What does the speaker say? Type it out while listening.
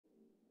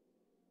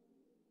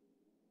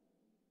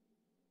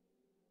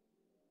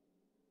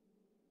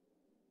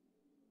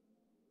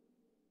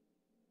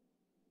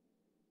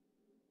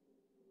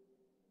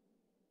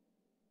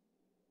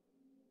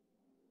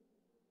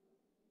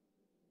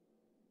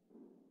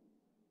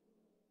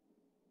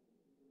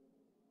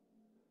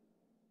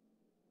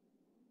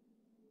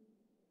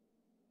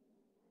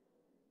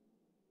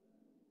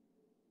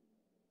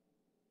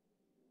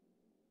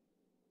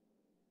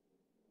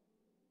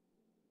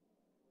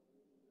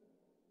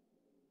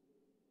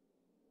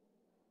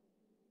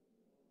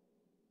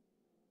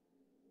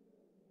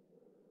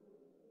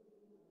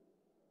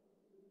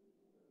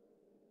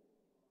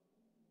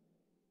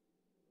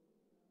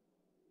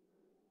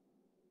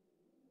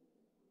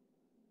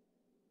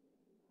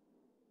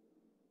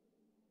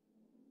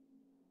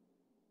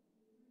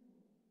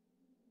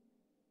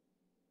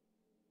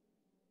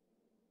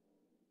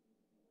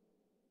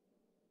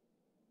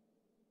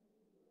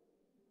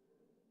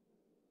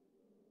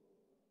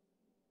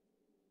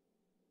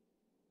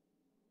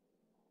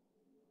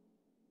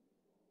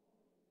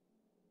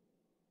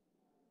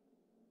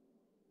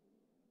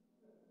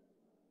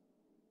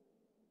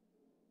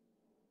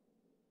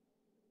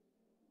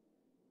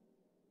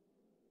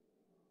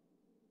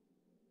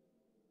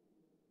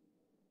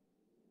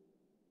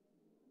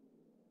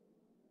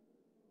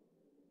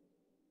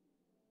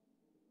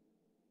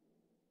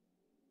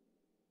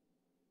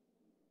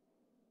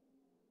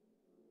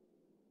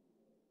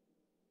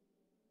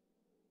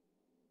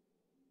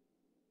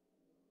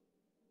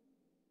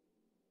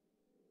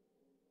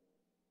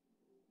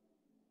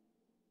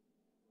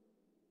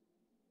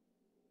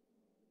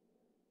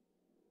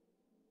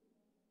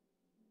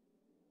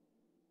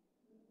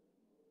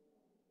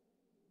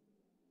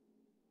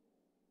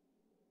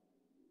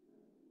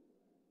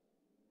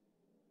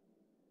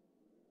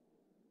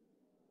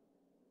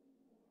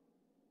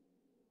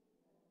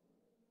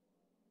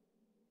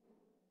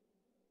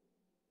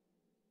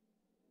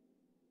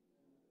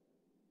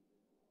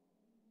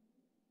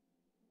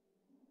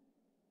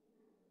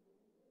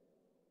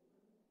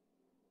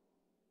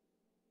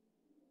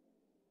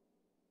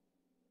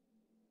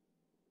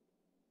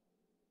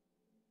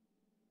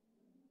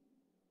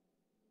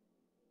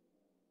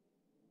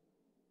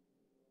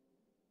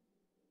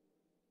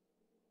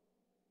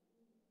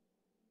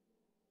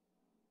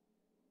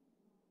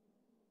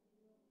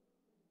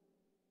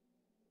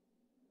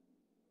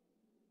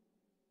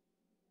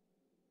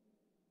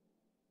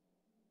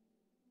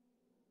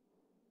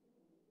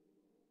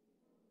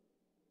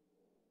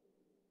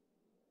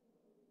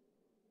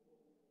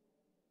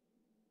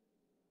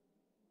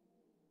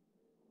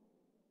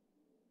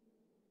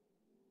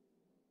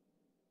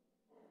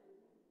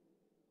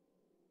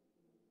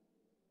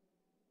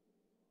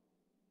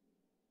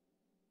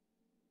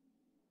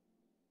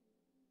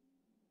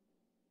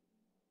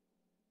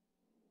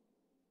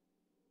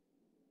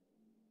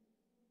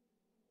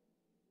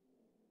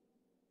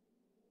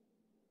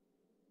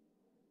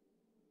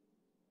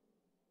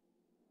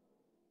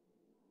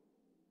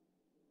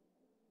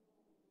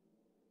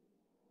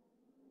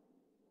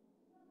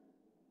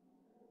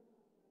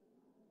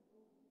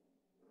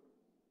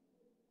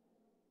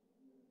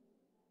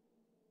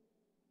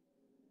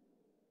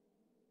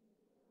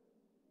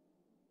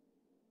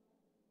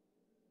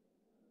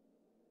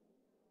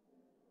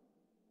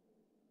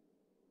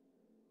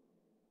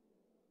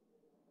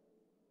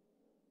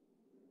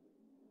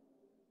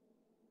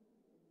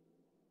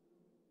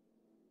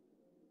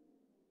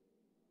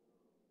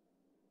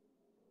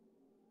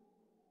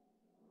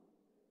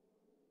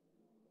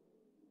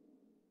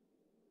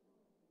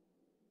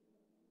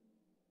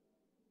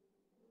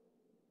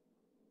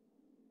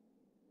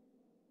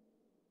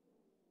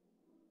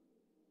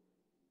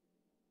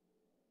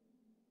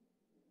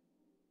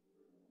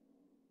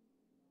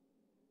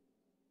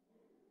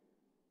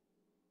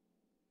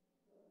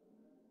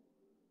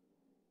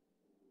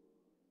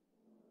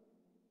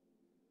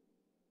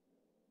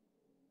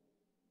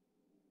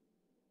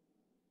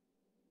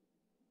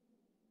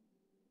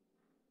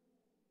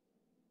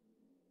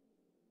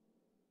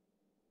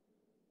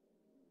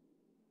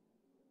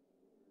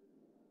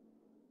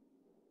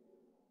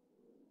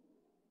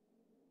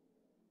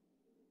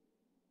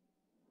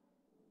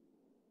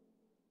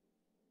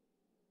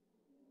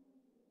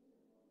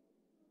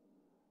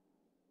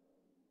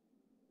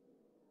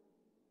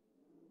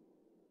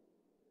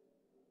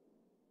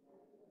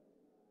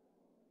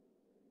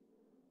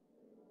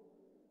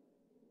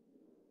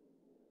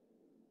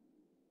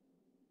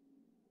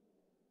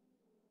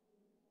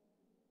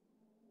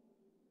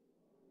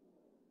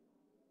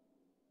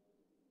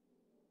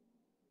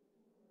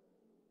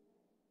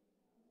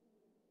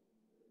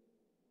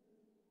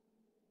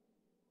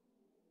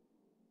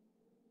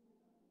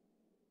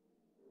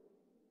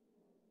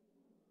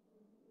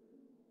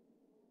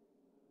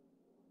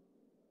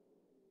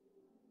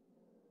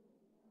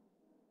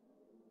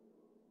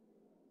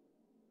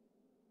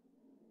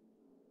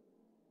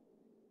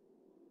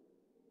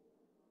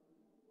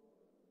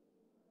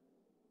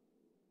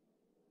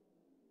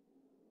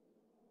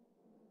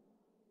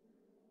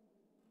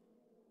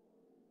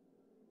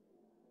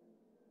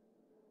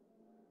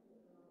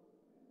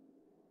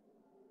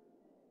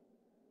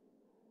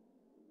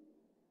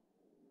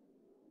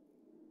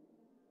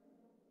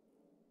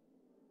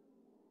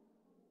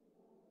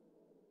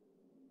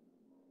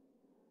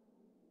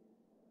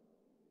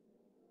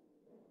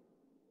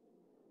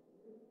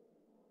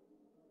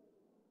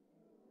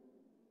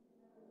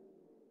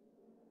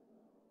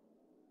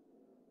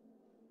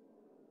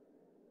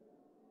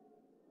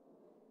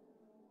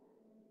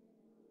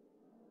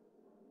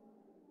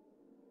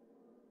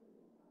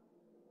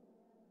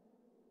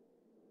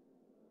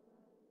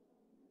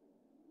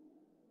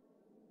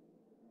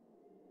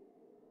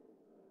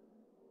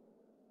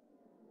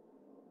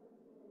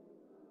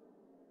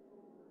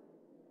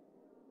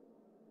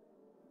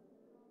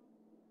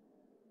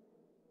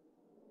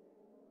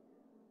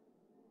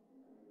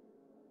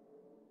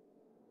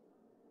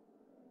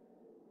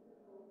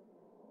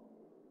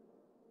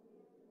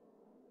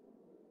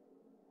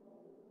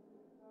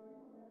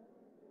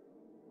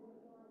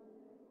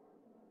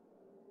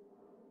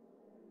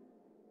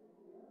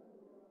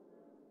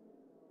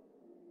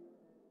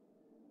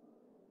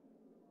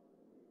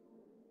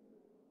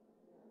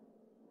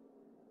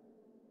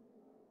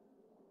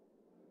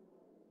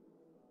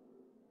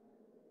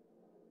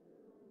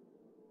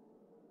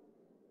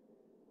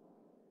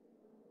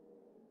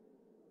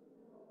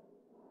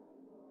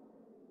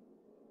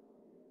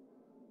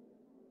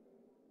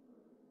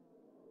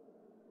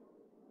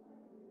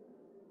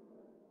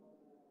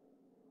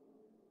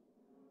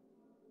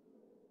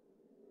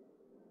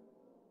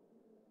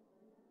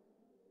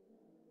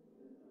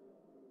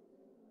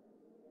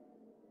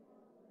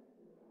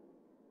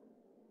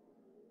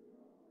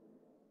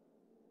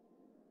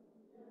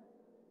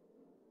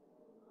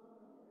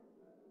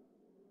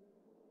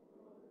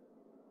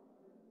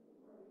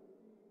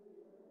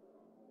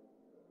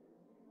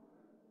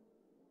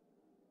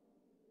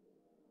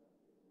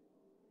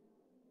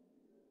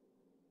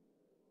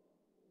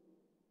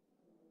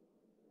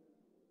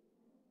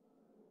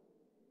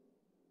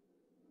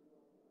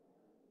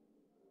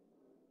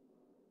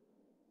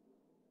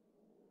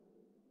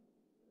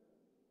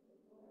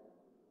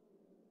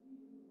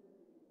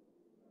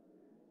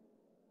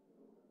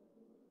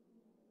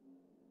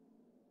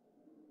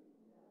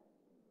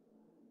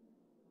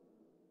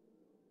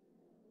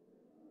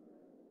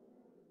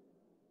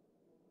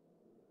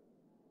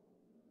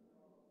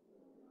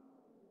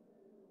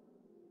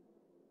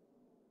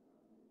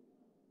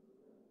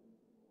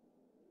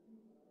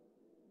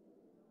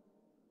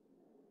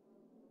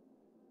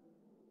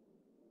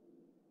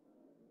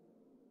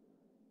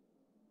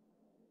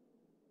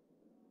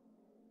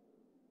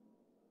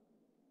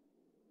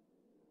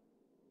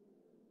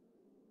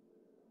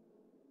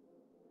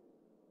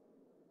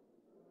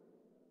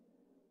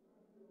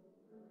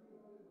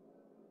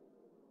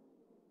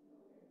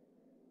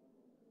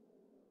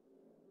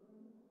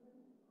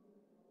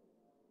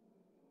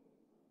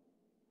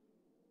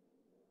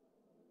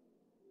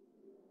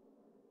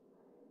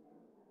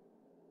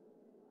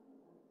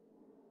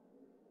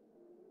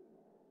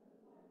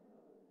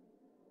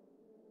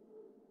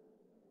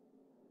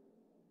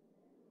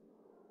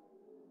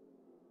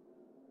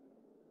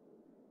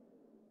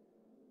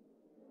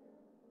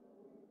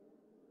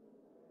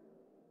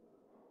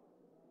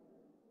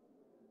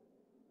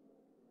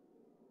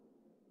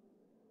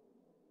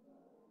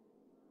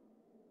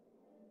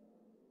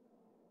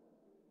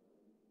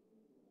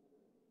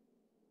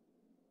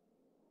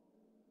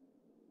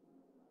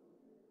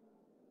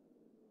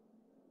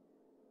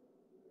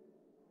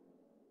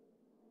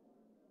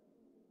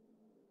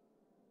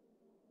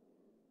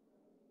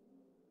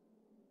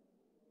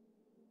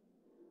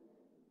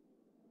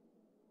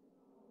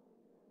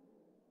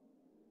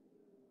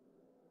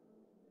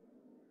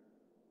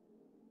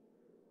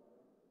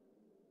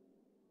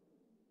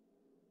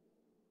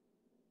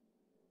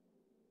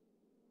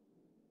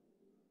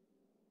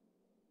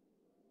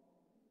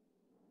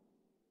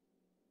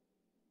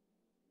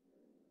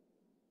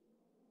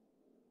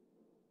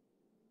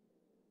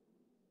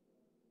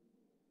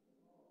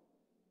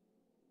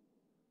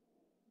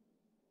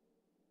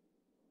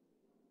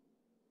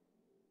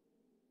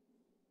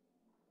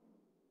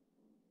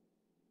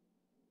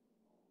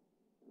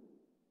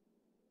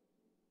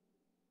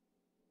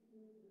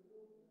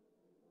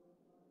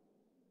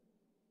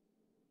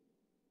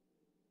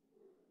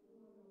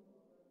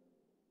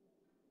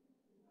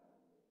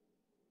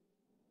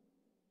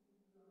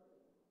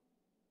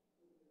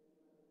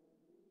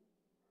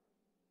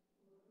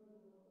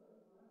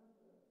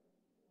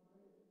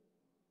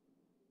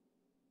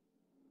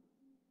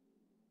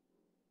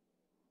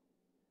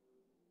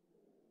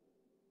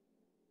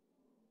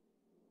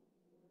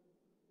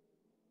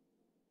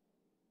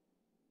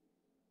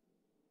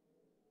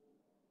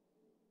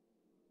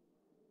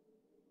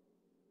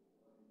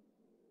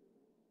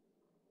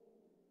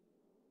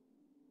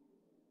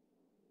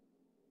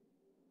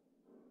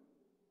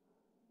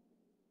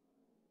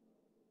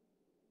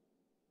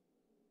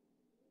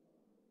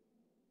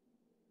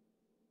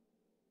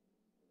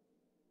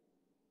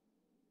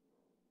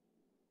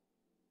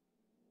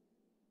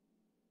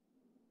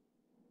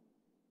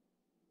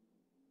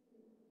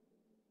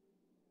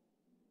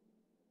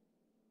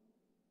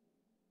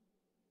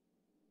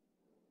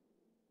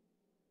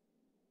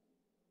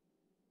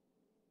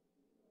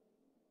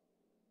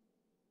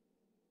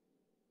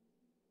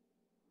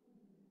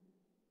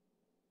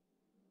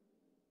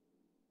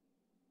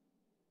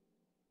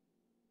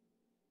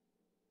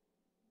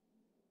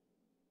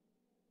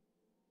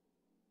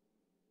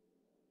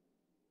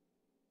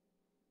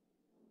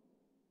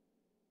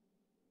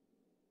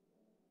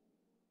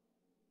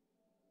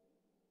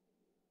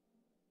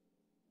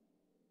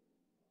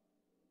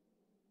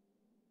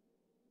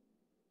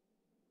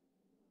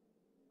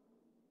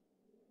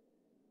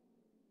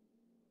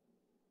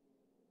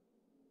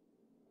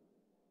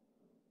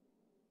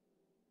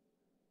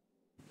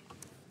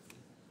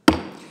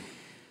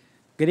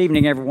Good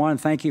evening, everyone.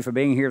 Thank you for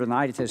being here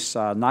tonight at this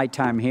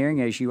nighttime hearing.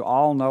 As you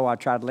all know, I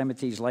try to limit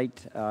these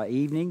late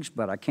evenings,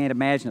 but I can't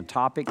imagine a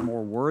topic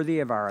more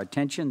worthy of our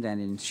attention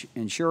than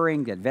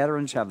ensuring that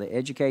veterans have the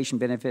education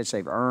benefits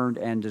they've earned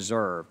and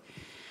deserve.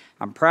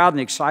 I'm proud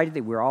and excited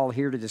that we're all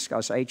here to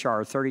discuss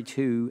H.R.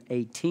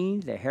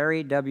 3218, the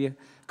Harry W.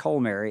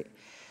 Colmery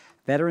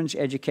Veterans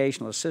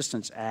Educational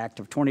Assistance Act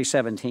of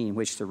 2017,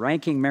 which the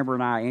ranking member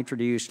and I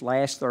introduced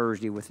last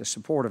Thursday with the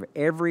support of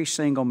every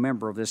single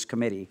member of this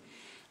committee.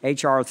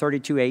 H.R.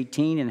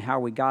 3218 and how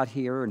we got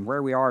here and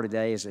where we are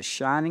today is a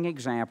shining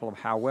example of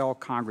how well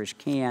Congress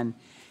can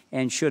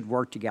and should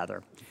work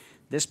together.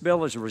 This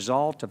bill is a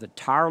result of the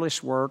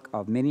tireless work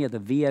of many of the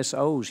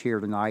VSOs here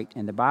tonight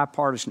and the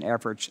bipartisan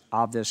efforts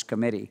of this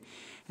committee.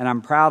 And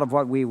I'm proud of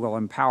what we will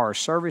empower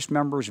service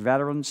members,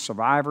 veterans,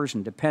 survivors,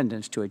 and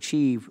dependents to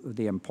achieve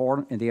the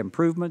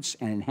improvements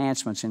and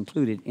enhancements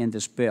included in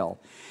this bill.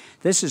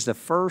 This is the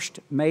first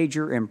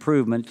major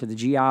improvement to the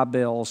GI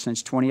Bill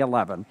since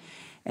 2011.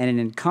 And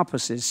it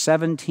encompasses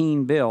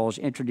 17 bills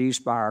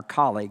introduced by our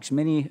colleagues,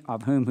 many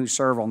of whom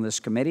serve on this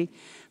committee,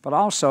 but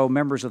also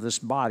members of this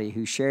body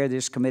who share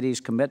this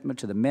committee's commitment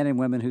to the men and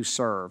women who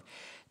serve.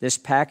 This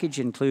package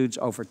includes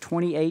over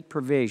 28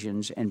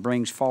 provisions and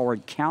brings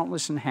forward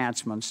countless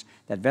enhancements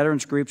that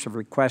veterans groups have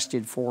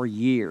requested for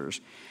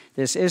years.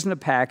 This isn't a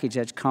package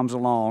that comes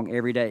along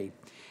every day.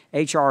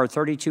 H.R.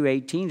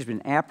 3218 has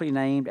been aptly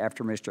named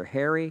after Mr.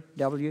 Harry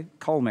W.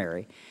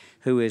 Colmery,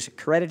 who is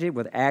credited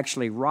with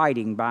actually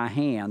writing by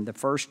hand the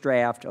first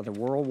draft of the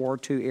World War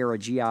II era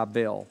GI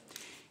Bill.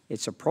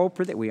 It's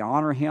appropriate that we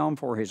honor him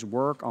for his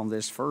work on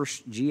this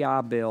first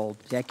GI Bill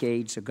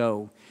decades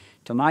ago.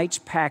 Tonight's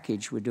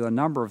package would do a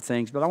number of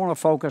things, but I want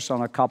to focus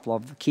on a couple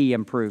of key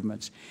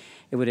improvements.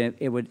 It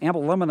would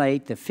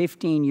eliminate the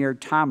 15-year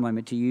time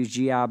limit to use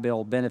GI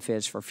Bill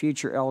benefits for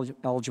future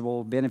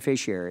eligible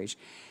beneficiaries.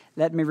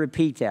 Let me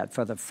repeat that.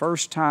 For the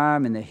first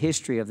time in the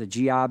history of the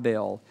GI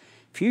Bill,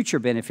 future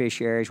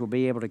beneficiaries will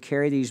be able to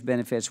carry these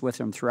benefits with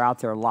them throughout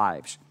their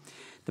lives.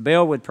 The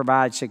bill would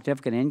provide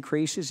significant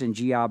increases in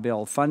GI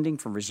Bill funding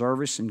for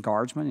reservists and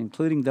guardsmen,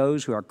 including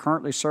those who are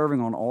currently serving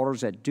on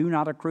orders that do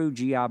not accrue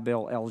GI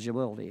Bill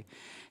eligibility,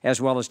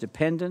 as well as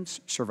dependents,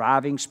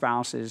 surviving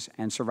spouses,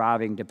 and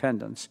surviving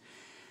dependents.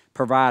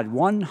 Provide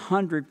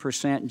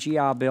 100%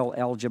 GI Bill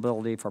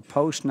eligibility for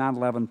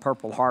post-9/11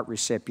 Purple Heart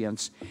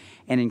recipients,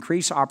 and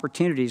increase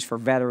opportunities for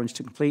veterans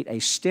to complete a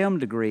STEM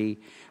degree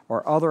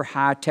or other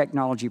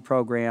high-technology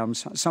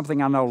programs, something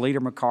I know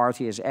Leader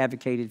McCarthy has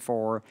advocated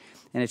for,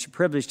 and it's a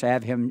privilege to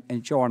have him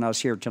join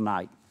us here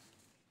tonight.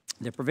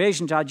 The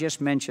provisions I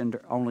just mentioned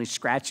only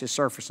scratch the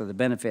surface of the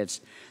benefits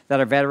that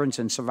our veterans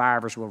and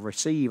survivors will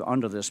receive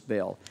under this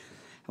bill.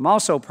 I'm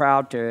also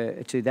proud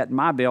that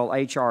my bill,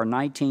 H.R.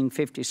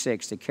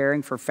 1956, the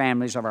Caring for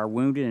Families of Our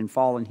Wounded and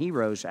Fallen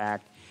Heroes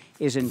Act,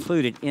 is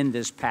included in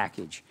this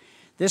package.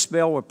 This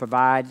bill would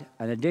provide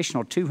an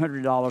additional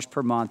 $200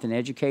 per month in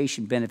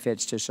education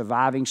benefits to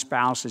surviving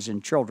spouses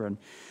and children,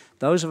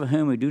 those of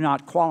whom do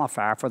not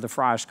qualify for the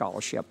Fry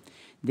Scholarship.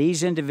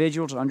 These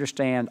individuals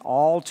understand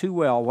all too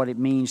well what it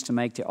means to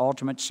make the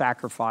ultimate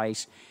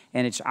sacrifice,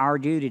 and it's our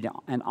duty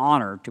and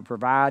honor to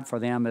provide for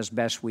them as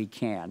best we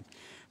can.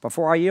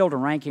 Before I yield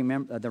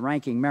to the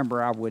ranking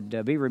member, I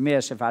would be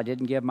remiss if I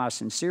didn't give my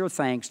sincere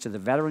thanks to the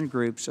veteran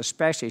groups,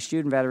 especially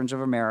Student Veterans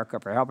of America,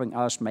 for helping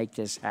us make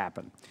this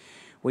happen.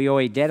 We owe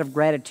a debt of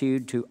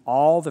gratitude to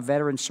all the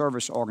veteran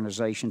service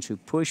organizations who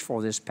pushed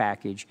for this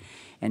package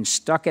and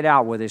stuck it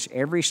out with us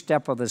every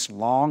step of this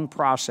long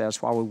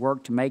process while we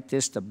work to make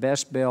this the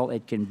best bill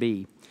it can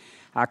be.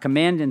 I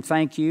commend and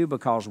thank you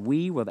because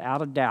we,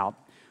 without a doubt,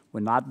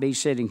 would not be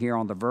sitting here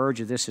on the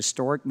verge of this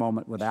historic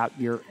moment without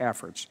your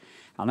efforts.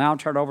 I'll now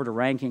turn it over to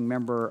Ranking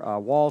Member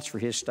Waltz for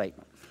his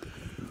statement.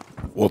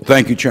 Well,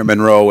 thank you,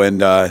 Chairman Rowe,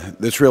 and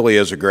this really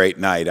is a great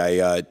night.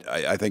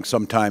 I think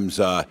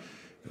sometimes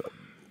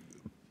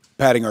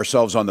patting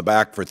ourselves on the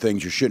back for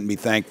things you shouldn't be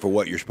thanked for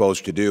what you're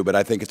supposed to do, but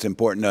I think it's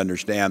important to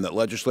understand that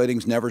legislating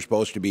is never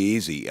supposed to be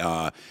easy.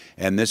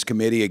 And this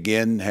committee,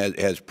 again,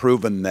 has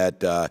proven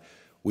that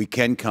we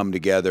can come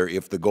together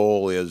if the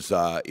goal is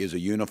a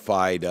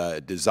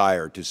unified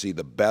desire to see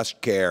the best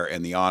care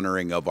and the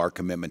honoring of our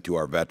commitment to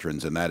our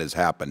veterans, and that has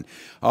happened.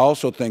 I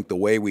also think the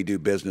way we do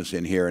business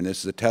in here, and this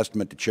is a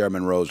testament to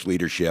Chairman Rowe's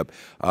leadership,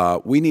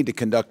 we need to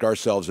conduct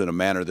ourselves in a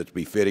manner that's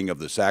befitting of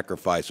the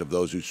sacrifice of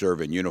those who serve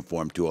in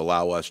uniform to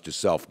allow us to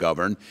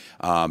self-govern,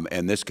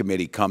 and this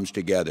committee comes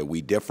together.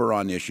 We differ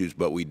on issues,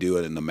 but we do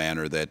it in the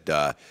manner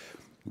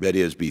that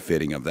is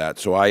befitting of that.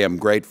 So I am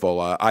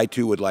grateful. I,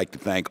 too, would like to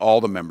thank all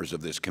the members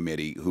of this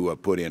committee who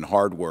have put in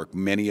hard work.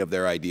 Many of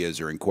their ideas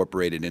are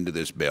incorporated into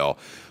this bill.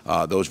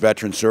 Those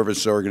veteran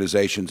service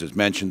organizations, as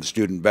mentioned,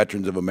 Student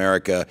Veterans of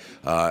America,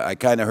 I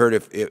kind of heard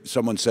if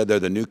someone said they're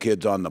the new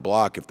kids on the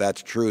block. If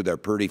that's true, they're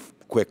pretty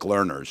quick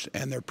learners,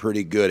 and they're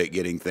pretty good at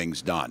getting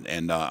things done,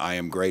 and I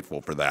am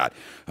grateful for that.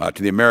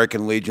 To the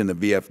American Legion, the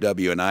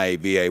VFW, and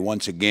IAVA,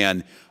 once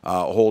again,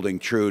 holding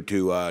true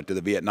to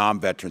the Vietnam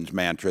veterans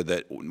mantra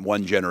that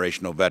one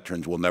generation of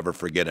veterans will never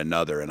forget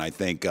another, and I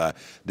think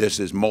this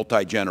is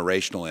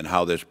multi-generational in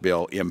how this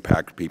bill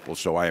impacts people,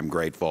 so I am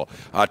grateful.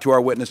 To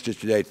our witnesses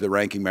today, to the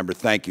ranking member,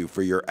 thank you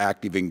for your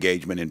active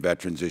engagement in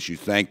veterans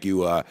issues. Thank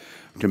you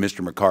to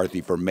Mr.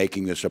 McCarthy for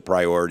making this a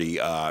priority,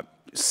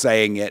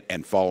 saying it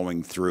and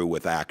following through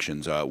with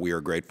actions. We are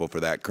grateful for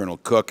that. Colonel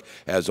Cook,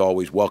 as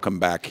always, welcome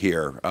back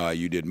here.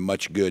 You did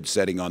much good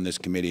setting on this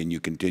committee, and you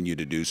continue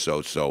to do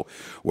so, so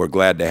we're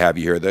glad to have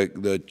you here.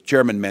 The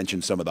chairman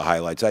mentioned some of the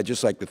highlights. I'd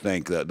just like to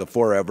thank the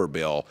Forever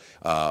Bill,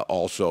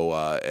 also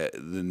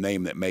the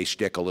name that may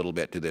stick a little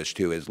bit to this,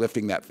 too, is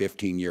lifting that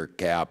 15-year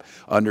cap,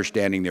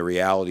 understanding the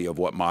reality of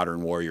what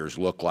modern warriors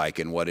look like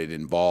and what it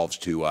involves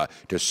to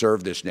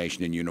serve this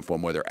nation in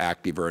uniform, whether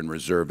active or in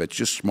reserve. It's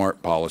just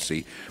smart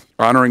policy.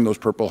 Honoring those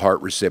Purple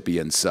Heart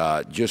recipients,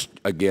 just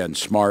again,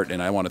 smart,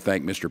 and I want to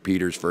thank Mr.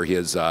 Peters for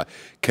his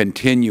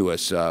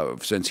continuous,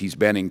 since he's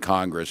been in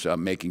Congress,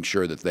 making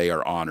sure that they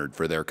are honored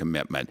for their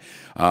commitment.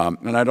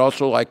 And I'd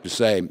also like to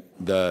say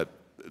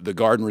the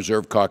Guard and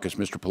Reserve Caucus,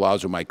 Mr.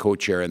 Palazzo, my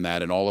co-chair in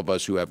that, and all of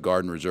us who have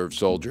Guard and Reserve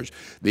soldiers,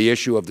 the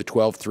issue of the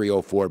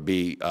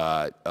 12304B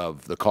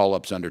of the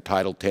call-ups under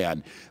Title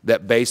 10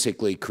 that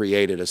basically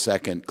created a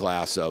second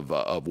class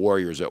of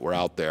warriors that were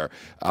out there.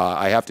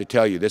 I have to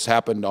tell you, this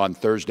happened on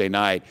Thursday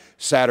night.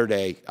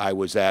 Saturday, I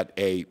was at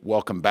a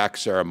welcome back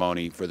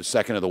ceremony for the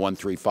second of the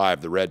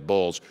 135, the Red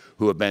Bulls,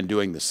 who have been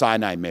doing the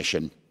Sinai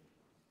mission.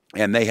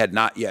 And they had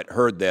not yet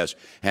heard this,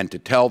 and to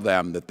tell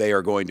them that they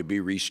are going to be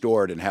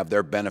restored and have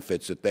their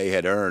benefits that they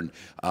had earned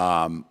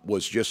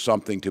was just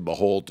something to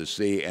behold, to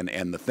see.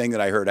 And the thing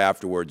that I heard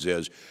afterwards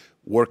is,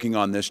 working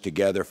on this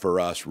together for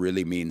us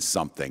really means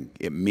something.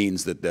 It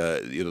means that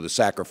the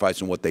sacrifice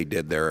and what they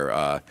did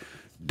there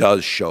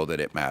does show that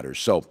it matters.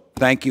 So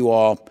thank you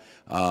all.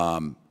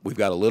 We've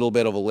got a little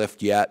bit of a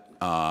lift yet.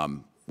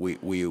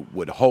 We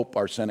would hope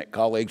our Senate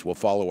colleagues will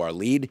follow our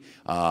lead,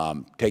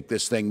 take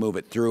this thing, move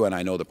it through, and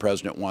I know the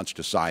President wants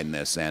to sign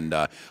this. And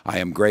I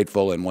am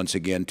grateful, and once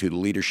again, to the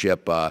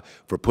leadership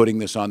for putting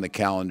this on the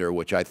calendar,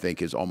 which I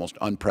think is almost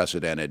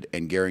unprecedented,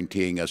 and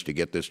guaranteeing us to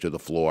get this to the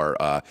floor.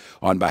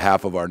 On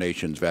behalf of our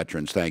nation's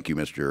veterans, thank you,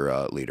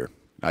 Mr. Leader.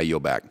 I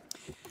yield back.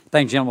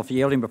 Thank you, gentlemen, for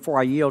yielding. Before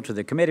I yield to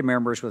the committee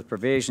members with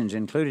provisions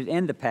included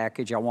in the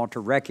package, I want to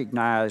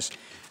recognize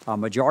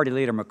Majority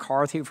Leader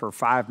McCarthy for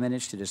 5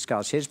 minutes to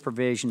discuss his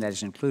provision that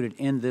is included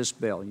in this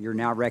bill. You're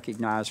now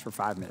recognized for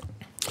 5 minutes.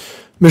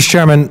 Mr.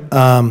 Chairman,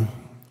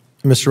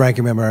 Mr.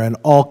 Ranking Member, and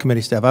all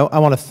committee staff, I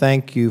want to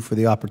thank you for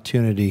the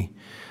opportunity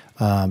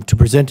to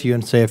present to you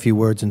and say a few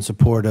words in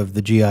support of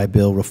the GI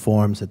Bill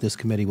reforms that this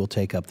committee will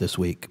take up this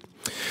week.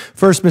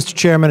 First, Mr.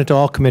 Chairman, and to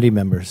all committee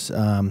members,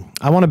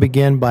 I want to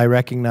begin by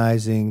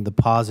recognizing the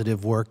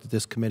positive work that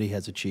this committee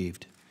has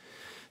achieved.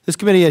 This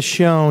committee has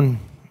shown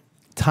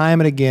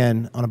time and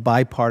again on a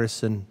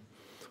bipartisan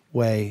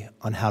way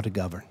on how to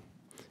govern.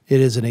 It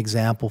is an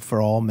example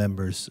for all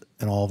members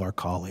and all of our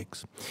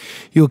colleagues.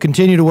 You will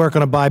continue to work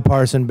on a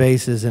bipartisan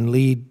basis and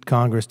lead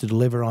Congress to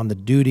deliver on the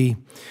duty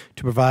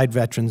to provide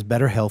veterans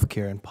better health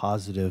care and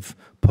positive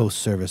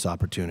post-service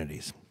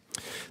opportunities.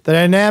 The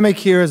dynamic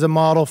here is a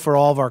model for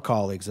all of our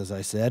colleagues, as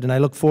I said, and I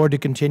look forward to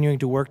continuing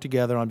to work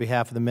together on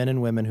behalf of the men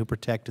and women who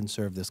protect and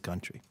serve this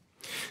country.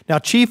 Now,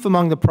 chief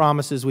among the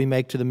promises we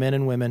make to the men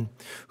and women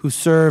who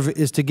serve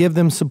is to give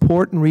them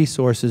support and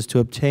resources to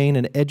obtain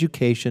an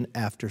education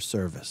after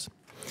service.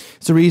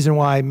 It's the reason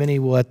why many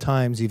will at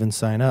times even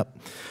sign up.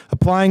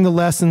 Applying the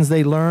lessons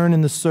they learn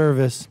in the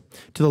service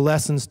to the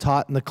lessons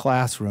taught in the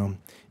classroom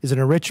is an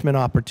enrichment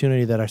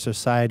opportunity that our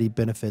society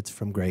benefits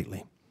from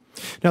greatly.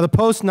 Now, the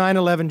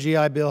post-9/11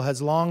 GI Bill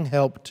has long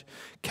helped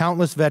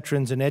countless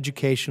veterans in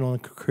educational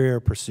and career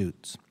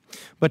pursuits.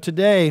 But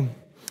today,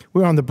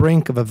 we're on the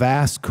brink of a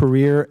vast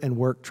career and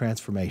work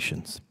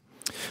transformations.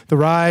 The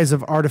rise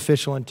of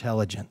artificial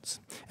intelligence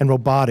and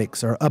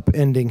robotics are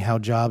upending how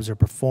jobs are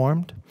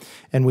performed,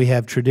 and we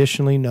have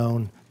traditionally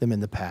known them in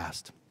the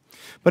past.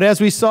 But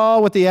as we saw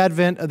with the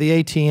advent of the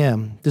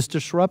ATM, this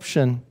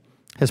disruption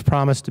has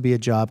promised to be a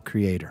job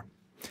creator,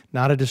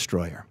 not a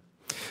destroyer.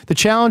 The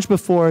challenge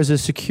before us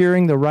is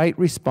securing the right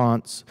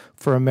response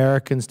for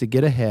Americans to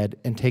get ahead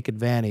and take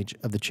advantage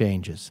of the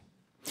changes.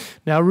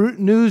 Now,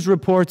 news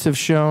reports have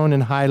shown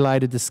and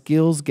highlighted the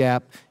skills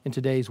gap in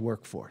today's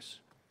workforce.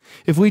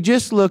 If we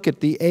just look at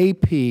the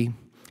AP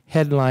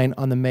headline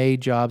on the May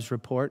jobs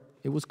report,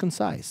 it was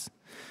concise.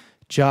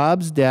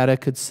 Jobs data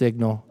could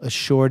signal a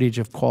shortage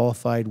of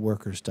qualified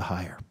workers to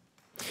hire.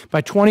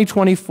 By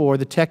 2024,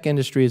 the tech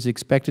industry is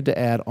expected to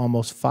add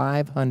almost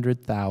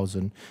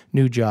 500,000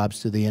 new jobs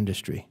to the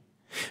industry.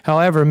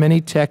 However,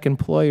 many tech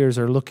employers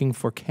are looking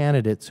for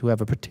candidates who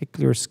have a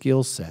particular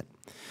skill set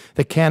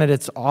that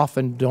candidates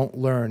often don't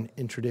learn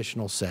in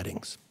traditional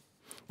settings.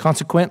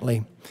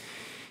 Consequently,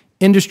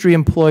 industry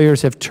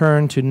employers have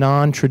turned to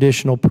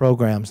non-traditional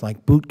programs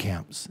like boot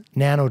camps,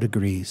 nano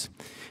degrees,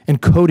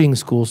 and coding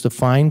schools to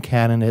find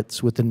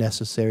candidates with the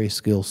necessary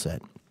skill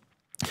set.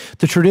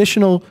 The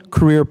traditional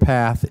career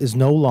path is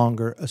no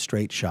longer a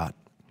straight shot.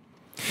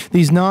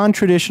 These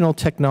non-traditional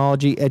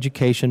technology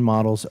education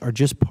models are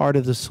just part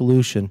of the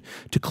solution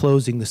to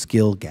closing the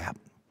skill gap.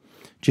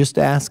 Just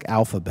ask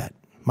Alphabet,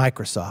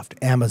 Microsoft,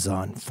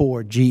 Amazon,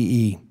 Ford,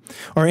 GE,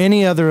 or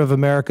any other of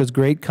America's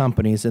great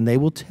companies, and they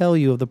will tell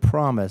you of the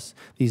promise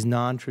these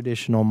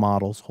non-traditional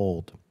models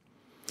hold.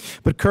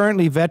 But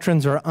currently,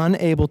 veterans are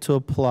unable to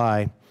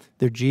apply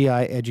their GI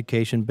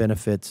education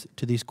benefits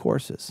to these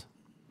courses.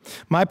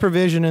 My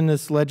provision in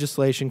this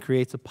legislation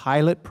creates a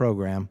pilot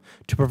program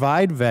to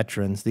provide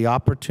veterans the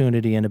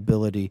opportunity and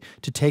ability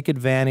to take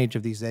advantage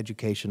of these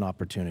education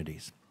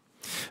opportunities.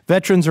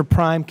 Veterans are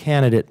prime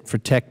candidate for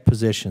tech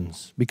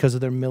positions because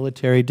of their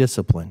military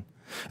discipline,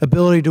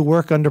 ability to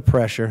work under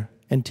pressure,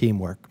 and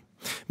teamwork.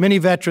 Many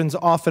veterans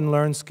often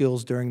learn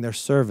skills during their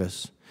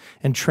service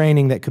and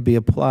training that could be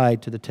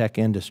applied to the tech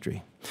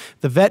industry.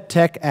 The Vet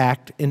Tech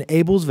Act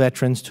enables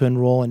veterans to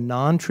enroll in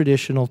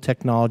non-traditional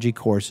technology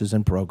courses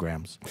and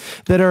programs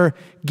that are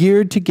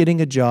geared to getting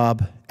a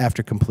job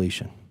after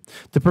completion.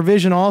 The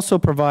provision also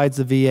provides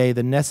the VA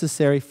the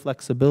necessary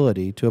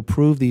flexibility to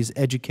approve these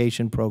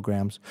education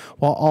programs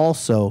while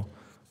also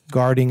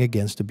guarding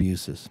against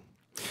abuses.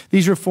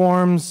 These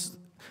reforms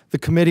the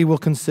committee will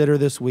consider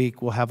this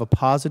week will have a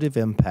positive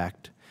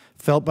impact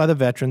felt by the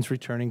veterans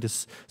returning to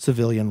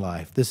civilian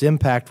life. This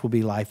impact will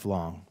be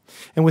lifelong.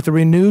 And with a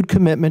renewed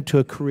commitment to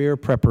a career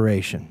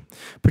preparation,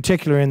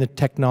 particularly in the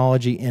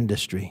technology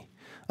industry,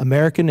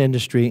 American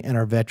industry and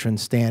our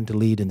veterans stand to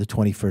lead in the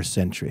 21st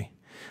century.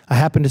 I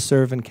happen to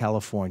serve in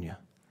California.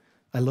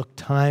 I look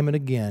time and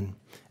again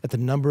at the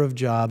number of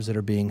jobs that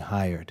are being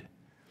hired.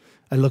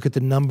 I look at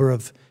the number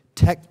of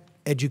tech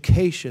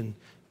education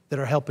that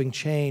are helping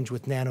change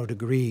with nano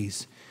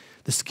degrees,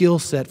 the skill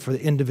set for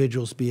the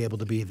individuals to be able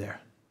to be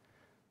there.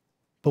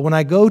 But when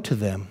I go to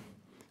them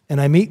and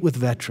I meet with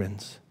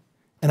veterans,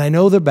 and I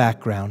know their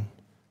background,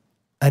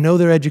 I know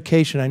their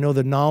education, I know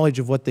the knowledge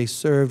of what they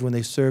served when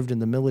they served in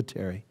the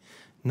military,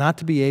 not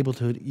to be able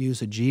to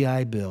use a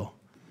GI Bill,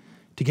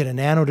 to get a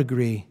nano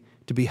degree,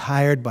 to be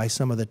hired by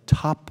some of the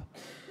top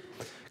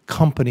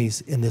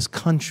companies in this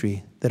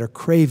country that are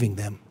craving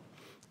them,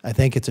 I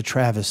think it's a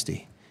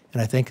travesty,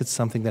 and I think it's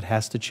something that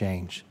has to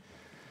change.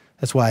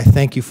 That's why I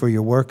thank you for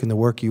your work and the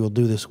work you will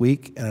do this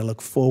week, and I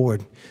look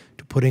forward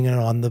to putting it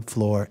on the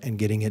floor and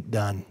getting it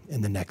done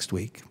in the next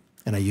week.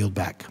 And I yield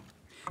back.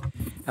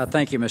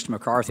 Thank you, Mr.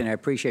 McCarthy, and I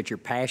appreciate your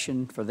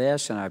passion for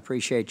this, and I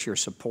appreciate your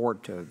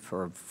support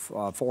for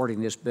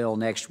forwarding this bill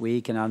next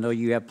week. And I know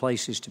you have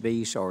places to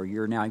be, so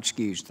you're now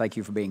excused. Thank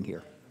you for being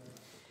here.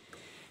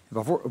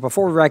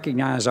 Before we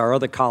recognize our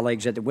other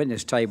colleagues at the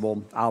witness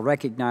table, I'll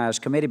recognize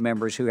committee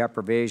members who have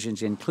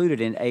provisions included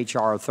in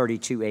H.R.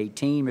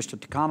 3218. Mr.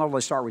 Takano,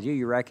 let's start with you.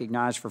 You're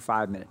recognized for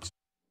 5 minutes.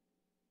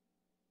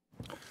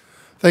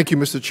 Thank you,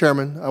 Mr.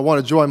 Chairman. I want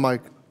to join my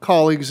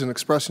colleagues in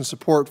expressing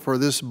support for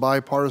this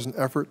bipartisan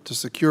effort to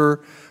secure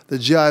the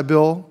GI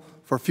Bill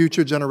for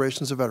future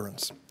generations of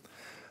veterans.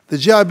 The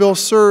GI Bill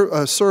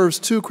serves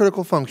two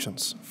critical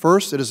functions.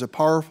 First, it is a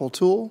powerful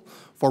tool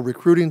for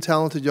recruiting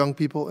talented young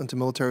people into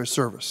military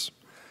service.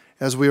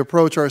 As we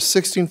approach our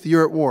 16th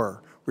year at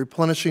war,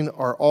 replenishing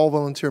our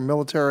all-volunteer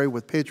military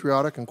with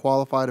patriotic and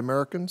qualified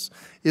Americans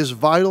is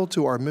vital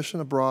to our mission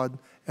abroad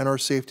and our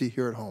safety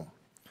here at home.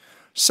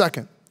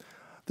 Second,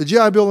 the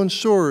GI Bill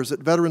ensures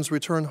that veterans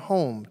return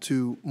home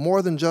to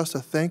more than just a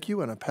thank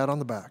you and a pat on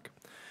the back.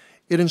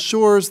 It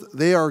ensures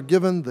they are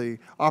given the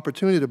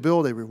opportunity to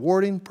build a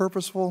rewarding,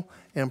 purposeful,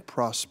 and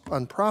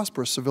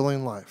prosperous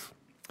civilian life.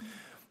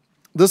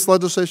 This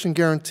legislation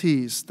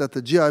guarantees that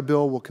the GI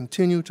Bill will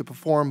continue to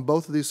perform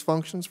both of these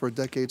functions for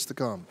decades to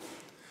come.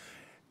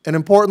 And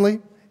importantly,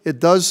 it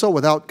does so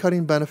without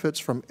cutting benefits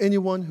from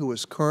anyone who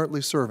is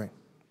currently serving.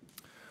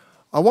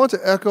 I want to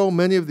echo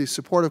many of the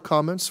supportive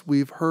comments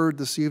we've heard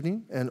this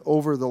evening and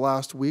over the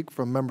last week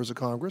from members of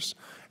Congress,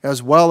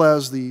 as well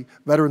as the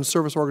veteran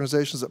service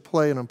organizations that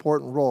play an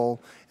important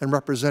role in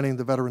representing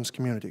the veterans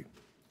community.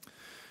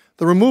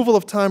 The removal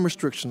of time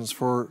restrictions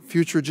for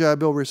future GI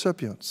Bill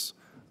recipients,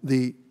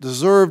 the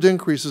deserved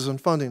increases in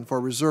funding for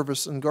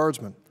reservists and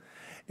guardsmen,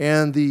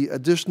 and the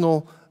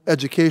additional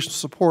educational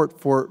support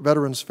for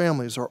veterans'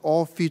 families are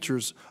all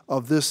features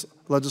of this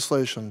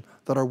legislation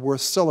that are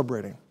worth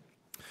celebrating.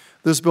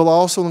 This bill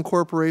also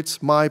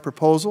incorporates my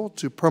proposal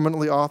to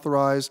permanently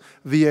authorize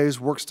VA's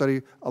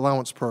work-study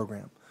allowance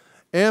program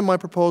and my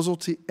proposal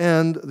to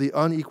end the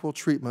unequal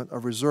treatment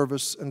of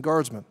reservists and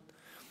guardsmen.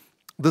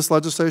 This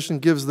legislation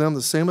gives them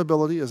the same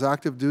ability as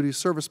active duty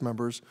service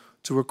members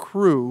to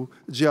accrue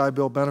GI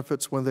Bill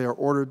benefits when they are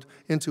ordered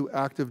into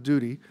active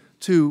duty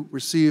to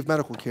receive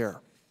medical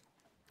care.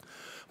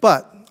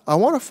 But I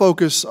want to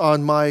focus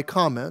my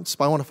comments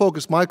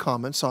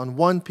on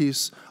one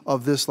piece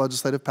of this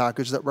legislative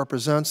package that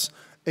represents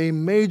a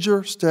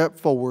major step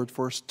forward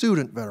for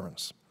student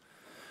veterans.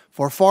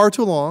 For far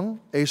too long,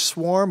 a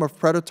swarm of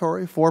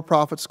predatory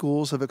for-profit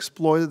schools have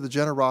exploited the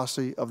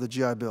generosity of the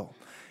GI Bill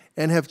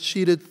and have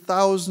cheated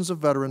thousands of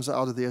veterans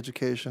out of the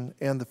education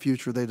and the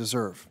future they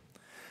deserve.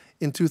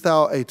 In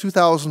a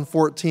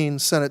 2014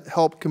 Senate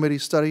Help Committee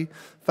study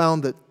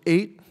found that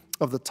 8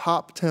 of the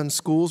top 10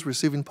 schools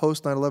receiving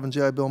post-9/11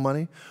 GI Bill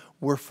money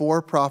were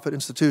for-profit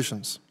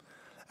institutions.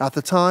 At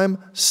the time,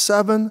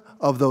 7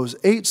 of those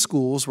 8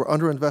 schools were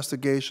under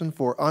investigation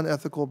for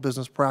unethical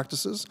business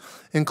practices,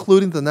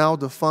 including the now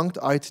defunct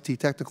ITT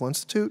Technical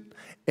Institute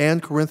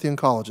and Corinthian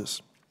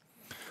colleges.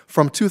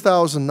 From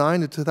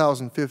 2009 to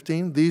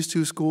 2015, these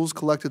 2 schools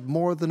collected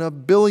more than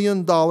 $1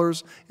 billion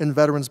in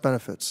veterans'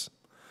 benefits.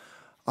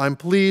 I'm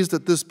pleased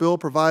that this bill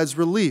provides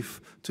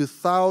relief to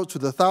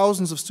the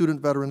thousands of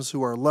student veterans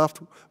who are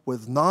left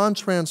with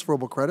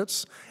non-transferable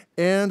credits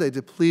and a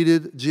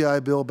depleted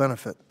GI Bill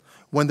benefit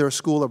when their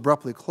school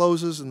abruptly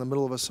closes in the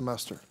middle of a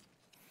semester.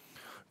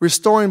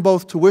 Restoring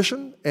both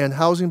tuition and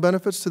housing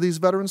benefits to these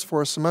veterans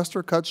for a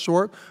semester cut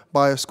short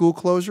by a school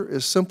closure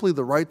is simply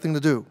the right thing to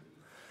do.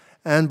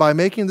 And by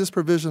making this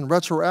provision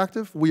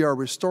retroactive, we are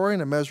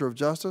restoring a measure of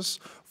justice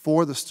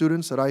for the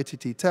students at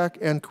ITT Tech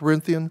and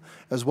Corinthian,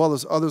 as well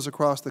as others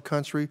across the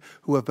country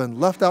who have been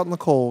left out in the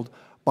cold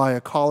by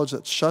a college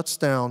that shuts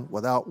down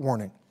without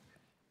warning.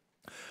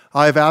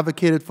 I have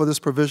advocated for this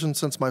provision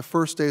since my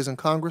first days in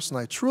Congress, and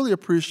I truly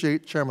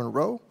appreciate Chairman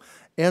Rowe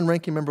and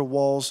Ranking Member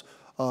Wall's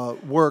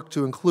work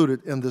to include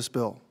it in this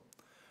bill.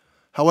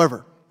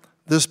 However,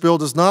 this bill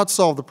does not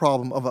solve the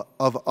problem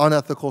of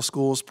unethical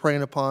schools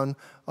preying upon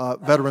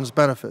veterans'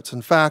 benefits.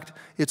 In fact,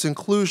 its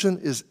inclusion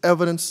is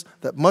evidence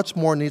that much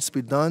more needs to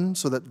be done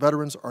so that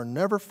veterans are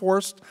never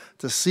forced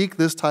to seek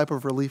this type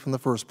of relief in the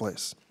first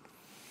place.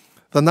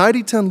 The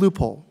 90-10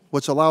 loophole,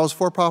 which allows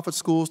for-profit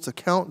schools to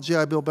count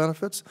GI Bill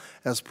benefits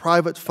as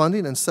private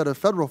funding instead of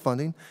federal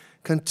funding,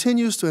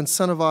 continues to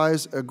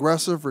incentivize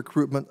aggressive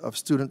recruitment of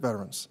student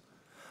veterans.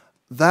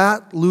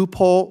 That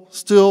loophole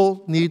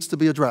still needs to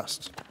be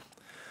addressed.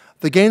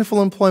 The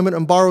gainful employment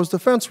and borrower's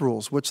defense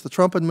rules, which the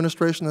Trump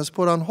administration has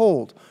put on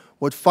hold,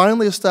 would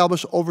finally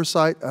establish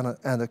oversight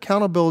and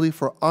accountability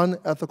for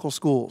unethical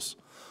schools.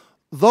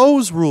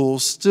 Those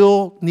rules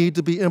still need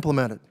to be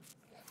implemented.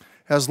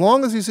 As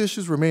long as these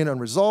issues remain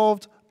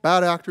unresolved,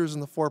 bad actors in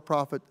the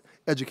for-profit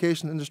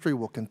education industry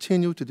will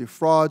continue to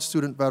defraud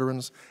student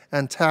veterans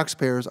and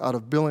taxpayers out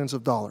of billions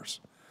of dollars.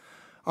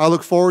 I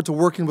look forward to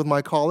working with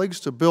my colleagues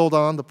to build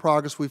on the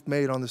progress we've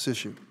made on this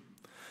issue.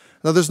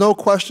 Now, there's no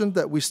question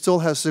that we still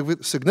have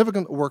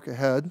significant work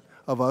ahead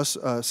of us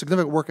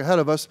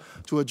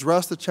to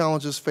address the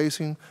challenges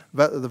facing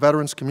the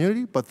veterans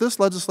community, but this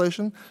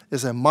legislation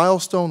is a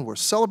milestone worth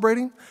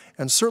celebrating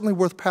and certainly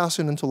worth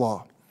passing into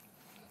law.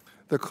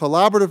 The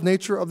collaborative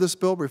nature of this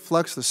bill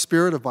reflects the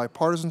spirit of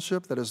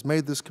bipartisanship that has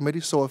made this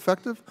committee so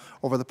effective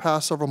over the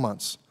past several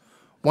months.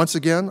 Once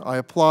again, I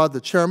applaud the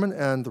chairman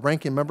and the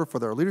ranking member for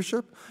their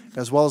leadership,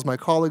 as well as my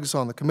colleagues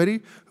on the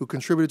committee who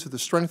contributed to the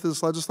strength of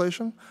this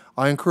legislation.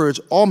 I encourage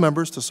all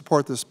members to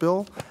support this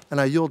bill,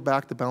 and I yield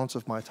back the balance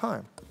of my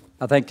time.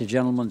 I thank the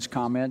gentleman's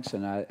comments,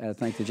 and I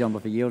thank the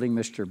gentleman for yielding.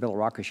 Mr.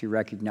 Billeracus, you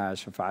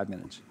recognized for 5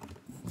 minutes.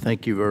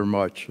 Thank you very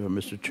much,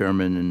 Mr.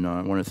 Chairman, and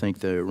I want to thank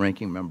the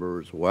ranking member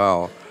as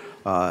well.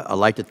 I'd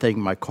like to thank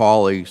my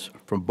colleagues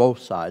from both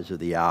sides of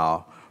the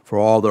aisle for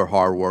all their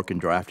hard work in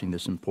drafting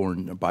this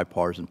important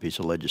bipartisan piece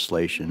of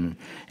legislation.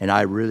 And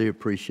I really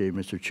appreciate,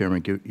 Mr.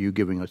 Chairman, you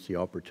giving us the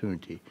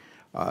opportunity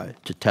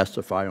to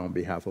testify on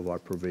behalf of our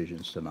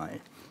provisions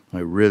tonight. I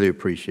really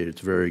appreciate it.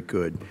 It's very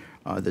good.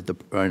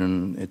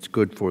 And it's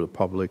good for the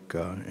public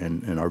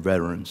and our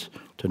veterans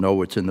to know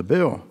what's in the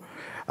bill.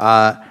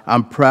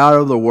 I'm proud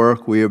of the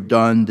work we have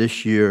done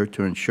this year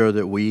to ensure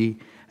that we,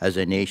 as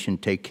a nation,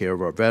 take care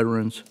of our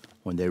veterans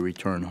when they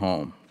return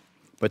home.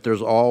 But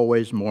there's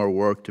always more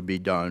work to be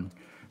done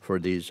for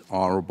these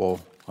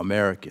honorable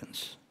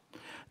Americans.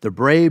 The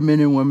brave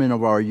men and women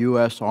of our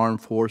U.S.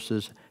 Armed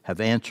Forces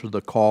have answered the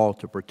call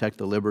to protect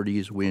the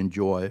liberties we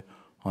enjoy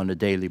on a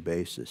daily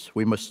basis.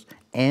 We must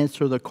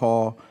answer the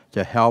call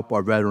to help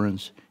our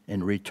veterans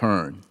in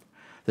return.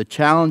 The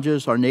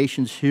challenges our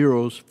nation's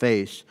heroes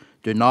face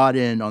do not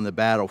end on the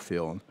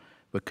battlefield,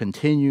 but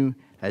continue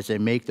as they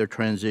make their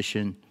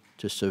transition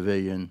to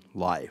civilian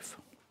life.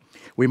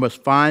 We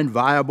must find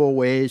viable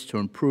ways to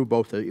improve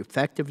both the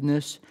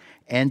effectiveness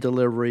and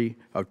delivery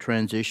of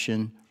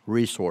transition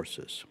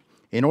resources.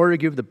 In order to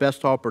give the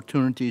best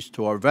opportunities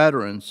to our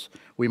veterans,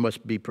 we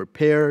must be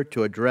prepared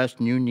to address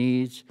new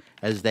needs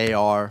as they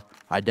are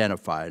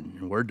identified.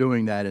 And we're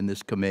doing that in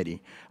this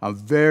committee. I'm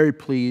very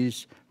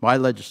pleased my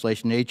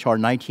legislation, H.R.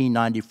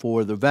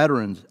 1994, the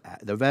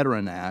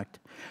Veteran Act,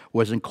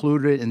 was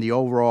included in the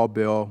overall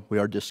bill we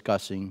are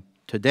discussing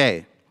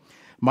today.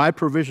 My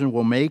provision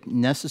will make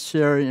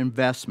necessary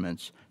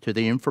investments to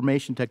the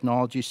information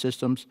technology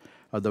systems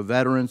of the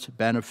Veterans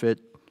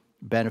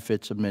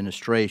Benefits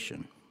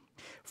Administration.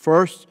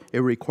 First, it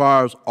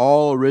requires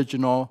all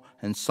original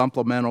and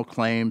supplemental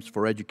claims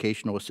for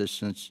educational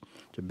assistance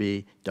to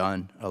be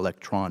done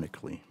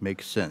electronically.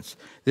 Makes sense.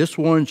 This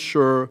will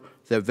ensure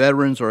that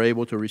veterans are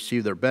able to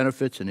receive their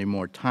benefits in a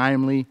more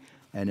timely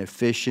and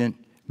efficient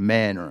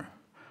manner.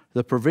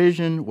 The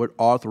provision would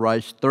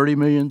authorize $30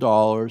 million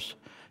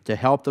to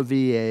help the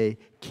VA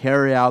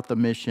carry out the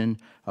mission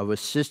of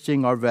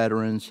assisting our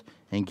veterans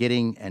in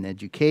getting an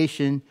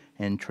education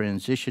and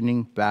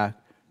transitioning back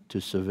to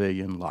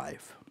civilian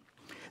life.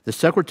 The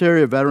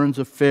Secretary of Veterans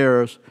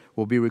Affairs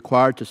will be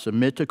required to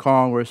submit to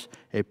Congress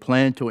a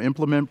plan to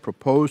implement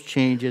proposed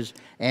changes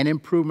and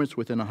improvements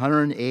within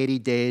 180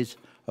 days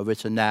of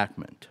its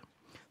enactment.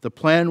 The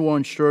plan will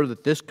ensure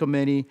that this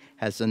committee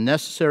has the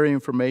necessary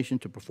information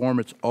to perform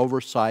its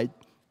oversight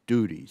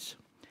duties.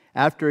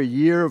 After a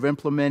year of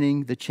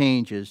implementing the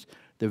changes,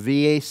 the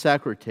VA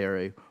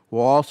Secretary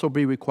will also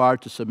be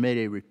required to submit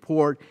a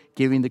report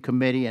giving the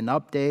committee an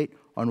update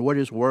on what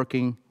is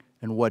working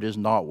and what is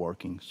not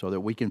working so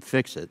that we can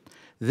fix it.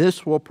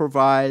 This will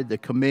provide the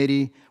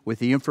committee with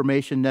the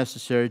information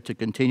necessary to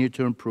continue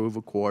to improve,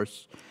 of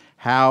course,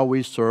 how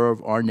we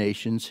serve our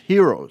nation's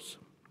heroes.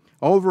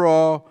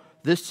 Overall,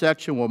 this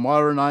section will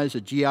modernize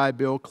the GI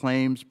Bill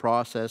claims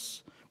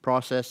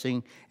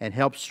processing and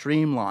help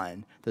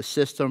streamline the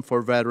system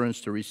for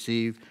veterans to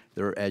receive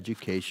their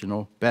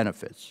educational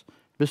benefits.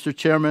 Mr.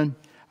 Chairman,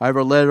 I have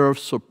a letter of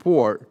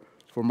support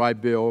for my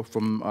bill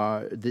from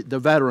the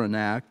Veteran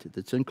Act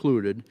that's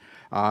included,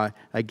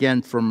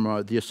 again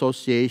from the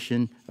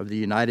Association of the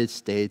United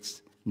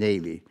States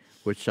Navy,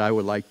 which I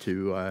would like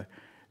to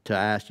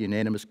ask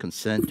unanimous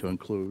consent to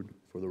include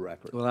for the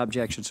record. Without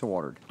objection, so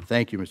ordered.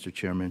 Thank you, Mr.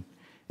 Chairman.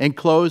 In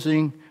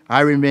closing, I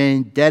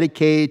remain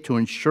dedicated to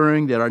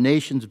ensuring that our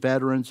nation's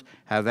veterans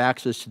have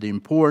access to the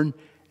important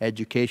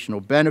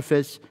educational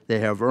benefits they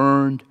have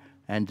earned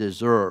and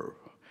deserve.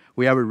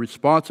 We have a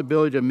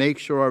responsibility to make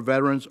sure our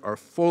veterans are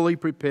fully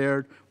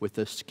prepared with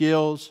the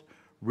skills,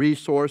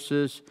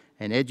 resources,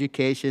 and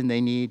education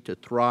they need to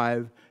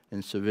thrive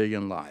in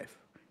civilian life.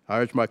 I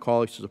urge my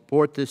colleagues to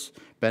support this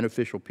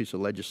beneficial piece of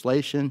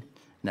legislation,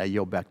 and I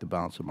yield back the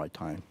balance of my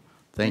time.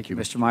 Thank you,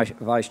 Mr.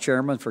 Vice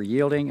Chairman, for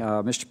yielding.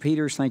 Mr.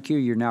 Peters, thank you.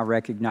 You're now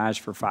recognized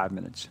for 5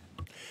 minutes.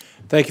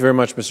 Thank you very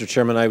much, Mr.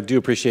 Chairman. I do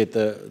appreciate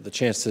the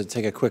chance to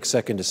take a quick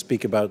second to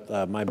speak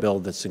about my bill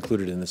that's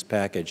included in this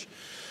package.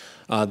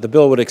 The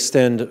bill would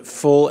extend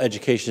full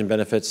education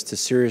benefits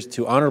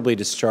to honorably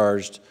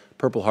discharged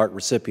Purple Heart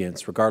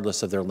recipients,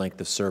 regardless of their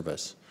length of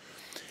service.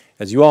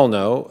 As you all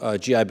know,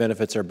 GI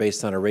benefits are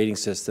based on a rating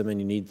system,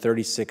 and you need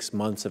 36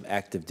 months of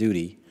active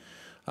duty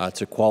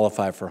to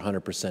qualify for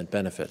 100%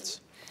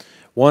 benefits.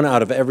 1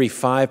 out of every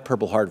 5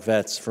 Purple Heart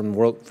vets from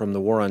the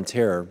War on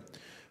Terror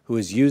who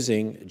is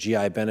using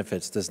GI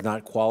benefits does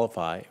not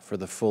qualify for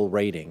the full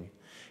rating,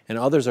 and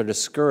others are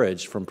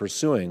discouraged from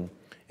pursuing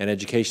an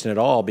education at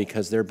all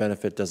because their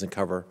benefit doesn't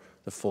cover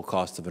the full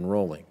cost of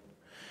enrolling.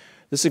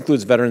 This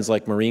includes veterans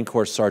like Marine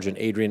Corps Sergeant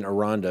Adrian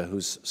Aranda,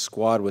 whose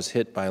squad was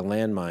hit by a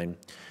landmine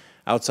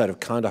outside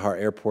of Kandahar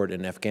Airport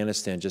in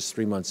Afghanistan just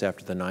 3 months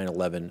after the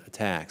 9/11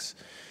 attacks.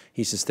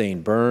 He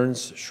sustained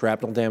burns,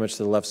 shrapnel damage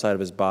to the left side of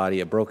his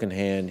body, a broken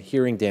hand,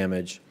 hearing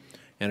damage,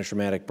 and a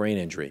traumatic brain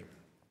injury.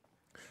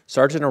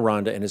 Sergeant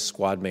Aranda and his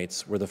squad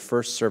mates were the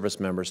first service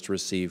members to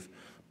receive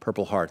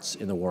Purple Hearts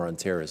in the War on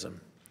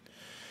Terrorism.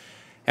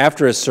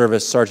 After his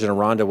service, Sergeant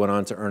Aranda went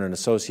on to earn an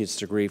associate's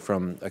degree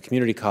from a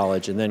community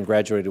college and then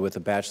graduated with a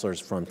bachelor's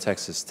from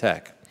Texas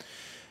Tech.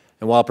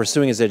 And while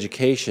pursuing his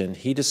education,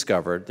 he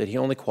discovered that he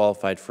only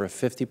qualified for a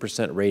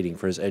 50% rating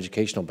for his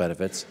educational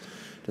benefits,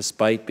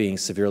 despite being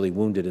severely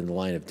wounded in the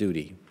line of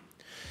duty.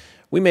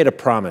 We made a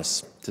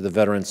promise to the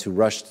veterans who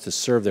rushed to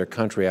serve their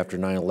country after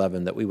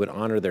 9/11 that we would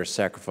honor their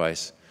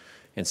sacrifice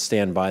and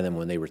stand by them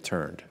when they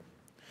returned.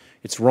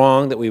 It's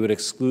wrong that we would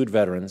exclude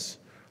veterans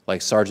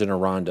like Sergeant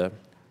Aranda,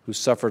 who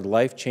suffered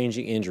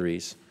life-changing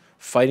injuries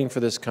fighting for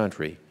this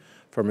country,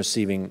 from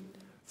receiving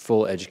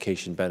full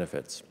education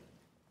benefits.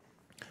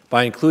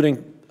 By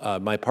including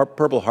my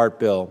Purple Heart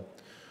bill,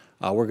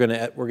 we're going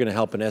to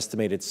help an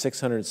estimated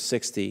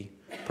 660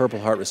 Purple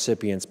Heart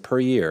recipients per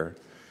year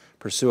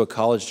pursue a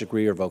college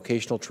degree or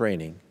vocational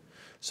training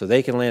so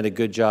they can land a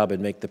good job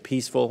and make the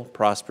peaceful,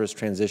 prosperous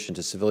transition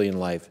to civilian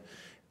life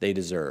they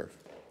deserve.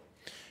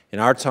 In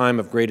our time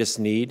of greatest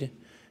need,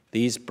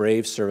 these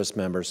brave service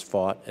members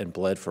fought and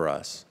bled for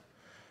us.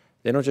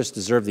 They don't just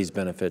deserve these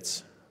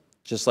benefits.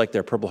 Just like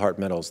their Purple Heart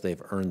medals,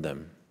 they've earned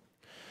them.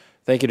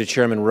 Thank you to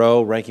Chairman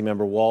Rowe, Ranking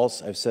Member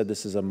Walz. I've said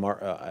this is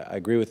I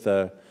agree with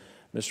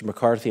Mr.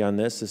 McCarthy on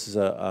this. This is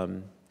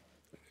a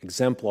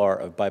exemplar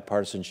of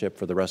bipartisanship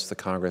for the rest of the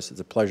Congress.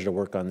 It's a pleasure to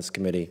work on this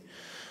committee.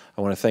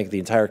 I want to thank the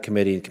entire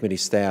committee and committee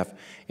staff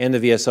and the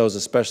VSOs,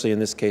 especially in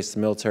this case the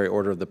Military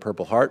Order of the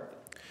Purple Heart,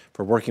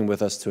 for working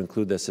with us to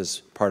include this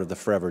as part of the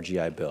Forever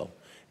GI Bill.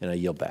 And I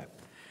yield back.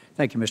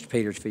 Thank you, Mr.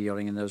 Peters, for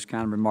yielding in those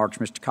kind of remarks.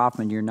 Mr.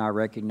 Kaufman, you're now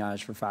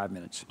recognized for 5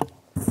 minutes.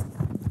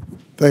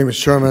 Thank you,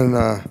 Mr.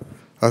 Chairman.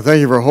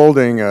 Thank you for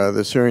holding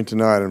this hearing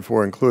tonight and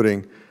for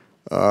including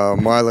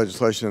my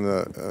legislation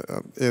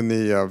in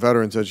the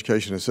Veterans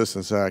Education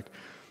Assistance Act.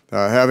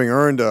 Having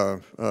earned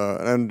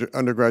an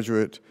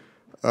undergraduate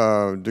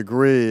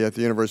degree at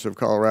the University of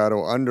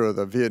Colorado under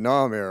the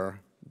Vietnam-era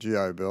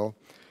GI Bill,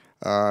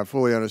 I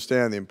fully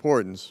understand the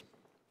importance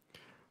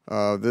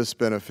of this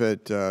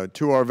benefit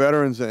to our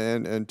veterans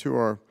and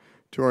to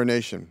to our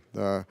nation.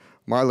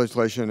 My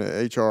legislation,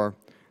 H.R.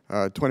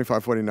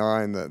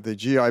 2549, the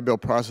GI Bill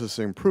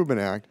Processing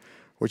Improvement Act,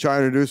 which I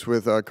introduced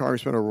with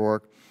Congressman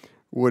O'Rourke,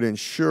 would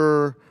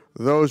ensure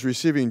those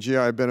receiving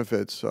GI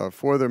benefits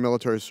for their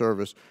military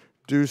service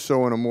do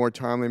so in a more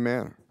timely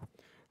manner.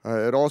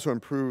 It also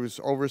improves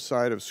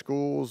oversight of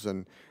schools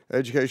and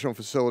educational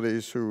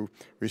facilities who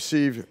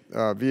receive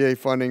VA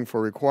funding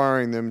for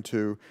requiring them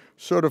to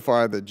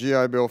certify that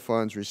GI Bill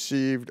funds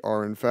received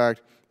are in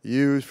fact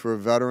used for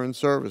veteran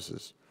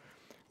services.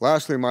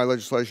 Lastly, my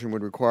legislation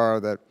would require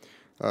that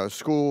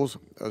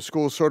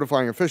school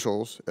certifying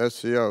officials,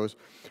 SCOs,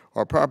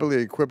 are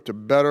properly equipped to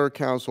better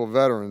counsel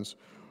veterans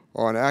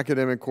on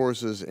academic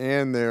courses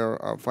and their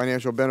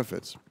financial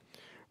benefits.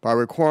 By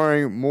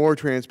requiring more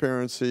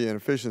transparency and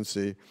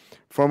efficiency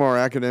from our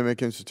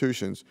academic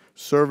institutions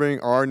serving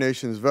our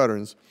nation's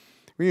veterans,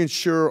 we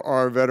ensure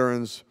our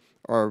veterans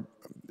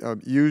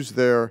use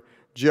their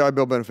GI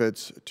Bill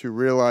benefits to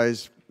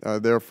realize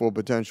their full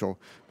potential.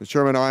 Mr.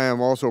 Chairman, I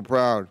am also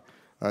proud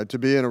to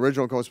be an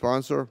original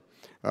co-sponsor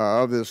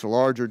of this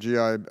larger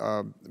GI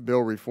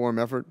Bill reform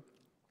effort.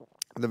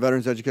 The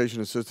Veterans Education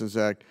Assistance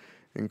Act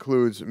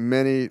includes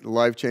many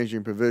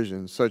life-changing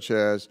provisions, such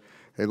as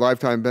a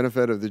lifetime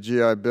benefit of the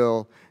GI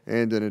Bill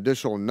and an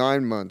additional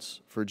 9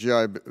 months for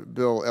GI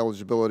Bill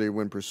eligibility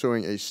when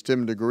pursuing a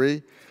STEM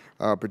degree,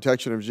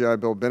 protection of GI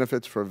Bill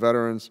benefits for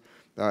veterans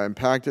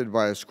impacted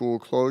by a school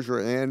closure,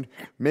 and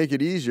make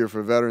it easier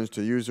for veterans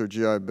to use their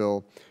GI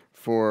Bill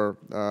for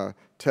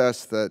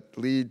tests that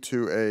lead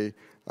to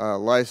a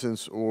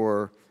license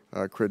or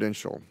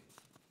credential.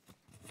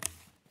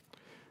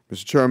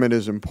 Mr. Chairman, it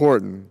is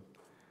important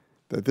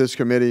that this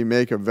committee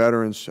make a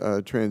veteran's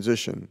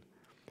transition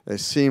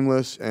as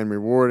seamless and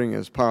rewarding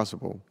as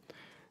possible,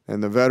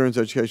 and the Veterans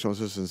Educational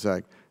Assistance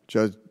Act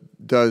just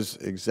does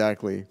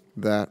exactly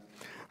that.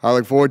 I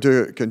look forward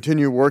to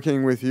continue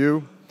working with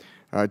you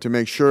to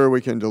make sure we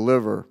can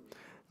deliver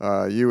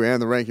you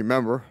and the ranking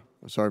member,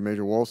 sorry,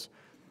 Major Waltz,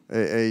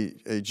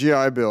 a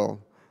GI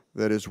Bill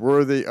that is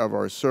worthy of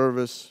our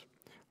service,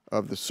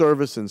 of the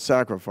service and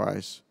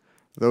sacrifice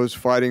those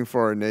fighting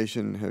for our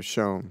nation have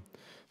shown.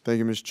 Thank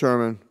you, Mr.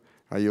 Chairman.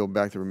 I yield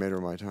back the remainder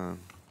of my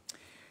time.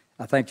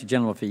 I thank the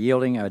gentleman for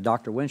yielding.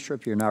 Dr.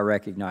 Winstrup, you're now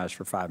recognized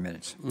for 5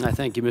 minutes. I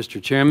thank you,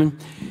 Mr. Chairman.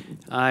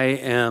 I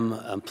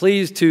am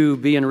pleased to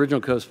be an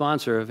original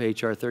co-sponsor of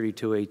H.R.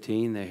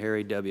 3218, the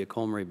Harry W.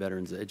 Colmery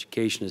Veterans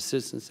Education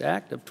Assistance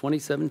Act of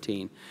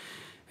 2017.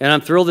 And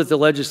I'm thrilled that the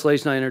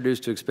legislation I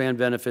introduced to expand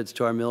benefits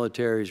to our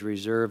military's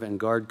reserve and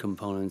guard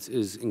components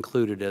is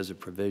included as a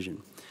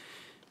provision.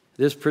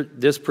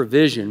 This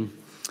provision,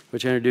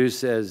 which I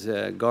introduced as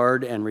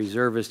Guard and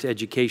Reservist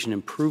Education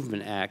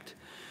Improvement Act,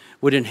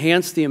 would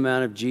enhance the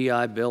amount of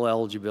GI Bill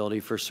eligibility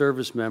for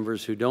service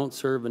members who don't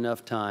serve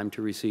enough time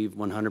to receive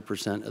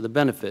 100% of the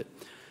benefit.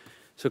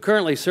 So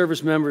currently,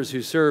 service members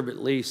who serve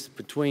at least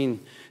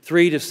between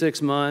 3 to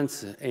 6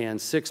 months and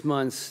 6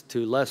 months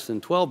to less than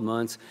 12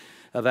 months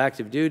of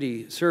active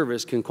duty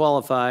service can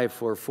qualify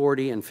for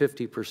 40% and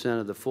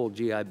 50% of the full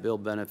GI Bill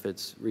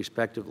benefits,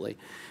 respectively.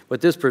 What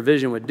this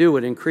provision would do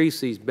would increase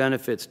these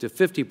benefits to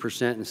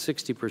 50% and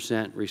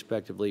 60%,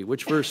 respectively,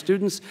 which for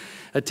students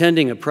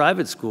attending a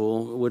private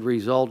school would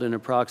result in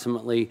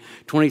approximately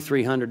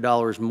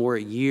 $2,300 more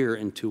a year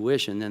in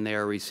tuition than they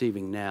are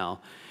receiving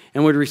now,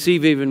 and would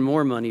receive even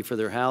more money for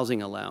their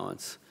housing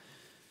allowance.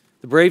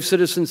 The brave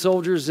citizen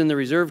soldiers in the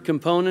reserve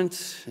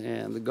component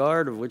and the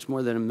Guard, of which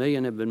more than 1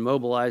 million have been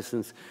mobilized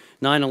since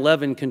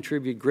 9/11,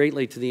 contribute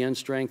greatly to the end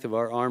strength of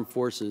our armed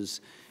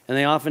forces, and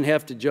they often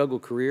have to juggle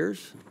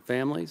careers,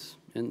 families,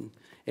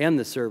 and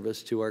the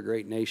service to our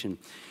great nation.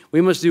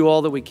 We must do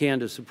all that we can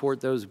to support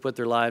those who put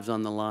their lives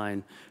on the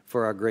line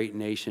for our great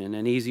nation,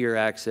 and easier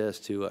access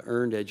to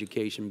earned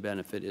education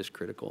benefit is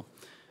critical.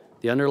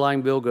 The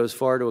underlying bill goes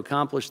far to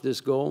accomplish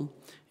this goal.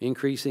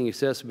 Increasing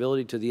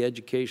accessibility to the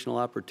educational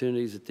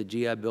opportunities that the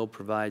GI Bill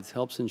provides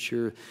helps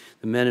ensure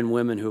the men and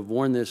women who have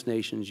worn this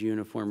nation's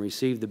uniform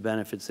receive the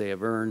benefits they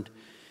have earned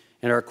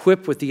and are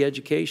equipped with the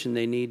education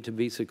they need to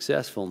be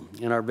successful.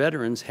 And our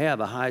veterans have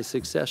a high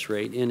success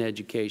rate in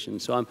education.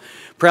 So I'm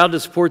proud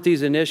to support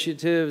these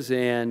initiatives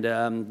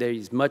and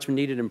these much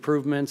needed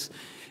improvements,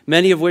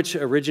 many of which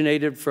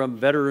originated from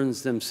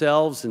veterans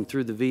themselves and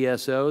through the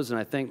VSOs. And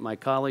I thank my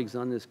colleagues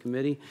on this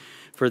committee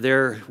for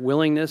their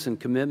willingness and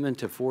commitment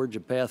to forge a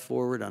path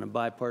forward on a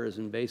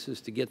bipartisan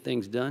basis to get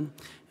things done.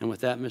 And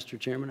with that, Mr.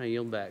 Chairman, I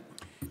yield back.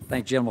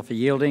 Thank you, gentleman, for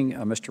yielding.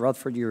 Mr.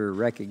 Rutherford, you're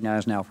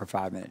recognized now for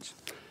 5 minutes.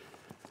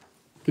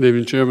 Good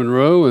evening, Chairman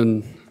Rowe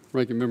and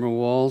Ranking Member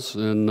Walls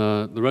and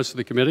the rest of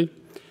the committee.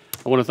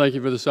 I want to thank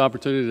you for this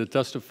opportunity to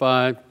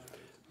testify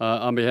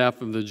on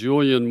behalf of the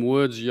Julian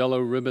Woods Yellow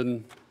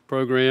Ribbon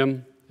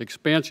Program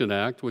Expansion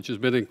Act, which has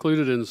been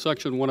included in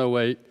Section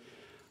 108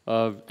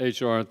 of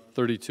H.R.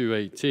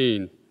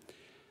 3218.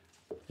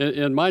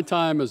 In my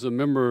time as a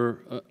member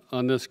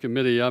on this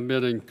committee, I've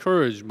been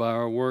encouraged by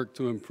our work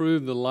to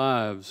improve the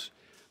lives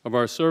of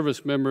our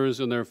service members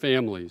and their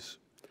families.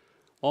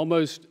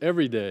 Almost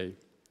every day,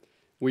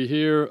 we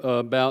hear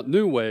about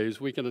new ways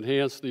we can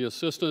enhance the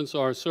assistance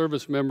our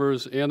service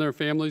members and their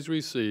families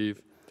receive.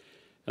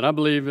 And I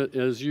believe,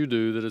 as you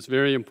do, that it's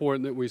very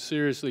important that we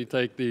seriously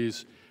take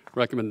these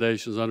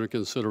recommendations under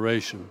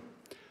consideration.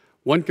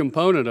 One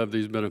component of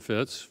these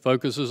benefits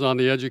focuses on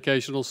the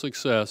educational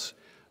success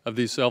of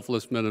these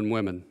selfless men and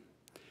women.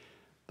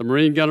 The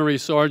Marine Gunnery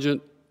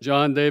Sergeant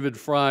John David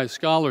Fry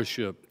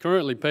Scholarship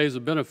currently pays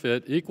a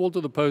benefit equal to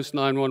the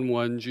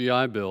post-911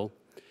 GI Bill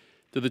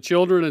to the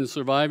children and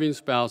surviving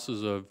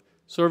spouses of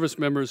service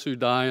members who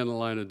die in the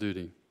line of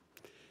duty.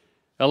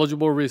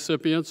 Eligible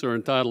recipients are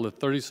entitled to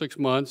 36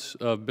 months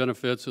of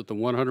benefits at the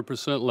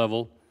 100%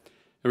 level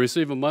and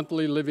receive a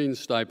monthly living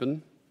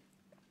stipend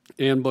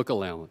and book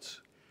allowance.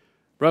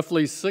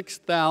 Roughly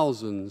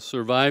 6,000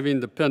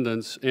 surviving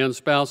dependents and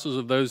spouses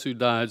of those who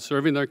died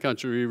serving their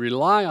country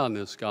rely on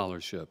this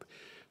scholarship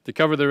to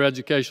cover their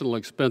educational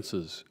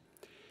expenses.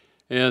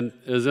 And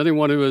as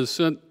anyone who has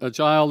sent a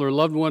child or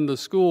loved one to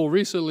school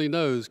recently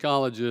knows,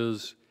 college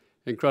is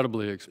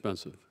incredibly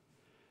expensive.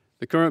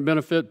 The current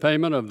benefit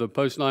payment of the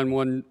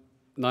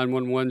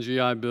post-911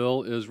 GI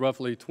Bill is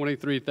roughly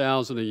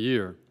 $23,000 a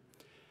year,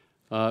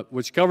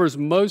 which covers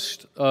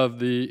most of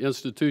the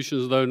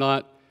institutions, though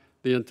not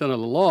the intent of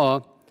the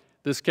law.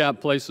 This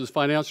cap places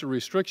financial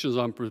restrictions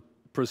on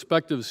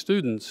prospective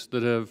students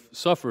that have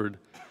suffered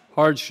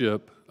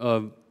hardship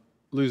of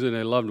losing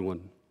a loved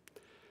one.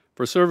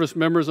 For service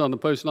members on the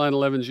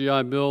post-9/11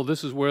 GI Bill,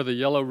 this is where the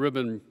Yellow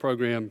Ribbon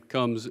Program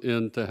comes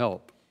in to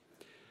help.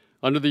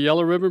 Under the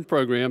Yellow Ribbon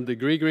Program,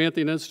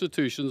 degree-granting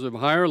institutions of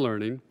higher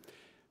learning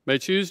may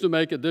choose to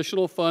make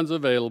additional funds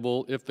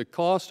available if the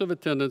cost of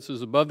attendance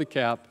is above the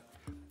cap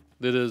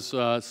that is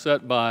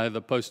set by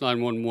the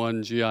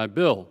post-911 GI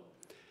Bill.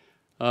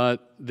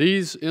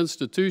 These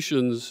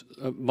institutions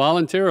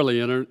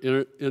voluntarily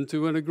enter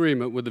into an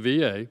agreement with the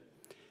VA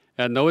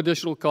at no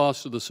additional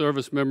cost to the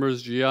service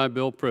member's GI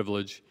Bill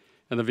privilege,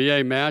 and the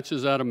VA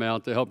matches that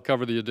amount to help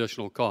cover the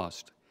additional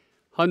cost.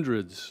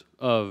 Hundreds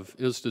of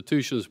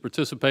institutions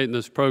participate in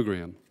this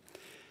program.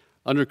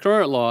 Under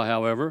current law,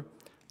 however,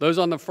 those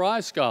on the Fry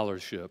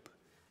Scholarship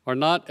are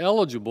not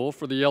eligible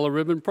for the Yellow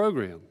Ribbon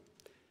Program.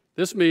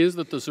 This means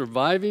that the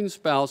surviving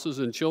spouses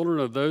and children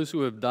of those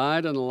who have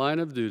died in the line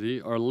of duty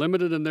are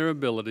limited in their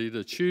ability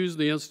to choose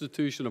the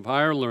institution of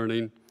higher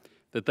learning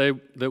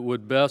that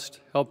would best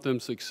help them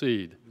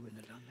succeed.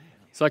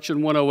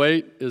 Section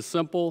 108 is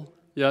simple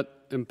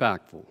yet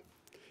impactful.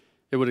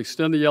 It would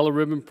extend the Yellow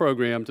Ribbon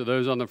Program to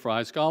those on the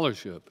Fry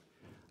Scholarship.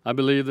 I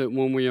believe that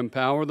when we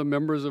empower the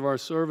members of our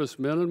service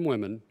men and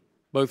women,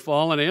 both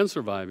fallen and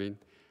surviving,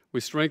 we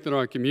strengthen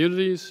our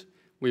communities,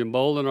 we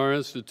embolden our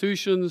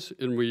institutions,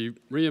 and we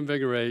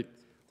reinvigorate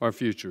our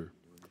future.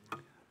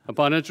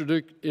 Upon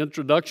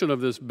introduction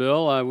of this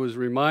bill, I was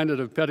reminded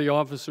of Petty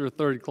Officer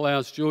 3rd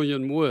Class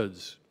Julian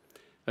Woods,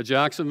 a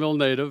Jacksonville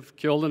native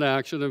killed in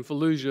action in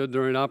Fallujah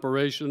during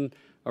Operation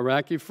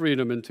Iraqi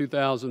Freedom in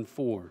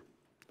 2004.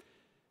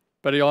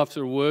 Petty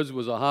Officer Woods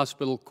was a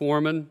hospital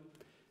corpsman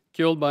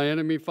killed by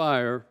enemy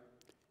fire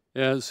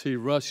as he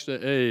rushed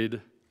to aid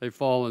a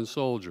fallen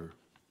soldier.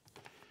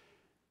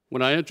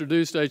 When I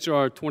introduced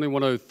H.R.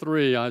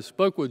 2103, I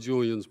spoke with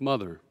Julian's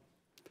mother,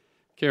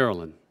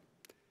 Carolyn,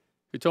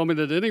 who told me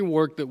that any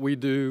work that we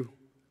do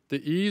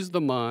to ease the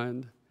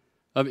mind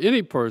of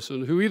any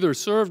person who either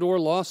served or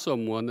lost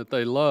someone that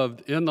they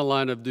loved in the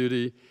line of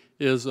duty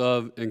is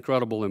of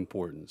incredible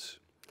importance.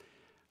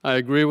 I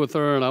agree with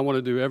her, and I want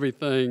to do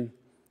everything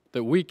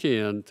that we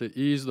can to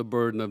ease the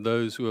burden of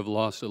those who have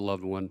lost a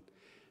loved one,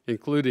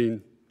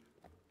 including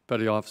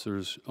Petty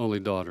Officer's only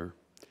daughter.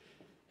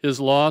 His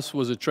loss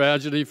was a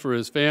tragedy for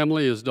his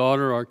family, his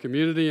daughter, our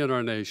community, and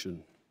our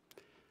nation.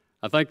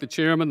 I thank the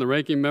chairman, the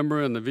ranking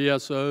member, and the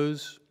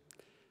VSOs,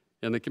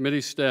 and the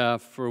committee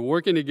staff for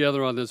working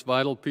together on this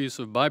vital piece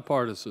of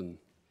bipartisan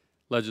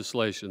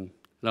legislation,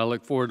 and I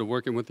look forward to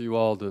working with you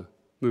all to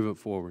move it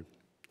forward.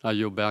 I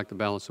yield back the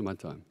balance of my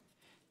time.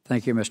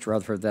 Thank you, Mr.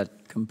 Rutherford, for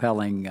that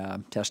compelling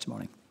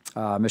testimony.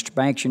 Mr.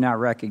 Banks, you're now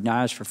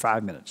recognized for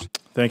 5 minutes.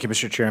 Thank you,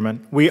 Mr.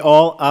 Chairman. We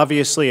all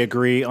obviously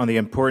agree on the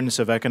importance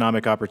of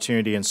economic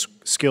opportunity and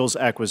skills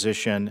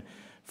acquisition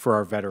for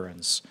our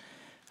veterans.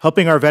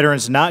 Helping our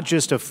veterans not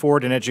just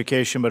afford an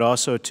education, but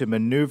also to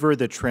maneuver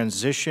the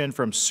transition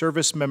from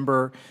service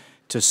member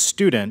to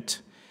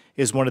student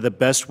is one of the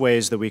best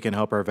ways that we can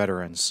help our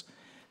veterans.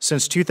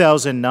 Since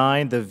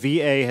 2009, the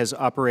VA has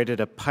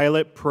operated a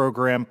pilot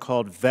program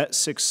called Vet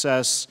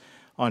Success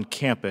on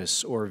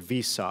Campus, or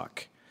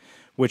VSOC,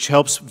 which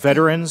helps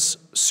veterans,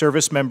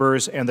 service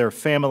members, and their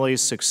families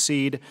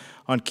succeed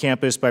on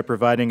campus by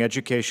providing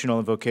educational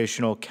and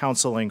vocational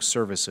counseling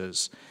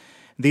services.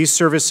 These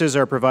services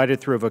are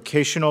provided through a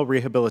vocational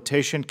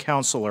rehabilitation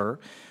counselor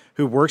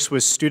who works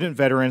with student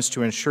veterans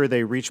to ensure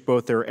they reach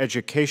both their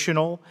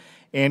educational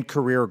and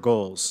career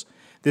goals.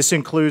 This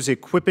includes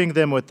equipping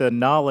them with the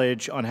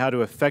knowledge on how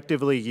to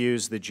effectively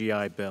use the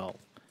GI Bill.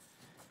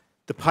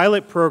 The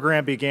pilot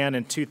program began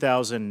in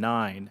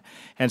 2009,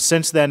 and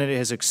since then it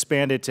has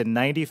expanded to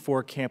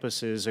 94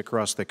 campuses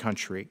across the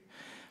country.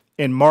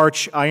 In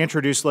March, I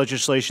introduced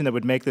legislation that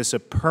would make this a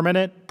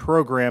permanent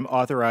program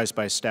authorized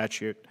by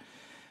statute.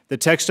 The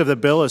text of the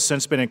bill has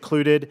since been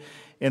included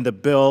in the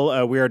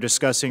bill we are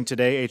discussing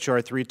today, H.R.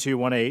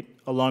 3218,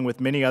 along with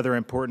many other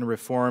important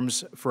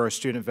reforms for our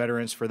student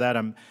veterans. For that,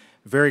 I'm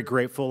very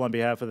grateful on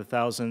behalf of the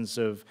thousands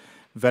of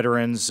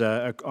veterans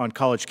on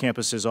college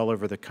campuses all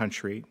over the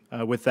country.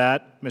 With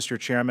that, Mr.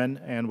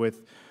 Chairman, and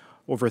with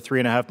over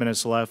 3.5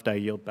 minutes left, I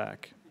yield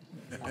back.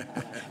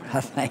 I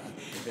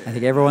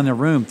think everyone in the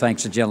room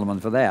thanks the gentleman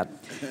for that.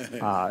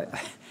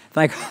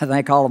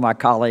 Thank all of my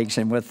colleagues.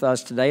 And with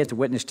us today at the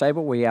witness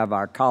table, we have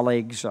our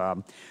colleagues,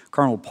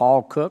 Colonel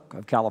Paul Cook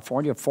of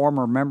California,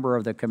 former member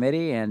of the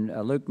committee, and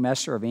Luke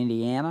Messer of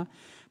Indiana,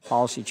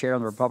 policy chair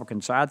on the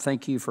Republican side.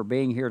 Thank you for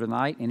being here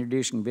tonight,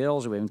 introducing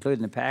bills that we've included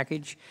in the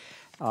package.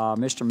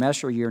 Mr.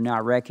 Messer, you're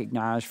now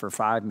recognized for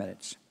 5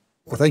 minutes.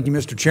 Well, thank you,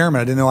 Mr. Chairman.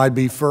 I didn't know I'd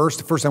be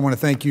first. First, I want to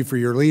thank you for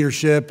your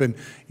leadership and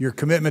your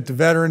commitment to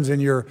veterans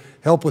and your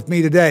help with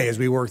me today as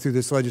we work through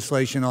this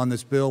legislation on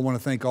this bill. I want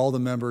to thank all the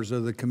members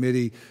of the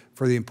committee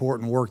for the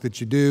important work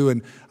that you do.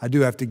 And I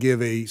do have to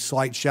give a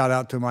slight shout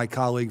out to my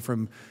colleague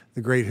from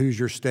the great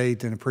Hoosier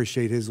State and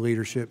appreciate his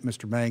leadership,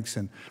 Mr. Banks,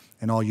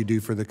 and all you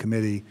do for the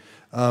committee.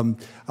 I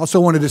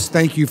also wanted to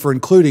thank you for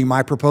including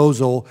my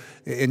proposal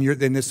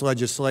in this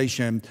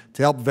legislation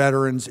to help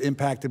veterans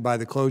impacted by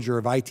the closure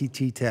of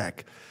ITT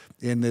Tech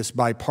in this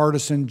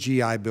bipartisan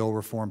GI Bill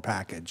reform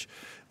package.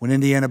 When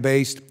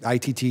Indiana-based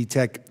ITT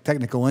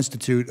Technical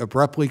Institute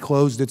abruptly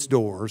closed its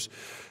doors,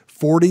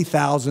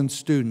 40,000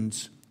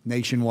 students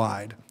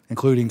nationwide,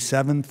 including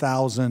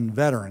 7,000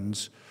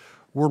 veterans,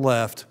 were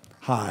left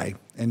high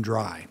and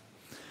dry.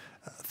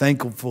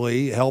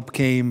 Thankfully, help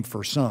came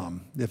for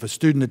some. If a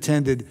student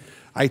attended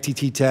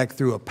ITT Tech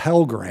through a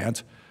Pell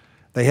Grant,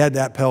 they had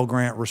that Pell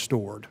Grant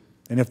restored.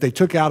 And if they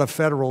took out a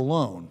federal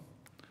loan,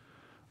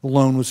 the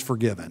loan was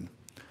forgiven.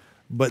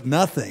 But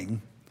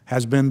nothing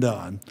has been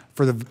done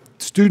for the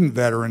student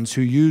veterans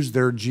who used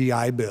their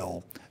GI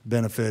Bill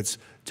benefits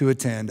to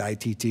attend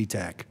ITT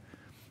Tech.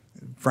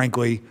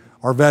 Frankly,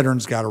 our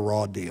veterans got a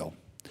raw deal.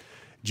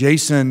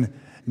 Jason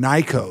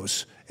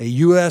Nikos, a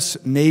U.S.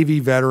 Navy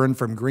veteran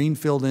from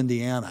Greenfield,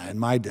 Indiana, in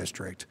my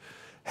district,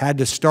 had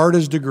to start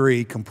his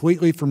degree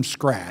completely from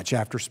scratch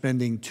after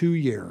spending 2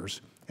 years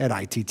at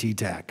ITT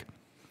Tech.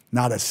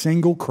 Not a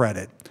single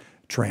credit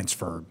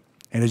transferred,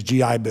 and his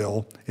GI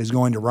Bill is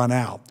going to run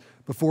out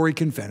before he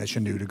can finish a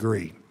new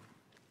degree.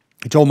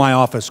 He told my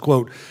office,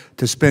 quote,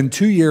 "To spend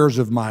 2 years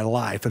of my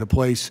life at a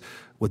place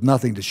with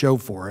nothing to show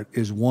for it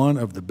is one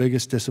of the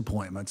biggest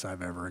disappointments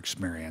I've ever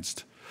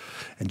experienced."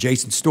 And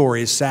Jason's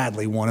story is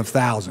sadly one of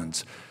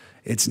thousands.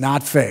 It's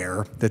not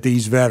fair that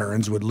these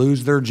veterans would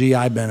lose their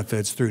GI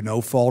benefits through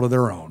no fault of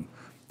their own.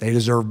 They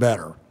deserve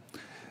better.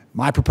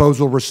 My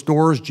proposal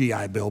restores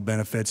GI Bill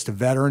benefits to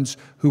veterans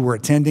who were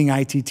attending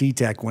ITT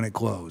Tech when it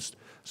closed,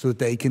 so that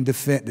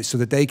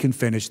they can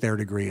finish their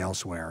degree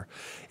elsewhere.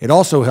 It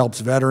also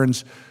helps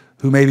veterans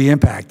who may be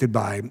impacted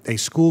by a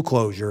school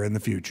closure in the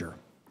future.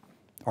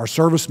 Our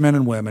servicemen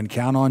and women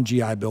count on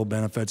GI Bill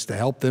benefits to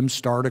help them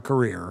start a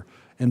career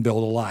and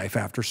build a life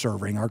after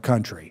serving our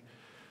country.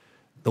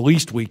 The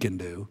least we can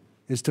do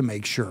is to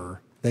make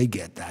sure they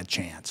get that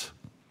chance.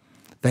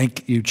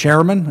 Thank you,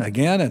 Chairman,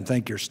 again, and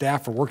thank your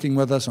staff for working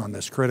with us on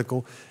this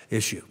critical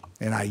issue.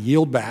 And I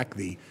yield back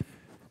the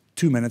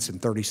 2 minutes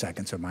and 30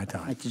 seconds of my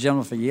time. Thank the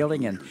gentleman for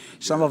yielding. And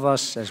some of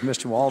us, as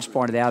Mr. Walls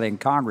pointed out, in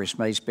Congress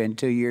may spend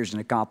 2 years and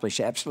accomplish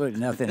absolutely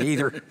nothing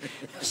either.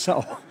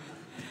 So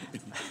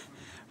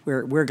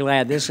we're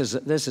glad this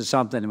is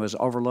something that was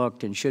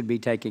overlooked and should be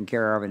taken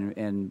care of,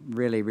 and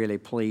really, really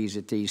pleased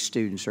that these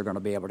students are going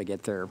to be able to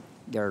get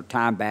their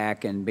time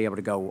back and be able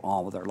to go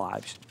on with their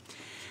lives.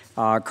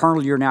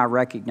 Colonel, you're now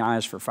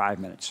recognized for 5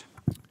 minutes.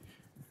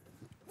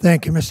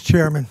 Thank you, Mr.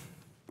 Chairman.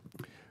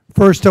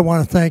 First, I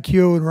want to thank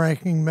you and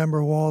Ranking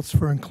Member Waltz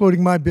for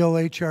including my bill,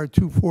 H.R.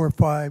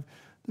 245,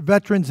 the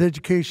Veterans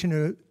Education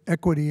and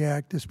Equity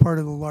Act, as part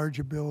of the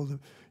larger bill, the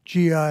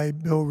GI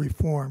Bill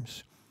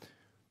reforms.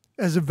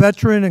 As a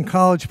veteran and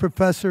college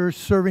professor,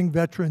 serving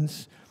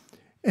veterans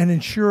and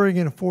ensuring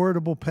an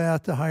affordable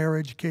path to higher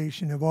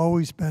education have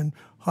always been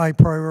high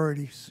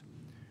priorities.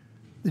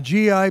 The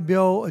GI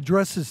Bill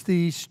addresses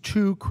these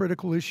two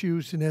critical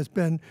issues and has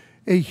been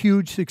a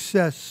huge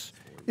success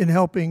in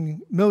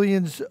helping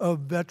millions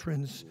of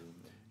veterans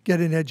get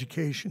an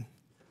education.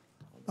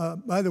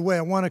 By the way,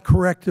 I want to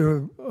correct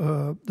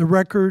the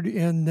record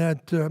in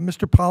that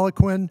Mr.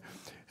 Poliquin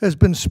has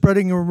been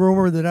spreading a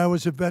rumor that I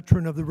was a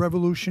veteran of the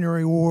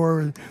Revolutionary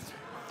War.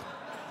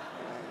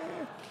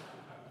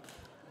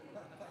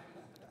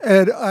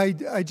 And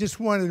I just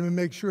wanted to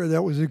make sure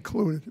that was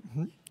included.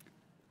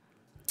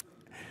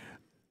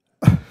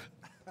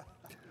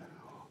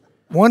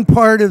 One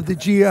part of the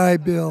GI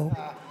Bill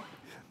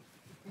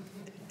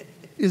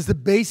is the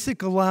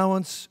basic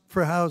allowance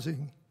for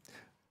housing,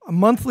 a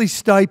monthly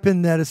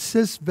stipend that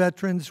assists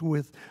veterans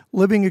with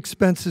living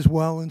expenses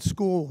while in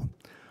school.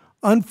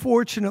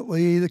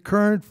 Unfortunately, the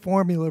current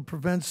formula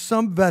prevents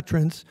some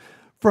veterans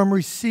from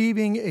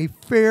receiving a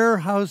fair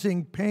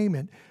housing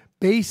payment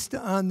based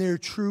on their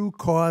true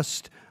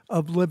cost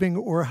of living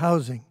or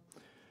housing.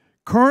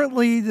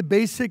 Currently, the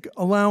basic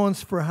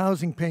allowance for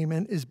housing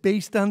payment is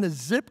based on the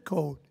zip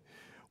code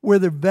where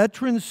the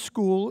veteran's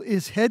school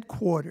is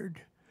headquartered,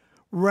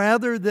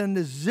 rather than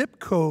the zip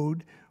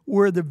code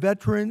where the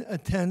veteran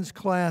attends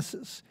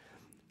classes.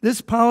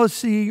 This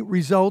policy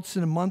results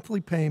in a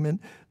monthly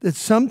payment that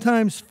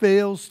sometimes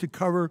fails to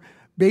cover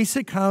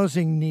basic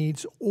housing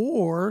needs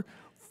or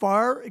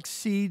far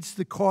exceeds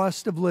the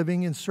cost of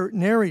living in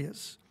certain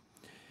areas.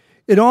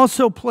 It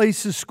also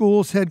places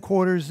schools'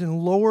 headquarters in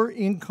lower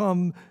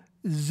income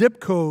zip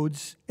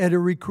codes at a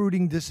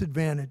recruiting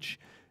disadvantage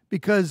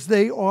because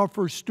they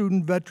offer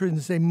student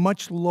veterans a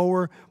much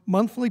lower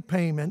monthly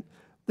payment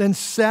than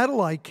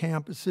satellite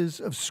campuses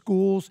of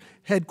schools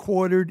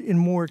headquartered in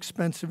more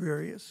expensive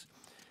areas.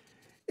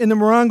 In the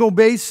Morongo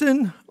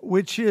Basin,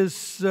 which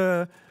is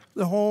the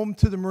home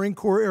to the Marine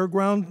Corps Air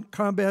Ground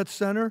Combat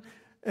Center,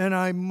 and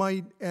I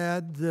might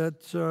add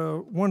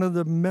that one of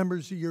the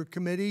members of your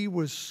committee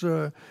was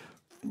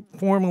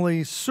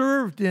formerly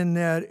served in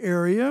that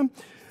area.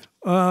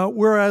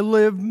 Where I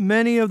live,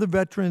 many of the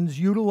veterans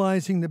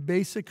utilizing the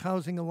basic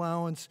housing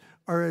allowance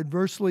are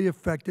adversely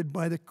affected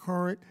by the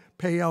current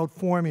payout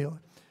formula.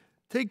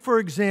 Take, for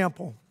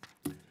example,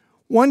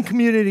 one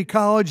community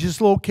college is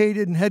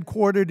located and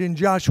headquartered in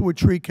Joshua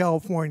Tree,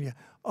 California,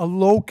 a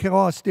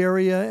low-cost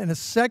area, and a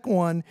second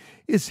one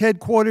is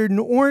headquartered in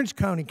Orange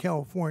County,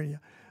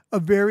 California, a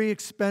very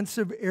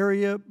expensive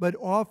area, but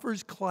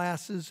offers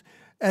classes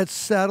at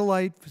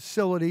satellite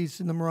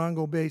facilities in the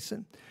Morongo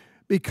Basin.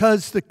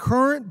 Because the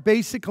current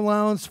basic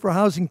allowance for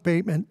housing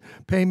payment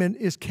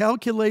is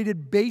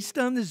calculated based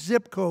on the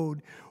zip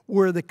code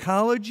where the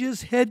college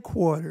is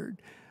headquartered,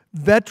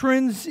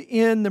 veterans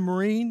in the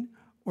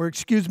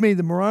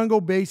the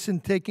Morongo Basin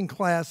taking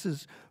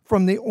classes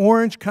from the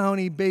Orange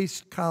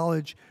County-based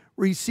college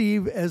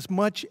receive as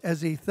much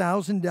as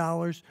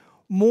 $1,000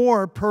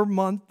 more per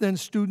month than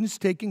students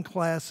taking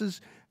classes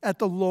at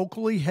the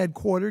locally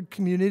headquartered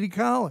community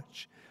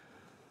college.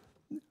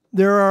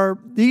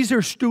 These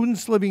are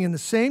students living in the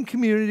same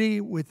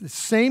community with the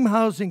same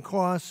housing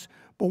costs,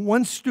 but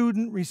one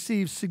student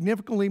receives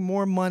significantly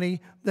more money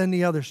than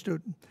the other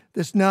student.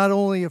 This not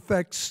only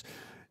affects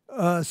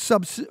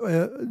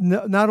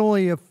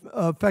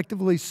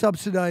effectively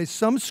subsidize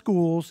some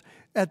schools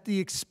at the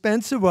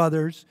expense of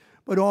others,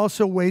 but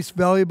also wastes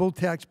valuable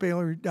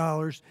taxpayer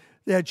dollars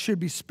that should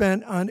be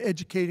spent on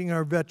educating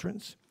our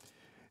veterans.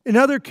 In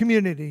other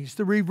communities,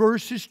 the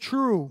reverse is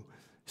true.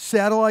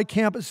 Satellite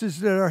campuses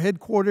that are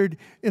headquartered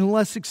in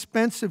less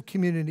expensive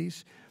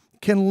communities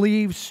can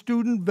leave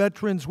student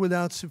veterans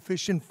without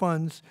sufficient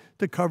funds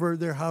to cover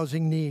their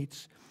housing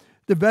needs.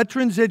 The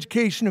Veterans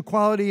Education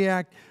Equality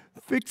Act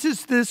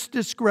fixes this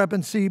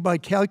discrepancy by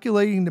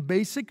calculating the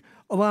basic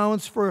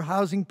allowance for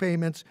housing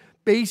payments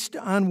based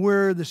on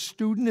where the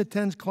student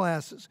attends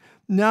classes,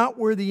 not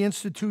where the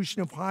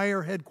institution of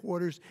higher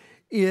headquarters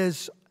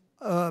is,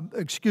 where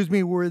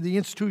the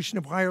institution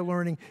of higher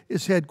learning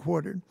is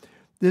headquartered.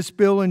 This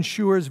bill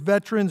ensures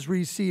veterans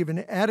receive an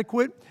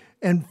adequate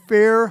and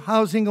fair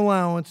housing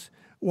allowance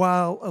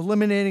while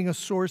eliminating a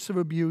source of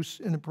abuse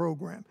in the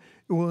program.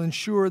 It will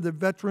ensure that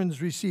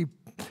veterans receive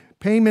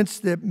payments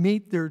that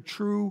meet their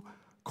true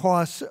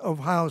costs of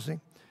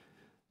housing.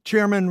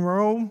 Chairman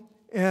Rowe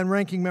and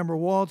Ranking Member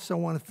Waltz, I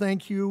want to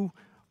thank you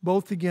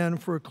both again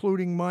for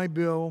including my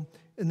bill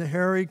in the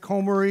Harry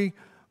Colmery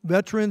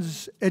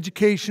Veterans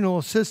Educational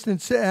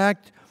Assistance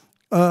Act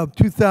of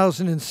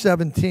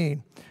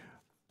 2017.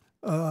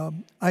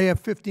 I have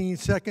 15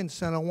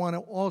 seconds, and I want to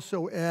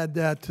also add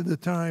that to the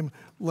time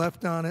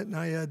left on it, and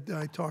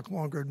I talk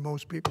longer than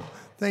most people.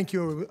 Thank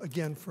you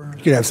again for...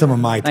 You could have some of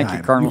my time. Thank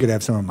you, Colonel. You could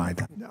have some of my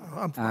time. No,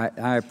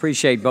 I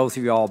appreciate both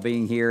of you all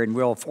being here, and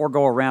we'll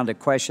forego a round of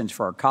questions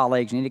for our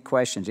colleagues. Any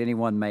questions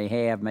anyone may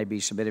have may be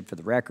submitted for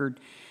the record.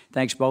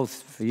 Thanks both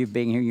for you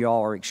being here. You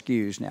all are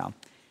excused now.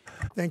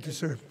 Thank you,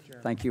 sir.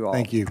 Thank you all.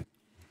 Thank you.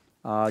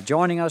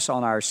 Joining us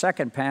on our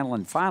second panel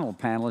and final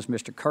panel is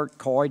Mr. Kurt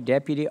Coy,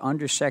 Deputy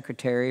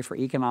Undersecretary for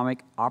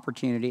Economic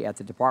Opportunity at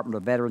the Department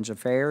of Veterans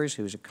Affairs,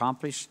 who's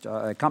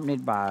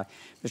accompanied by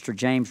Mr.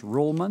 James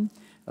Ruhlman,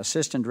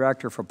 Assistant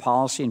Director for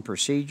Policy and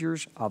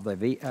Procedures of the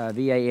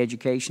VA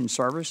Education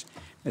Service,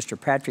 Mr.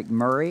 Patrick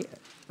Murray,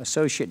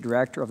 Associate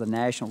Director of the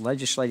National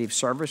Legislative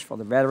Service for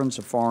the Veterans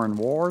of Foreign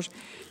Wars,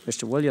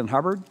 Mr. William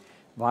Hubbard,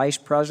 Vice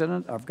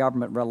President of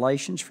Government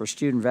Relations for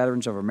Student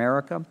Veterans of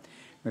America,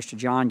 Mr.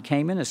 John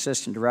Kamen,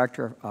 Assistant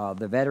Director of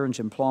the Veterans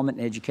Employment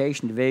and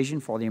Education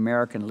Division for the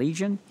American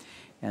Legion,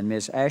 and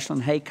Ms.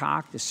 Ashlyn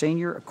Haycock, the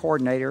Senior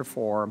Coordinator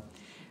for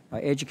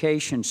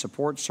Education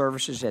Support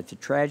Services at the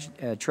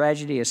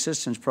Tragedy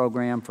Assistance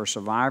Program for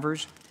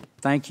Survivors.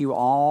 Thank you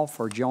all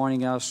for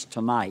joining us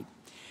tonight.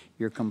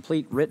 Your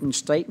complete written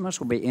statements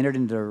will be entered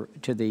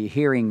into the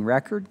hearing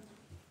record.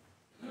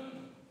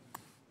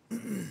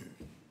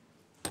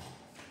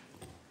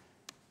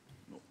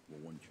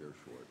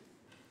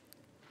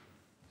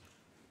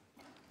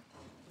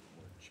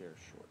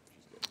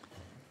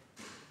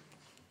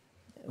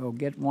 We'll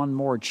get one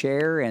more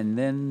chair, and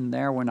then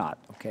there we're not.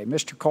 Okay,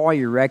 Mr. Coy,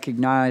 you're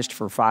recognized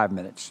for 5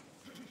 minutes.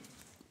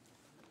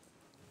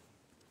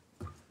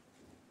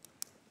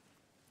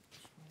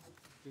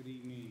 Good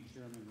evening,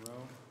 Chairman Rowe,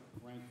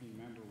 Ranking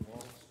Member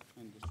Waltz,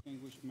 and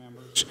distinguished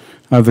members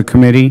of the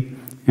committee,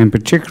 and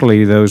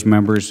particularly those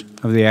members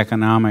of the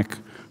Economic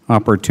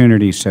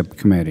Opportunity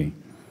Subcommittee.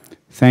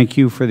 Thank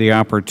you for the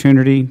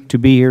opportunity to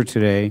be here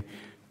today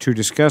to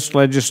discuss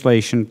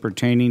legislation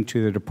pertaining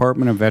to the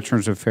Department of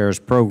Veterans Affairs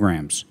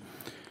programs.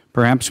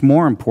 Perhaps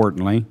more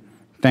importantly,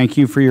 thank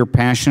you for your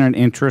passionate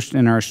interest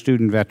in our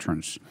student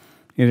veterans.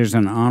 It is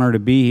an honor to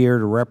be here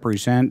to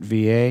represent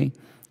VA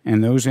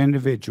and those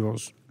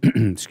individuals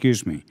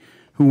excuse me,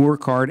 who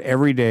work hard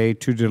every day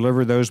to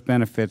deliver those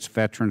benefits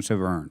veterans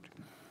have earned.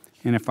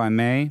 And if I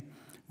may,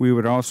 we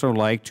would also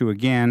like to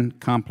again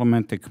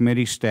compliment the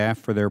committee staff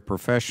for their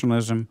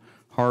professionalism,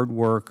 hard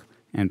work,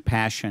 and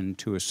passion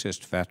to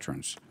assist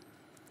veterans.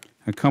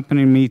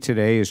 Accompanying me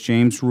today is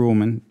James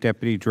Ruhlman,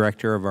 Deputy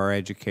Director of our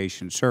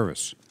Education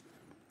Service.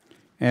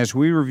 As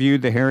we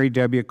reviewed the Harry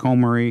W.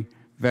 Colmery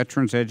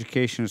Veterans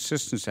Education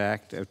Assistance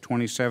Act of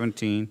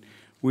 2017,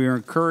 we are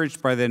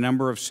encouraged by the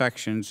number of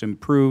sections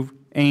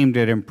aimed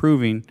at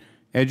improving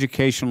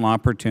educational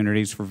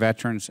opportunities for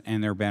veterans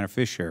and their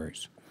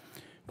beneficiaries.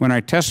 When I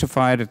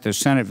testified at the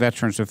Senate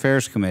Veterans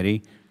Affairs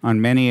Committee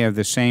on many of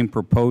the same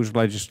proposed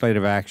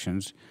legislative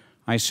actions,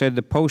 I said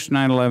the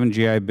post-9/11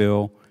 GI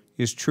Bill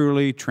is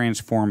truly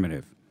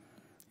transformative.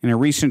 In a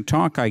recent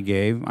talk I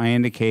gave, I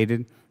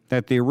indicated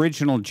that the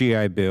original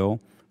GI Bill,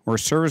 or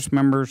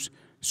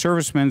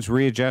Servicemen's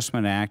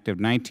Readjustment Act of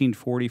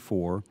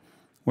 1944,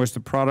 was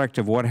the product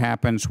of what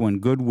happens when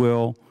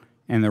goodwill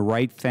and the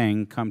right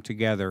thing come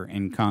together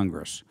in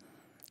Congress.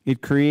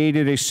 It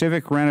created a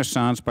civic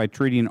renaissance by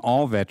treating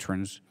all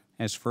veterans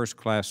as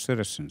first-class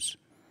citizens.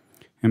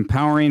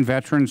 Empowering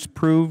veterans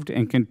proved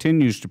and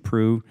continues to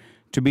prove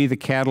to be the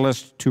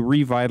catalyst to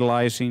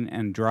revitalizing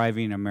and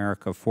driving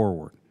America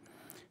forward.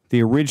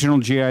 The original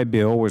GI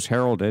Bill was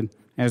heralded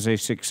as a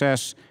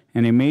success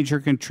and a major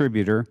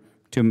contributor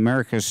to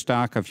America's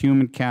stock of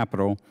human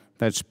capital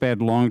that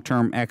sped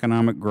long-term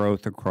economic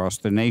growth across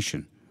the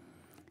nation.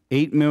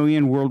 8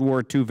 million World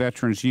War II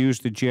veterans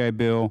used the GI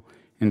Bill,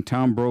 and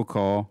Tom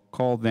Brokaw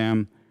called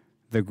them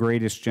the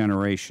greatest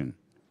generation.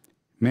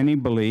 Many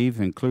believe,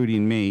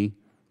 including me,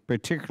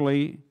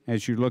 particularly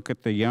as you look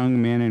at the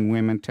young men and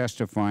women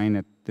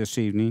testifying this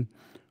evening,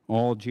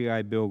 all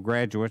GI Bill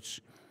graduates,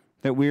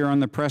 that we are on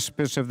the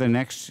precipice of the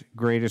next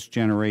greatest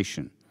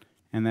generation,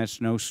 and that's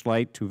no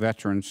slight to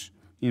veterans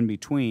in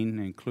between,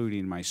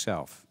 including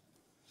myself.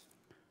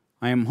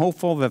 I am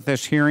hopeful that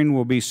this hearing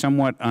will be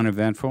somewhat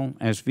uneventful,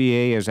 as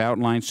VA has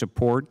outlined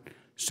support,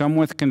 some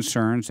with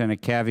concerns, and a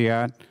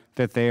caveat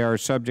that they are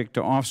subject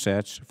to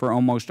offsets for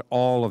almost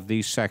all of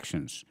these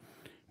sections.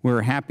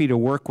 We're happy to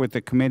work with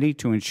the committee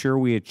to ensure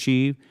we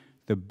achieve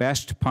the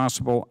best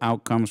possible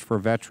outcomes for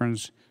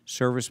veterans,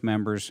 service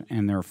members,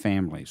 and their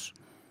families.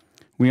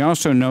 We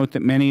also note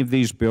that many of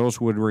these bills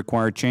would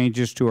require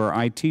changes to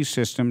our IT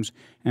systems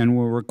and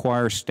will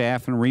require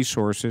staff and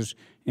resources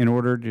in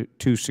order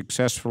to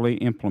successfully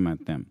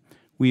implement them.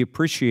 We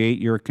appreciate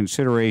your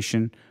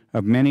consideration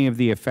of many of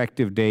the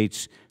effective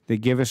dates that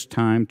give us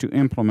time to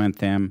implement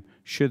them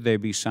should they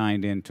be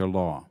signed into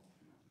law.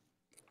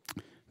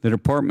 The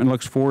Department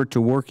looks forward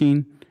to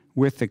working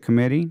with the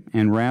committee,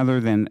 and rather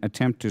than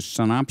attempt to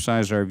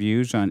synopsize our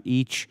views on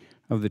each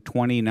of the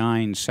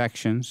 29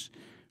 sections,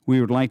 we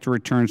would like to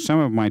return some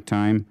of my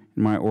time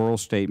in my oral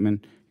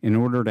statement in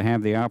order to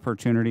have the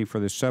opportunity for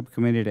the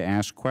subcommittee to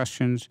ask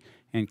questions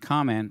and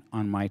comment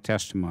on my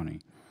testimony.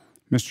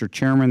 Mr.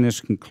 Chairman, this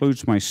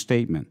concludes my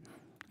statement.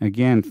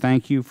 Again,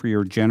 thank you for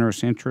your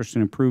generous interest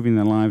in improving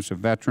the lives of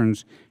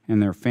veterans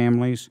and their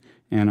families,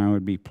 and I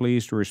would be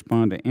pleased to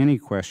respond to any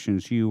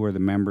questions you or the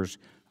members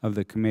of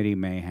the committee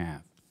may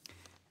have.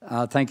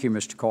 Thank you,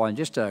 Mr. Coy. And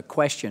just a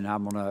question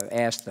I'm going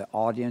to ask the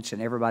audience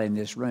and everybody in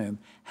this room.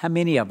 How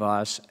many of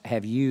us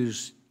have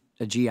used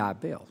a GI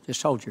Bill?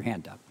 Just hold your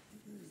hand up.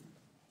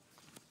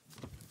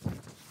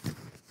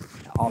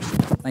 Awesome.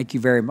 Thank you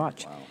very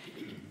much.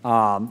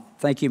 Wow.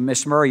 Thank you.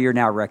 Ms. Murray, you're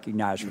now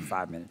recognized for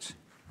 5 minutes.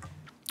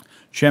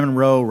 Chairman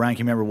Rowe,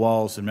 Ranking Member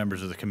Walls, and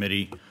members of the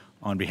committee,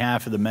 on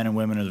behalf of the men and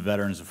women of the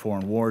Veterans of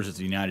Foreign Wars of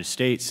the United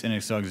States and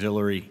its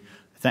auxiliary,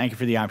 thank you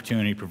for the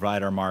opportunity to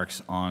provide our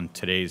remarks on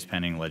today's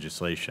pending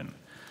legislation.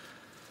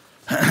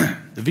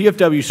 The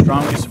VFW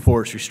strongly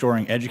supports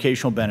restoring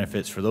educational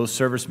benefits for those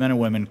servicemen and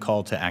women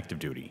called to active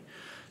duty.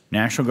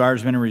 National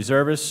Guardsmen and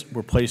reservists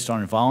were placed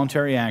on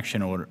involuntary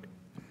activation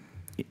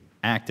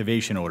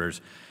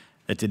orders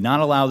that did not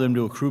allow them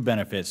to accrue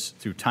benefits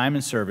through time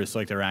and service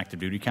like their active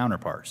duty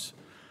counterparts.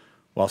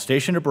 While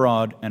stationed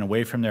abroad and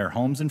away from their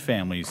homes and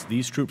families,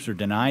 these troops are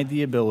denied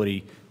the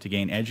ability to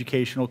gain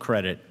educational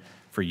credit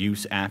for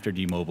use after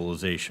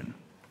demobilization.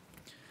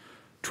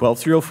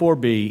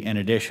 12304B and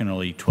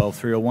additionally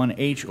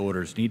 12301H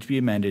orders need to be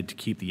amended to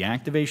keep the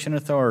activation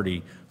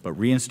authority but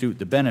reinstitute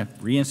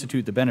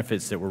the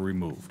benefits that were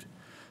removed.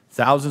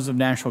 Thousands of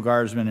National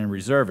Guardsmen and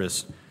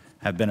reservists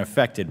have been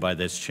affected by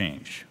this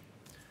change.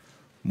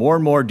 More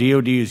and more,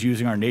 DoD is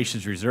using our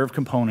nation's reserve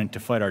component to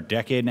fight our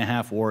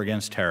decade-and-a-half war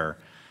against terror,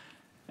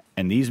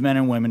 and these men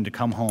and women to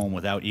come home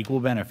without equal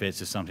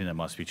benefits is something that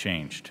must be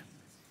changed.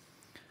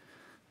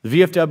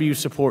 The VFW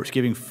supports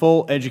giving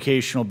full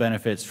educational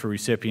benefits for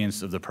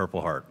recipients of the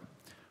Purple Heart.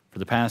 For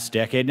the past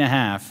decade and a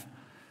half,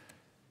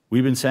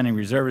 we've been sending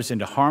reservists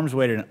into harm's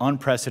way at an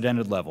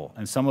unprecedented level,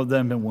 and some of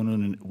them have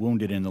been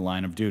wounded in the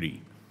line of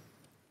duty.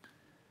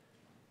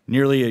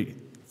 Nearly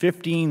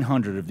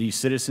 1,500 of these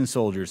citizen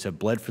soldiers have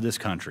bled for this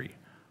country,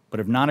 but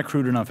have not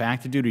accrued enough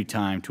active duty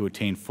time to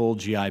attain full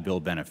GI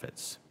Bill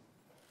benefits.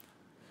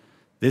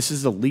 This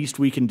is the least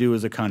we can do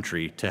as a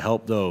country to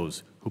help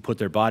those who put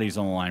their bodies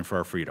on the line for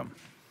our freedom.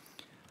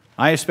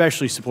 I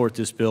especially support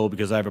this bill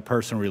because I have a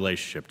personal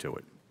relationship to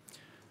it.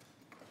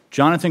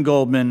 Jonathan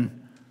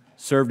Goldman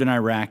served in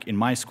Iraq in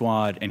my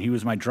squad, and he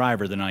was my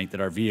driver the night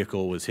that our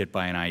vehicle was hit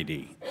by an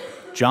IED.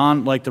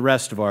 John, like the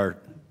rest of our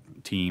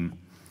team,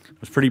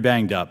 was pretty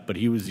banged up, but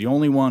he was the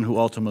only one who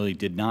ultimately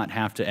did not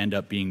have to end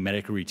up being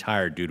medically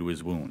retired due to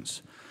his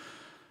wounds.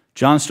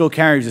 John still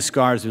carries the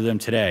scars with him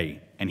today,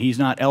 and he's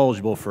not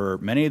eligible for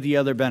many of the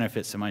other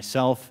benefits that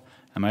myself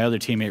and my other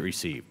teammate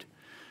received.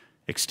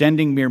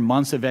 Extending mere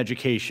months of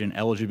education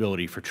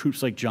eligibility for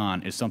troops like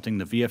John is something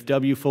the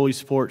VFW fully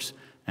supports,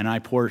 and I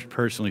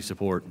personally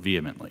support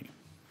vehemently.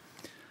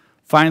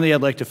 Finally,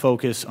 I'd like to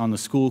focus on the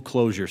school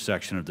closure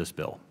section of this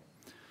bill.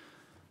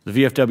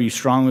 The VFW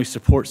strongly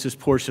supports this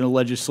portion of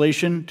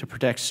legislation to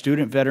protect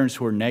student veterans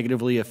who are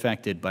negatively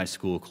affected by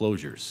school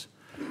closures.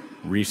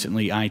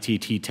 Recently,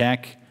 ITT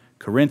Tech,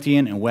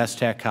 Corinthian, and West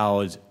Tech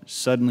College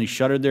suddenly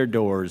shuttered their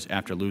doors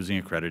after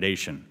losing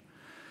accreditation.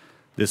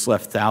 This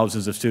left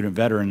thousands of student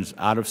veterans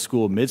out of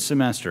school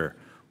mid-semester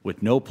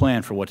with no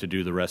plan for what to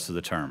do the rest of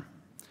the term.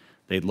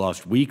 They'd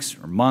lost weeks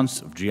or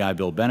months of GI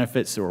Bill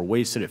benefits that were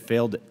wasted at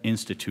failed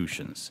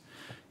institutions.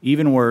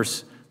 Even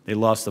worse, they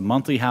lost the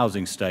monthly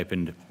housing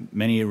stipend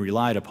many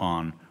relied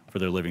upon for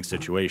their living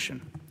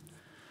situation.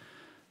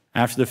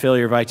 After the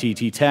failure of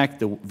ITT Tech,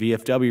 the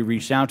VFW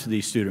reached out to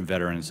these student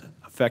veterans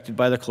affected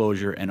by the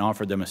closure and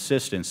offered them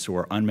assistance through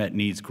our Unmet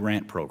Needs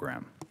Grant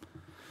Program.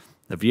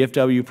 The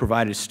VFW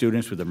provided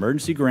students with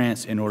emergency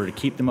grants in order to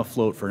keep them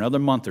afloat for another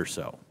month or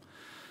so.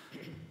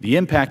 The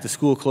impact the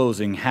school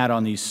closing had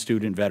on these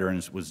student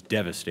veterans was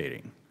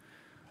devastating.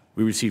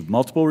 We received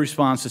multiple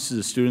responses to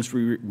the students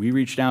we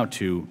reached out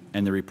to,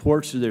 and the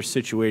reports of their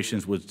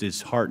situations was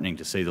disheartening,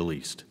 to say the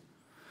least.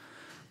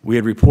 We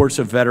had reports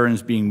of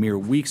veterans being mere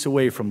weeks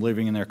away from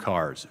living in their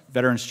cars,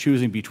 veterans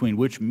choosing between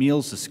which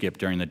meals to skip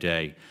during the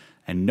day,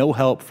 and no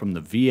help from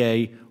the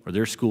VA or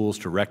their schools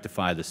to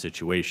rectify the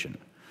situation.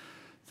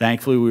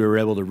 Thankfully, we were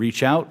able to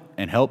reach out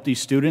and help these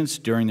students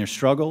during their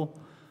struggle,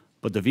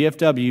 but the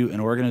VFW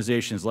and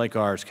organizations like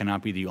ours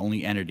cannot be the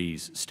only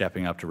entities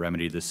stepping up to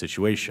remedy this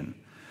situation.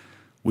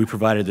 We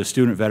provided the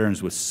student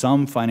veterans with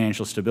some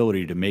financial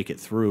stability to make it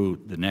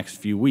through the next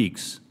few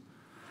weeks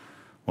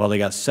while they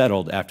got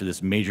settled after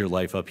this major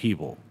life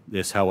upheaval.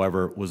 This,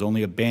 however, was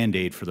only a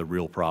Band-Aid for the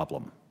real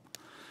problem.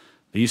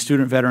 These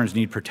student veterans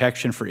need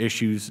protection for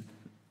issues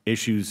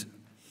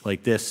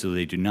like this so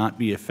they do not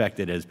be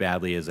affected as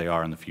badly as they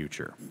are in the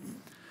future.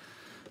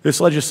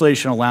 This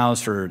legislation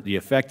allows for the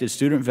affected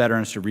student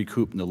veterans to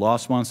recoup the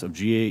lost months of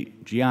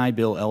GI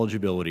Bill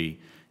eligibility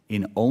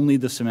in only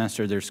the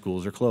semester their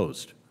schools are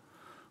closed.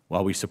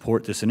 While we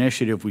support this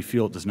initiative, we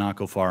feel it does not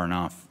go far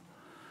enough.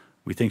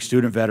 We think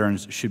student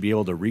veterans should be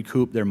able to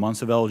recoup their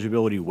months of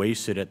eligibility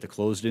wasted at the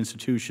closed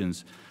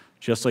institutions,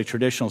 just like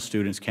traditional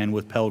students can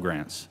with Pell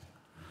Grants.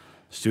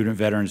 Student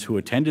veterans who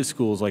attended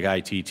schools like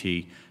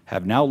ITT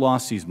have now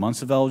lost these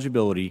months of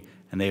eligibility,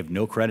 and they have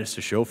no credits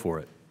to show for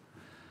it.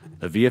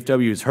 The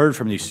VFW has heard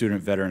from these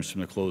student veterans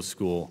from the closed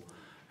school,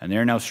 and they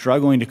are now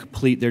struggling to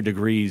complete their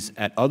degrees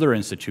at other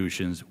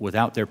institutions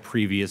without their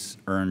previous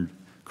earned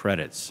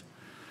credits.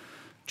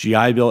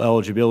 GI Bill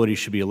eligibility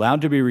should be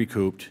allowed to be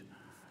recouped,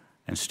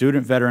 and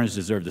student veterans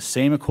deserve the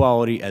same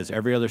equality as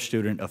every other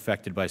student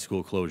affected by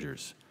school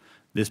closures.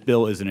 This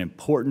bill is an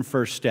important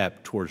first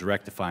step towards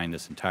rectifying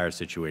this entire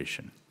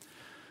situation.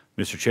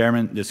 Mr.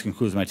 Chairman, this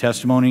concludes my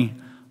testimony.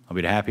 I'll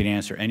be happy to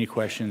answer any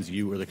questions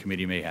you or the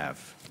committee may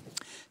have.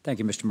 Thank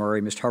you, Mr.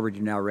 Murray. Mr. Hubbard,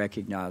 you now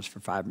recognized for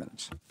 5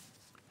 minutes.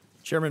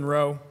 Chairman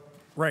Rowe,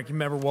 Ranking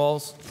Member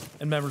Walls,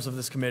 and members of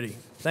this committee,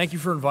 thank you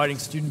for inviting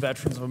Student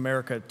Veterans of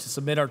America to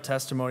submit our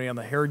testimony on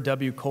the Harry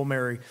W.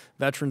 Colmery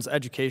Veterans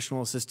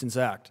Educational Assistance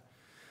Act.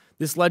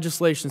 This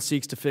legislation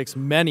seeks to fix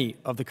many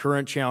of the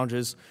current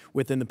challenges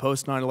within the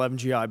post-9/11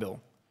 GI Bill,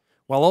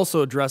 while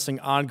also addressing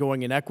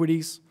ongoing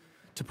inequities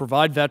to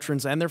provide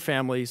veterans and their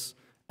families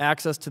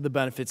access to the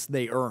benefits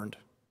they earned.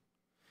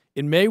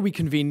 In May, we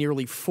convened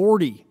nearly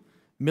 40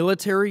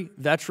 military,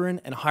 veteran,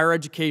 and higher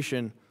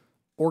education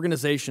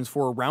organizations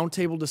for a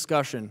roundtable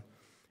discussion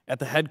at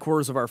the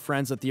headquarters of our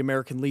friends at the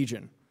American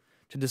Legion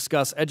to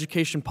discuss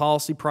education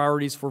policy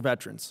priorities for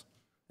veterans.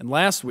 And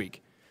last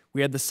week,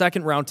 we had the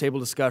second roundtable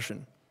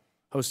discussion,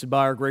 hosted by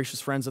our gracious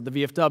friends at the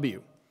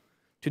VFW,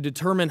 to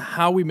determine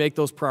how we make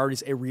those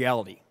priorities a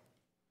reality.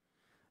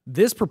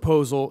 This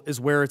proposal is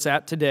where it's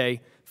at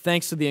today,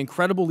 thanks to the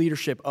incredible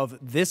leadership of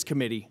this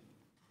committee,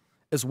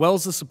 as well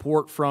as the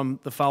support from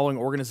the following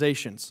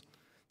organizations: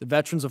 the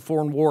Veterans of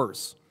Foreign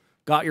Wars,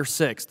 Got Your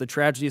Six, the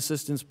Tragedy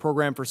Assistance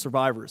Program for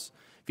Survivors,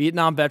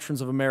 Vietnam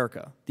Veterans of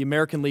America, the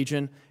American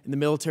Legion, and the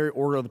Military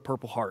Order of the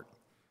Purple Heart.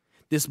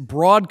 This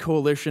broad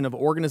coalition of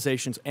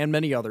organizations and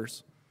many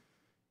others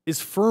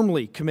is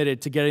firmly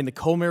committed to getting the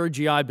Colmery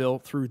GI Bill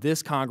through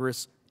this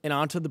Congress and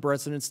onto the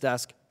President's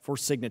desk for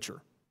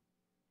signature.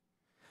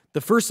 The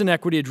first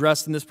inequity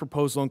addressed in this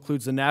proposal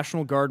includes the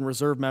National Guard and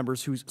Reserve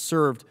members who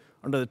served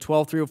under the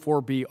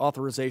 12304B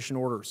authorization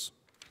orders.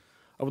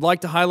 I would like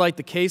to highlight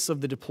the case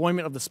of the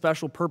deployment of the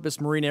Special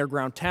Purpose Marine Air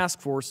Ground Task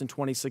Force in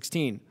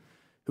 2016,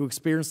 who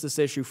experienced this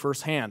issue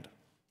firsthand.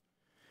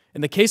 In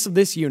the case of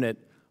this unit,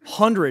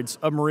 hundreds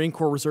of Marine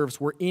Corps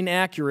reservists were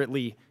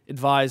inaccurately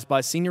advised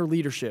by senior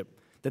leadership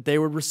that they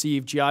would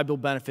receive GI Bill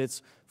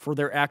benefits for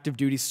their active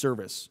duty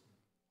service,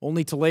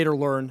 only to later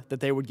learn that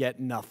they would get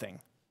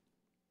nothing.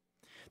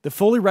 The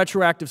fully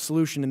retroactive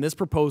solution in this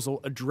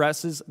proposal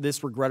addresses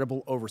this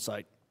regrettable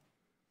oversight.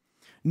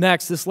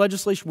 Next, this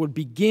legislation would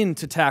begin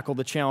to tackle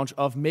the challenge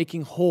of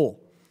making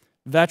whole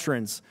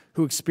veterans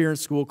who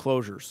experience school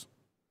closures.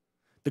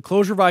 The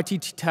closure of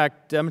IT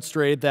Tech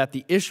demonstrated that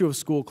the issue of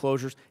school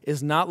closures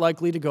is not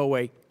likely to go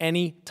away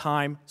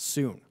anytime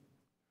soon.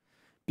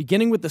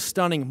 Beginning with the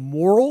stunning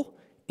moral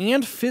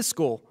and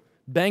fiscal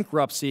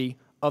bankruptcy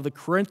of the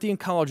Corinthian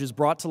colleges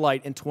brought to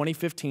light in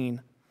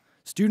 2015,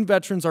 student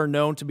veterans are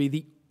known to be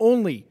the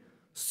only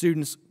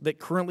students that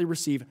currently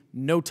receive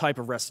no type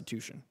of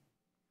restitution.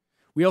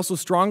 We also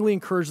strongly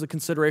encourage the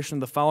consideration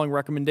of the following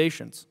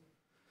recommendations: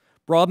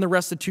 broaden the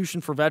restitution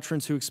for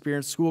veterans who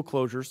experience school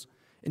closures,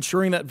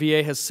 ensuring that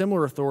VA has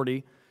similar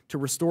authority to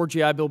restore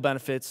GI Bill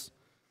benefits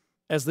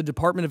as the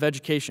Department of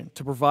Education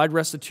to provide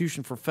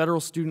restitution for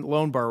federal student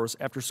loan borrowers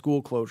after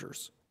school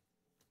closures.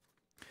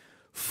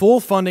 Full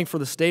funding for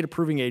the state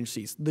approving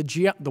agencies,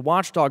 the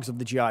watchdogs of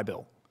the GI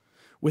Bill,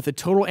 with a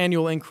total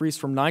annual increase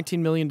from $19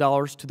 million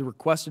to the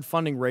requested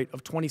funding rate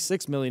of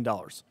 $26 million,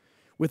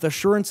 with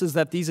assurances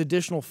that these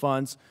additional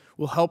funds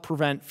will help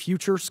prevent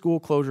future school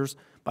closures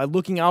by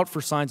looking out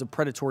for signs of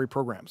predatory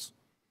programs.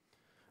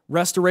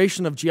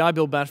 Restoration of GI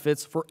Bill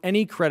benefits for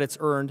any credits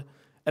earned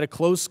at a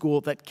closed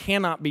school that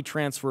cannot be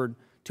transferred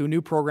to a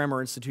new program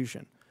or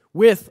institution,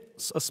 with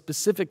a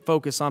specific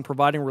focus on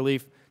providing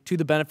relief to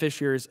the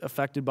beneficiaries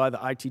affected by the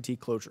ITT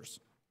closures.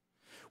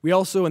 We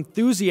also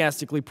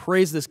enthusiastically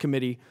praise this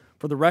committee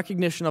for the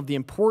recognition of the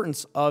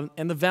importance of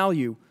and the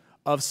value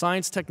of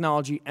science,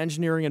 technology,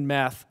 engineering, and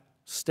math,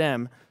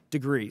 STEM,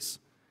 degrees.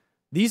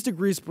 These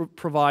degrees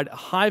provide a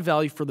high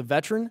value for the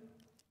veteran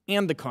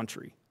and the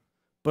country,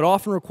 but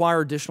often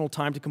require additional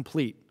time to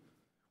complete.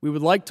 We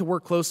would like to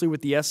work closely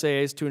with the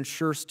SAAs to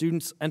ensure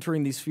students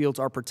entering these fields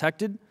are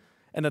protected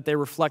and that they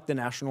reflect the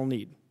national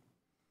need.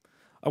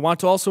 I want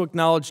to also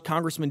acknowledge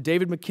Congressman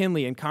David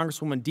McKinley and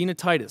Congresswoman Dina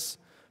Titus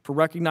for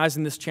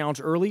recognizing this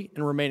challenge early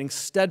and remaining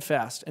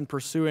steadfast in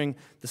pursuing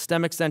the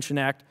STEM Extension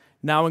Act,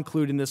 now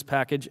included in this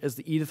package as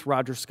the Edith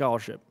Rogers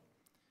Scholarship.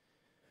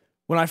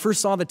 When I first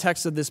saw the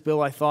text of this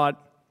bill, I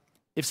thought,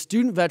 if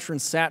student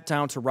veterans sat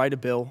down to write a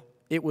bill,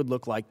 it would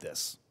look like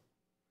this.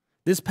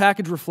 This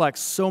package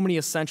reflects so many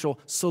essential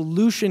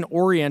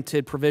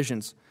solution-oriented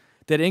provisions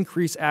that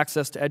increase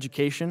access to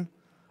education,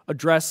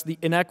 address the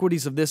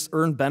inequities of this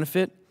earned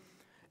benefit,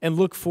 and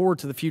look forward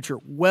to the future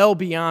well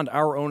beyond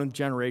our own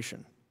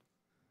generation.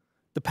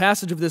 The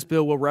passage of this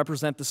bill will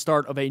represent the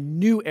start of a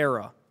new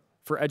era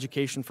for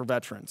education for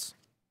veterans.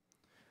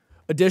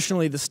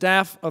 Additionally, the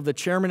staff of the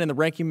chairman and the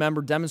ranking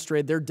member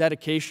demonstrated their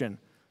dedication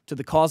to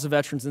the cause of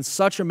veterans in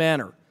such a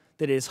manner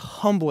that it is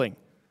humbling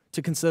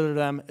to consider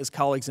them as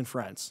colleagues and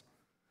friends.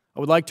 I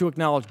would like to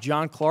acknowledge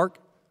John Clark,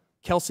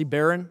 Kelsey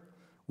Barron,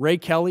 Ray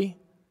Kelly,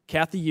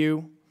 Kathy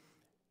Yu,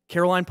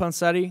 Caroline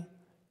Ponsetti,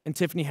 and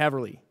Tiffany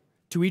Haverly.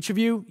 To each of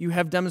you, you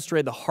have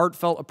demonstrated the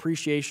heartfelt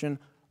appreciation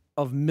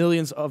of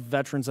millions of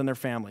veterans and their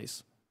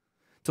families.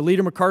 To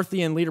Leader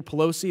McCarthy and Leader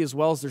Pelosi, as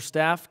well as their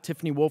staff,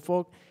 Tiffany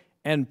Woolfolk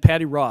and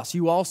Patty Ross,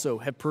 you also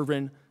have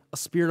proven a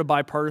spirit of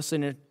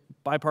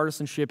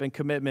bipartisanship and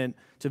commitment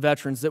to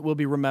veterans that will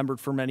be remembered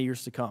for many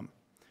years to come.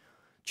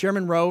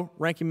 Chairman Rowe,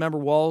 Ranking Member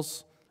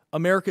Walz,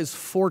 America is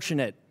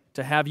fortunate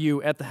to have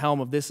you at the helm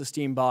of this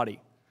esteemed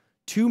body.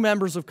 Two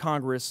members of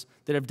Congress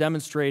that have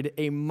demonstrated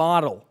a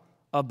model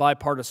of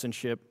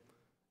bipartisanship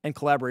and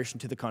collaboration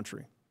to the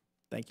country.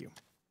 Thank you.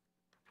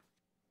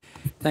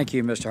 Thank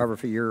you, Mr. Hubbard,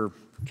 for your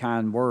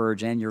kind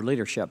words and your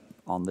leadership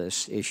on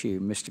this issue.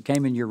 Mr.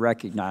 Kamen, you're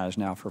recognized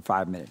now for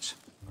 5 minutes.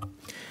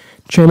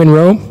 Chairman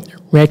Rowe,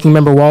 Ranking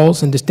Member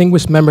Walz, and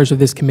distinguished members of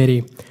this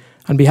committee,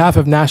 on behalf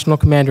of National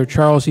Commander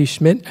Charles E.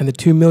 Schmidt and the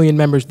 2 million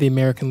members of the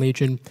American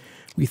Legion,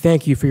 we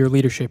thank you for your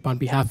leadership on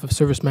behalf of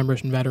service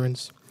members and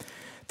veterans.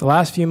 The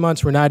last few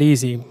months were not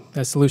easy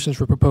as solutions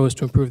were proposed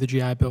to improve the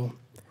GI Bill.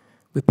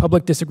 With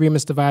public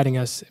disagreements dividing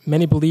us,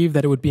 many believed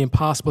that it would be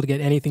impossible to get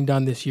anything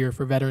done this year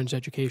for veterans'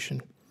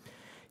 education.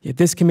 Yet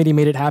this committee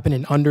made it happen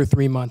in under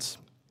 3 months.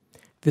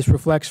 This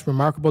reflects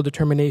remarkable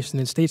determination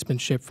and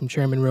statesmanship from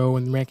Chairman Rowe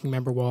and Ranking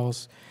Member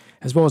Walls,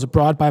 as well as a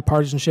broad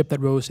bipartisanship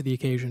that rose to the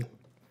occasion.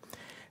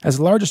 As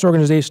the largest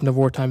organization of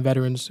wartime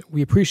veterans,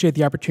 we appreciate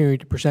the opportunity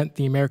to present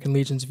the American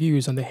Legion's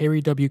views on the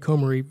Harry W.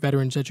 Colmery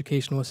Veterans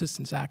Educational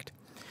Assistance Act.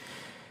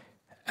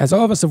 As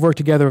all of us have worked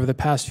together over the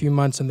past few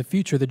months on the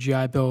future of the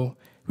GI Bill,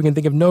 we can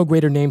think of no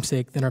greater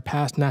namesake than our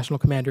past National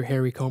Commander,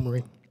 Harry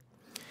Colmery.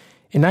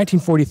 In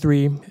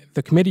 1943,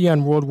 the Committee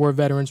on World War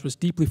Veterans was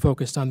deeply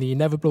focused on the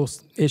inevitable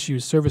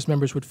issues service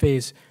members would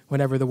face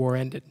whenever the war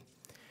ended.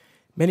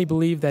 Many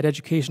believed that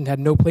education had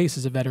no place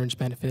as a veteran's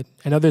benefit,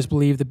 and others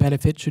believed the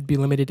benefit should be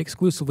limited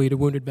exclusively to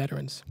wounded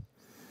veterans.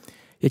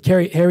 Yet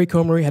Harry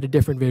Colmery had a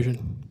different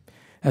vision.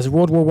 As a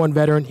World War I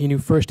veteran, he knew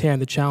firsthand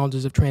the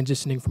challenges of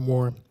transitioning from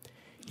war.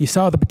 He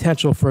saw the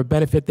potential for a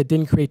benefit that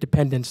didn't create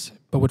dependence,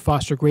 but would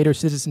foster greater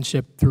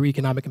citizenship through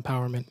economic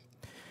empowerment.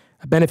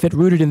 A benefit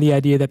rooted in the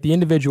idea that the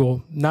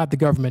individual, not the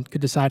government,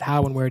 could decide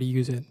how and where to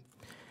use it.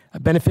 A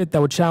benefit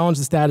that would challenge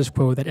the status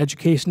quo that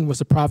education was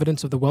the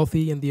providence of the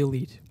wealthy and the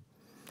elite.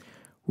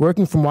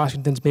 Working from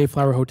Washington's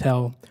Mayflower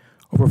Hotel,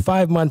 over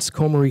 5 months,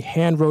 Colmery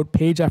hand-wrote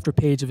page after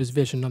page of his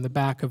vision on the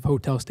back of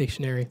hotel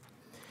stationery.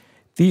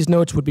 These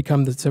notes would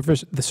become the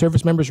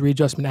Service Members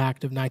Readjustment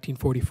Act of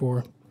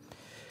 1944.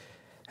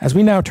 As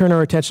we now turn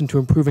our attention to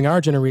improving our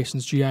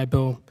generation's GI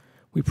Bill,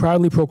 we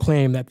proudly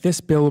proclaim that this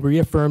bill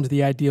reaffirms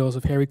the ideals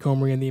of Harry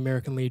Colmery and the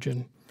American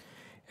Legion,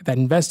 that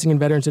investing in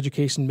veterans'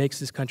 education makes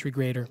this country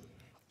greater.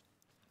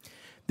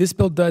 This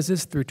bill does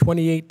this through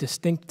 28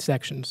 distinct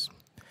sections.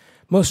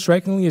 Most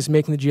strikingly is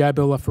making the GI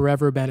Bill a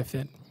forever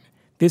benefit.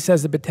 This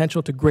has the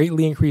potential to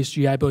greatly increase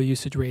GI Bill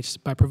usage rates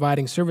by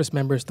providing service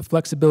members the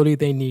flexibility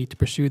they need to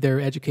pursue their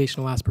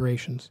educational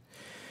aspirations.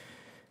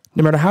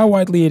 No matter how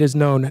widely it is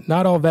known,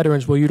 not all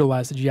veterans will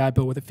utilize the GI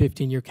Bill with a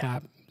 15-year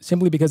cap,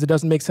 simply because it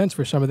doesn't make sense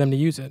for some of them to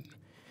use it.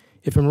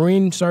 If a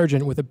Marine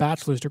sergeant with a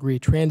bachelor's degree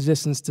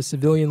transitions to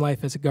civilian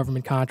life as a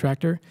government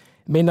contractor,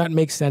 it may not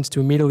make sense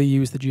to immediately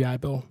use the GI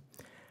Bill.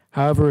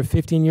 However, if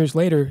 15 years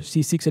later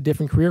she seeks a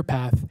different career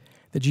path,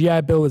 the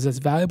GI Bill is as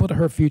valuable to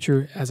her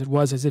future as it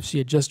was as if she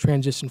had just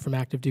transitioned from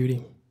active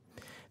duty.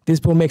 This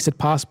bill makes it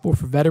possible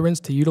for veterans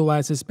to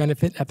utilize this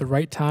benefit at the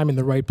right time in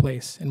the right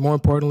place, and more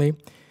importantly,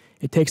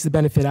 it takes the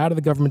benefit out of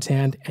the government's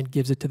hand and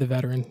gives it to the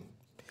veteran.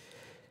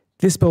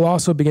 This bill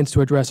also begins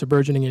to address a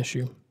burgeoning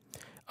issue: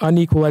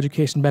 unequal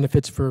education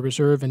benefits for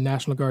Reserve and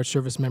National Guard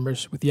service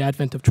members with the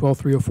advent of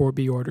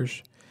 12304B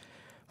orders.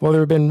 While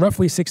there have been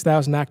roughly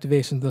 6,000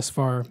 activations thus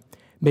far,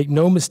 make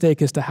no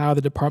mistake as to how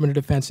the Department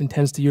of Defense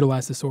intends to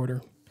utilize this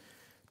order.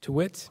 To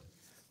wit,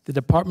 the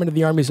Department of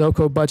the Army's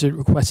OCO budget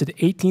requested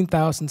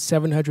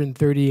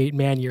 18,738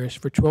 man-years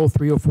for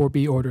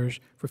 12304B orders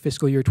for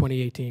fiscal year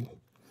 2018.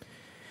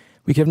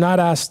 We could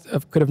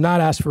have not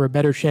asked for a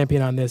better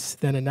champion on this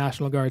than a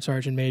National Guard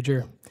Sergeant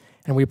Major,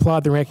 and we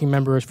applaud the ranking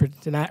members for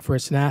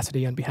its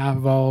tenacity on behalf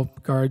of all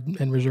Guard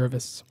and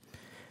Reservists.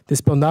 This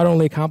bill not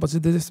only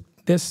accomplishes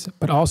this,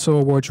 but also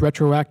awards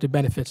retroactive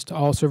benefits to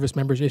all service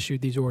members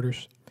issued these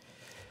orders.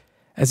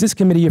 As this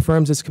committee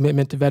affirms its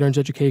commitment to veterans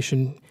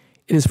education,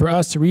 it is for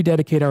us to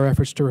rededicate our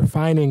efforts to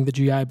refining the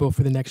GI Bill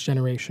for the next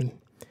generation.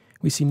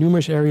 We see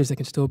numerous areas that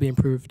can still be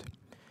improved.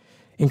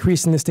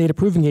 Increasing the state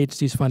approving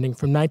agencies' funding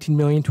from $19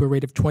 million to a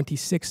rate of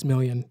 $26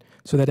 million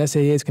so that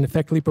SAAs can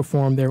effectively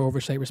perform their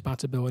oversight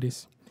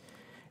responsibilities.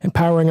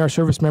 Empowering our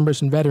service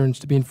members and veterans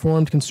to be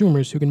informed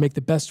consumers who can make the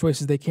best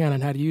choices they can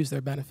on how to use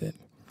their benefit.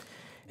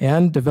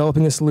 And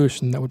developing a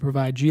solution that would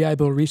provide GI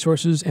Bill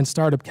resources and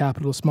startup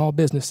capital to small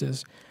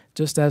businesses,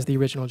 just as the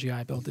original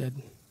GI Bill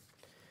did.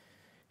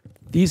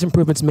 These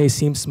improvements may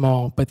seem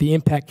small, but the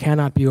impact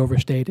cannot be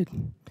overstated.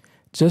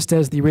 Just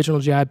as the original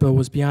GI Bill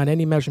was beyond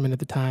any measurement at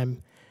the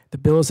time, the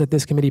bills that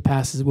this committee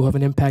passes will have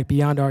an impact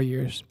beyond our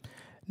years,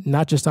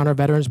 not just on our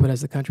veterans, but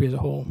as the country as a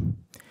whole.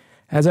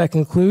 As I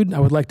conclude,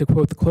 I would like to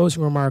quote the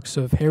closing remarks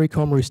of Harry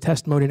Colmery's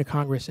testimony to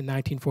Congress in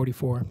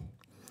 1944.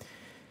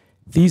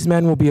 "These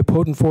men will be a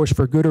potent force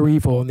for good or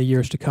evil in the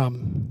years to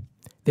come.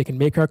 They can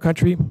make our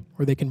country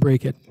or they can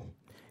break it.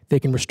 They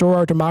can restore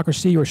our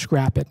democracy or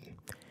scrap it.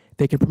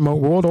 They can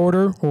promote world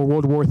order or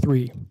World War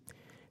III.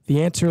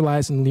 The answer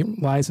lies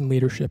in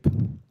leadership.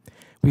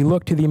 We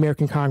look to the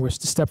American Congress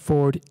to step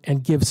forward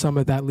and give some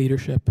of that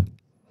leadership.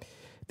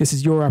 This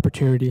is your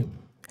opportunity,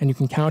 and you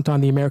can count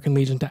on the American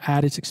Legion to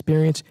add its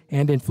experience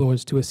and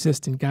influence to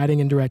assist in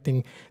guiding and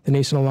directing the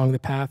nation along the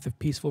path of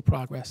peaceful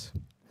progress."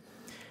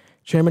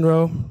 Chairman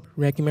Rowe,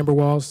 Ranking Member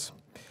Walls,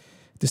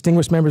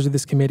 distinguished members of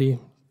this committee,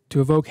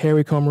 to evoke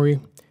Harry Colmery,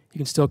 you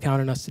can still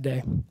count on us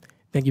today.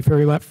 Thank you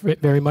very much,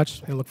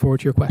 and I look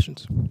forward to your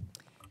questions.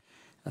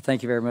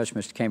 Thank you very much,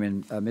 Mr.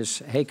 Kamen.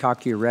 Ms.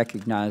 Haycock, you're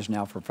recognized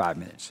now for 5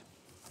 minutes.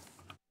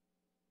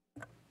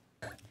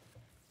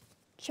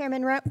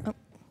 Chairman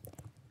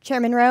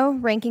Rowe,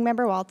 Ranking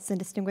Member Waltz, and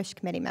distinguished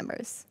committee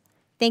members,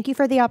 thank you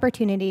for the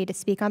opportunity to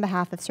speak on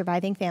behalf of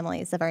surviving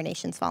families of our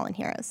nation's fallen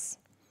heroes.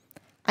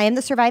 I am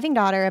the surviving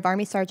daughter of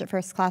Army Sergeant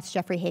First Class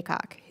Jeffrey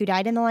Haycock, who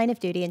died in the line of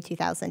duty in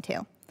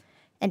 2002,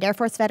 and Air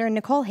Force veteran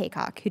Nicole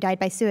Haycock, who died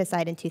by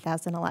suicide in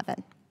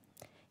 2011.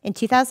 In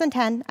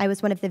 2010, I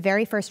was one of the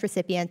very first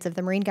recipients of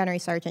the Marine Gunnery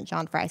Sergeant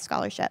John Fry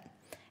Scholarship,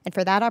 and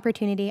for that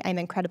opportunity, I'm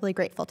incredibly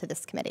grateful to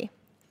this committee.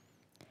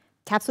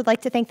 TAPS would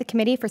like to thank the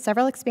committee for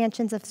several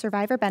expansions of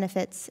survivor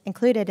benefits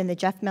included in the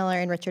Jeff Miller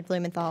and Richard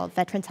Blumenthal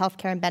Veterans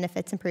Healthcare and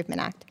Benefits Improvement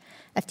Act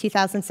of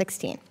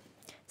 2016,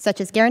 such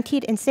as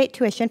guaranteed in-state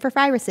tuition for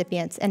Fry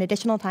recipients and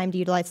additional time to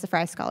utilize the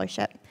Fry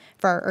Scholarship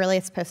for our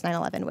earliest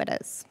post-9/11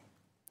 widows.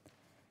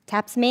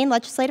 TAP's main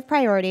legislative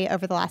priority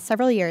over the last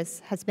several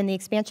years has been the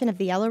expansion of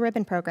the Yellow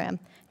Ribbon Program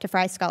to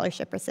Fry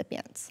Scholarship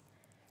recipients.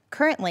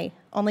 Currently,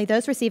 only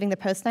those receiving the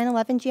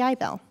post-9/11 GI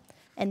Bill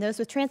and those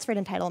with transferred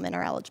entitlement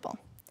are eligible.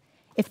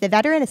 If the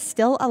veteran is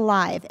still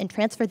alive and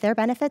transferred their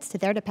benefits to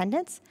their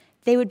dependents,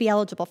 they would be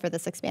eligible for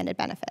this expanded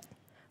benefit,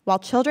 while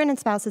children and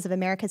spouses of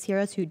America's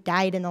heroes who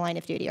died in the line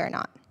of duty are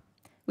not.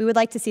 We would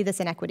like to see this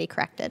inequity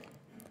corrected.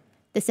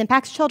 This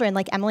impacts children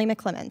like Emily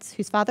McClemens,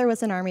 whose father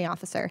was an Army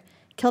officer,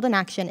 killed in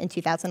action in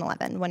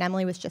 2011 when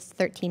Emily was just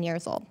 13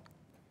 years old.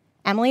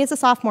 Emily is a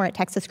sophomore at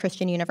Texas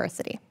Christian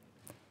University.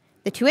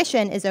 The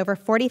tuition is over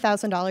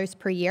 $40,000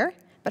 per year,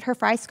 but her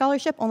Fry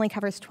Scholarship only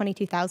covers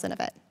 $22,000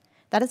 of it.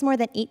 That is more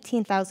than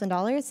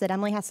 $18,000 that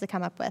Emily has to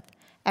come up with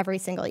every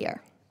single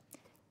year.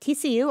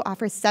 TCU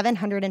offers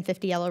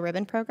 750 Yellow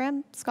Ribbon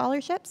Program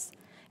scholarships,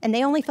 and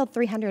they only filled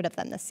 300 of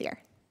them this year.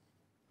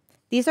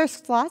 These are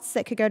slots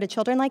that could go to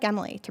children like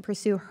Emily to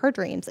pursue her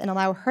dreams and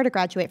allow her to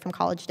graduate from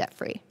college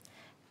debt-free,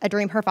 a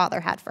dream her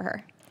father had for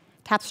her.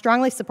 TAPS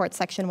strongly supports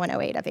Section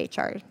 108 of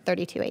HR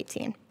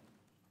 3218.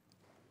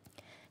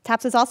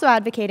 TAPS is also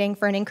advocating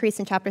for an increase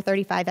in Chapter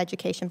 35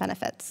 education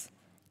benefits.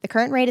 The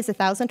current rate is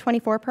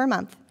 $1,024 per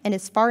month and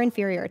is far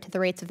inferior to the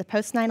rates of the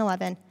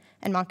post-9/11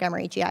 and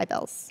Montgomery GI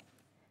Bills.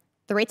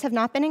 The rates have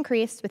not been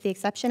increased with the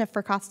exception of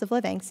for cost of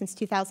living since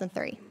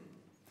 2003.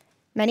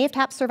 Many of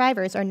TAPS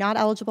survivors are not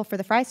eligible for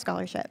the Fry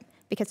Scholarship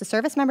because a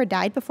service member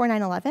died before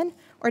 9/11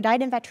 or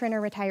died in veteran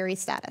or retiree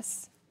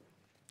status.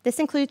 This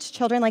includes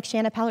children like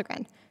Shanna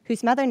Pellegrin,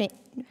 whose mother,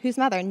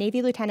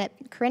 Navy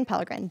Lieutenant Corinne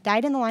Pellegrin,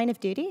 died in the line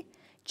of duty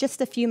just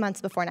a few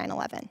months before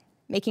 9/11,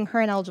 making her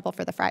ineligible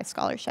for the Fry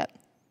Scholarship.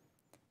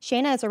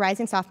 Shanna is a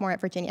rising sophomore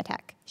at Virginia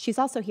Tech. She's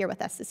also here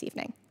with us this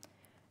evening.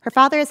 Her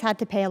father has had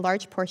to pay a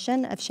large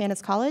portion of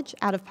Shanna's college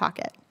out of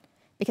pocket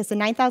because the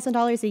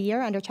 $9,000 a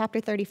year under Chapter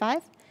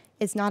 35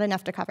 is not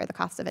enough to cover the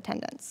cost of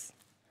attendance.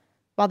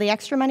 While the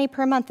extra money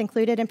per month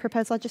included in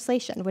proposed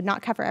legislation would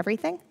not cover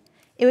everything,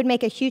 it would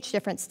make a huge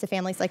difference to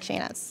families like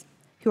Shanna's,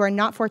 who are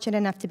not fortunate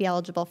enough to be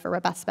eligible for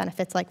robust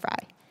benefits like Fry,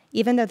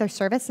 even though their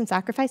service and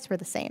sacrifice were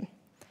the same.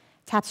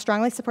 TAPS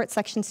strongly supports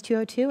Sections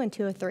 202 and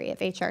 203 of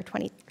HR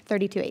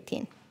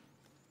 3218.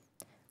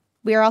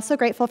 We are also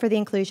grateful for the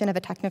inclusion of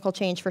a technical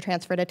change for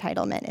transferred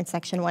entitlement in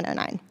Section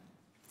 109.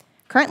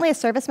 Currently, a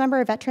service member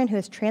or veteran who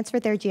has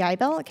transferred their GI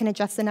Bill can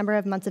adjust the number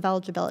of months of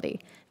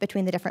eligibility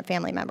between the different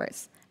family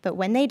members. But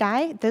when they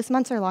die, those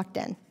months are locked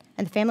in,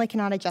 and the family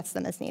cannot adjust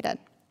them as needed.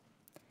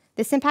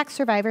 This impacts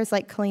survivors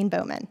like Colleen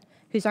Bowman,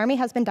 whose Army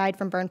husband died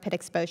from burn pit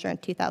exposure in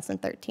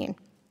 2013.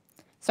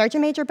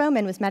 Sergeant Major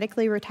Bowman was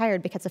medically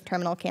retired because of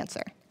terminal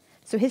cancer,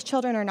 so his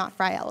children are not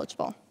Fry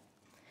eligible.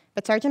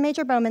 But Sergeant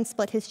Major Bowman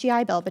split his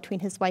GI Bill between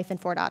his wife and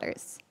 4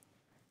 daughters.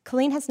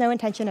 Colleen has no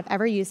intention of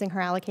ever using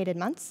her allocated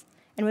months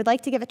and would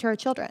like to give it to her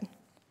children,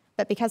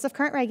 but because of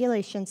current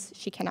regulations,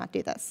 she cannot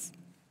do this.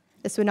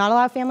 This would not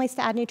allow families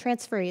to add new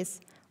transferees,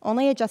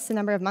 only adjust the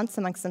number of months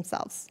amongst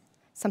themselves,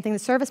 something the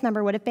service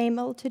member would have been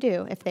able to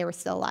do if they were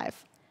still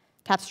alive.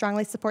 TAPS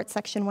strongly supports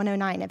Section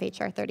 109 of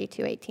HR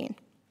 3218.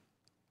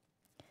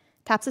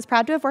 TAPS is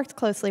proud to have worked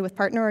closely with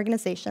partner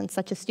organizations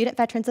such as Student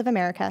Veterans of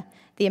America,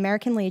 the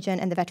American Legion,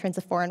 and the Veterans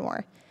of Foreign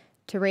War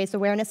to raise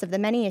awareness of the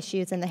many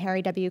issues in the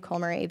Harry W.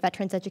 Colmery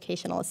Veterans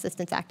Educational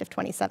Assistance Act of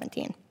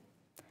 2017.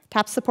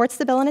 TAPS supports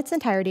the bill in its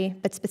entirety,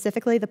 but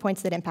specifically the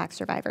points that impact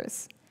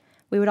survivors.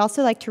 We would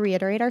also like to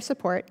reiterate our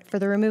support for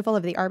the removal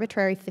of the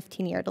arbitrary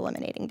 15-year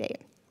eliminating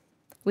date.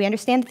 We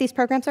understand that these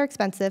programs are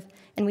expensive,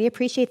 and we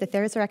appreciate that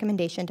there is a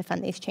recommendation to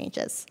fund these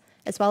changes,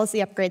 as well as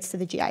the upgrades to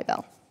the GI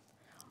Bill.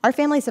 Our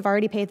families have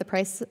already paid the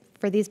price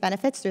for these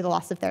benefits through the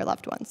loss of their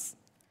loved ones.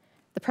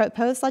 The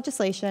proposed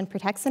legislation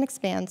protects and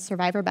expands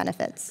survivor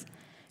benefits,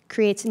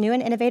 creates new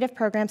and innovative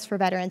programs for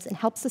veterans, and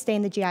helps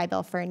sustain the GI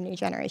Bill for a new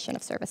generation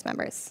of service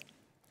members.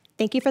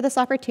 Thank you for this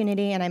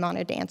opportunity, and I'm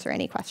honored to answer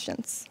any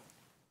questions.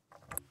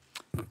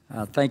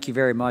 Thank you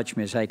very much,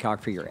 Ms.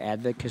 Haycock, for your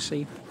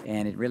advocacy,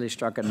 and it really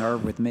struck a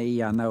nerve with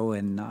me. I know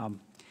in,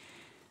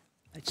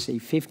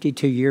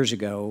 52 years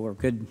ago, a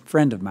good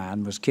friend of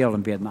mine was killed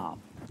in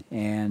Vietnam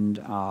and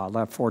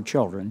left 4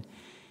 children.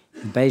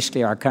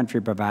 Basically, our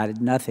country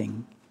provided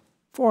nothing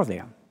for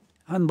them.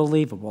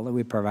 Unbelievable that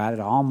we provided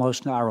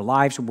almost, our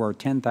lives were worth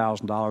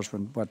 $10,000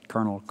 from what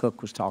Colonel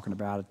Cook was talking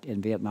about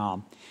in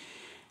Vietnam.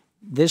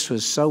 This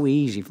was so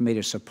easy for me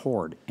to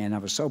support, and I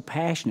was so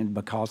passionate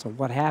because of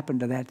what happened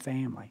to that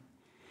family.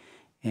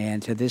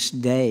 And to this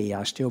day,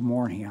 I still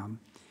mourn him.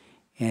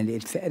 And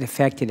it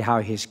affected how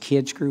his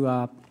kids grew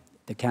up,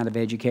 the kind of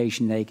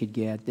education they could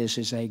get. This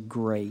is a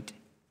great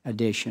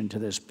addition to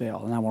this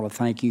bill, and I want to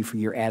thank you for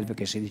your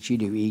advocacy that you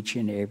do each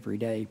and every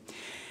day.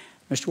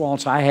 Mr.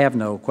 Waltz, I have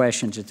no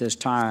questions at this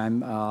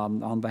time.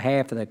 On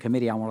behalf of the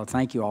committee, I want to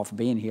thank you all for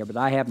being here, but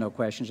I have no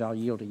questions. I'll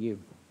yield to you.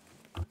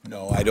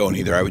 No, I don't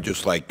either. I would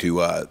just like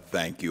to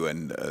thank you,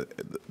 and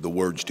the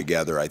words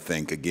together, I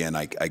think, again,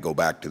 I go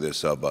back to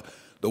this of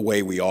the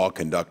way we all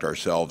conduct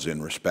ourselves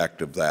in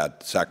respect of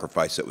that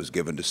sacrifice that was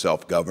given to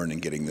self-govern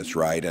and getting this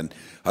right. And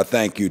a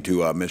thank you to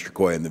Mr.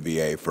 Coy and the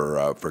VA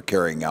for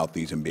carrying out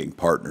these and being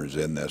partners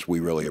in this. We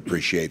really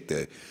appreciate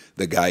the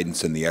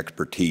guidance and the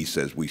expertise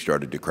as we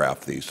started to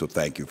craft these, so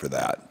thank you for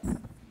that.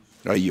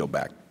 I yield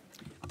back.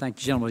 Thank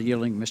the gentleman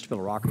yielding. Mr.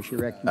 Billeracus, you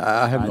recognized.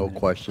 I have no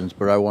questions,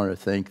 but I want to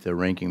thank the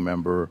ranking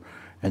member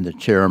and the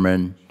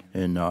chairman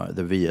and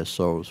the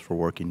VSOs for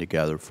working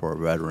together for our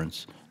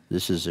veterans.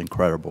 This is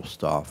incredible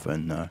stuff,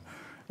 and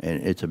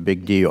it's a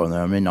big deal. And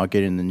I may not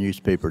get in the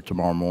newspaper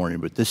tomorrow morning,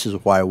 but this is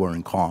why we're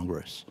in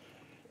Congress.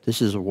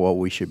 This is what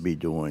we should be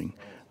doing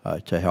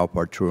to help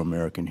our true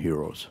American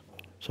heroes.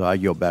 So I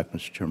yield back,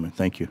 Mr. Chairman.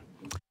 Thank you.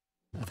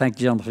 Thank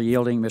the gentleman for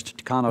yielding. Mr.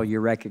 Takano,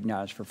 you're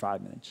recognized for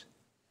 5 minutes.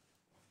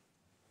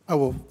 I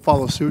will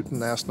follow suit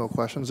and ask no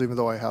questions, even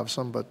though I have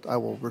some, but I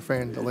will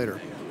refrain until later.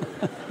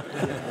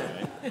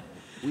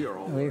 We are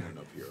all learning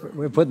up here.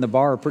 We're putting the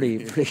bar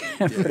pretty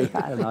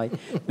high tonight.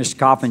 Mr.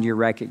 Coffin, you're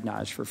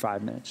recognized for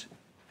 5 minutes.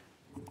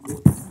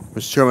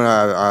 Mr. Chairman,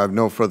 I have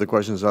no further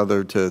questions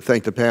other to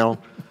thank the panel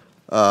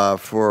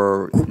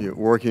for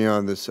working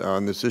on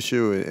this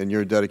issue and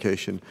your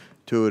dedication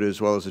to it, as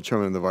well as the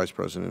chairman and the vice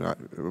president.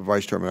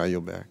 Vice Chairman, I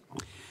yield back.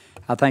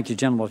 I thank the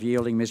gentleman for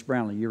yielding. Ms.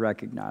 Brownlee, you're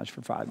recognized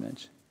for 5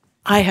 minutes.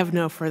 I have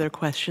no further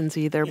questions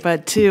either,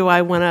 but too,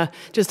 I want to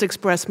just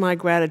express my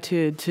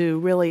gratitude to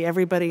really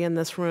everybody in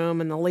this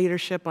room and the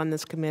leadership on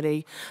this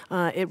committee.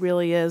 It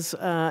really is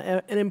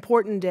an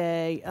important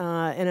day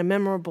and a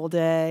memorable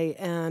day,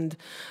 and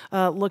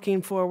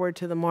looking forward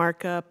to the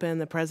markup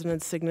and the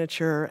President's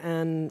signature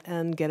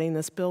and getting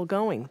this bill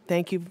going.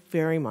 Thank you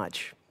very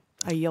much.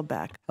 I yield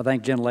back. I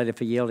thank the gentlelady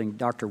for yielding.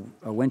 Dr.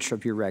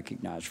 Winstrup, you're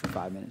recognized for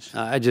 5 minutes.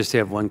 I just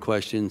have one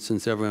question.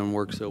 Since everyone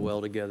works so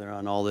well together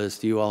on all this,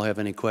 do you all have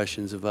any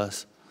questions of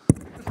us?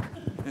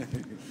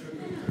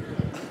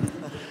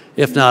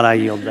 If not, I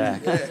yield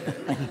back.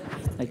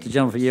 Thank the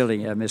gentleman for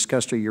yielding. Ms.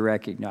 Custer, you're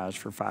recognized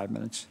for 5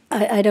 minutes.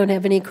 I don't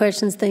have any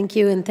questions. Thank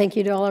you, and thank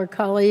you to all our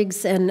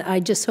colleagues. And I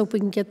just hope we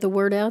can get the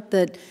word out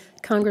that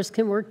Congress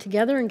can work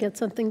together and get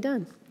something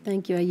done.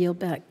 Thank you. I yield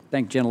back.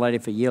 Thank the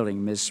gentlelady for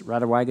yielding. Ms.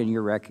 Radewagen,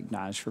 you're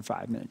recognized for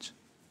 5 minutes.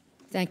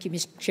 Thank you,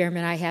 Mr.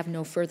 Chairman. I have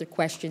no further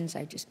questions.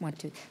 I just want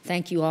to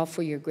thank you all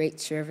for your great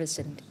service,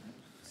 and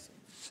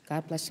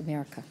God bless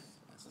America.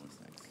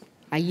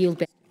 I yield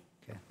back.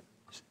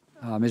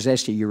 Okay. Ms.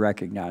 Esty, you're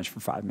recognized for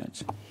 5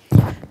 minutes.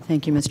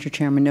 Thank you, Mr.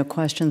 Chairman. No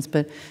questions,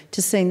 but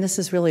just saying this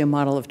is really a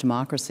model of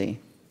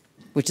democracy,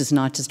 which is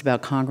not just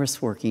about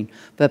Congress working,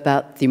 but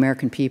about the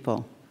American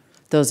people,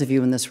 those of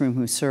you in this room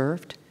who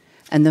served,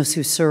 and those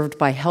who served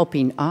by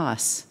helping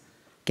us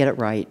get it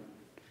right.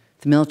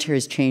 The military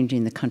is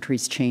changing, the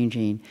country's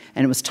changing,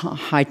 and it was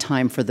high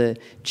time for the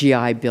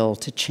GI Bill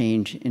to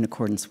change in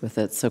accordance with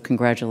it. So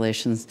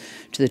congratulations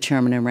to the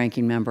chairman and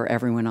ranking member,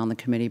 everyone on the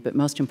committee, but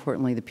most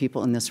importantly, the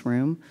people in this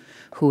room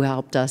who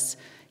helped us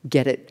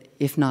get it,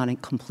 if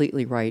not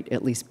completely right,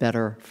 at least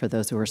better for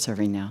those who are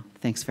serving now.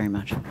 Thanks very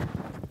much.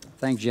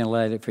 Thanks,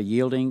 gentlelady, for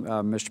yielding.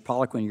 Mr.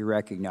 Poliquin, you're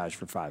recognized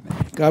for 5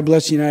 minutes. God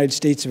bless the United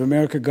States of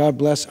America. God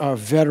bless our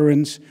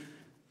veterans.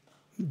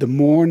 The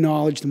more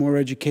knowledge, the more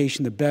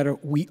education, the better.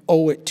 We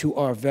owe it to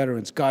our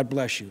veterans. God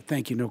bless you.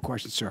 Thank you. No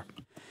questions, sir.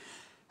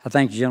 I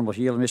thank the gentleman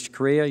for yielding. Mr.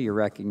 Correa, you're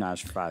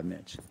recognized for 5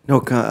 minutes.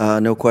 No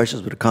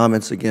questions, but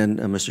comments again,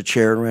 Mr.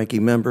 Chair and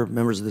Ranking Member,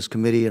 members of this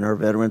committee, and our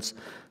veterans.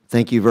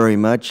 Thank you very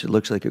much. It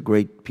looks like a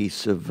great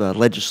piece of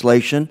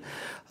legislation.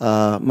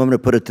 I'm going to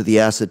put it to the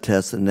acid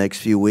test in the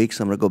next few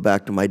weeks. I'm going to go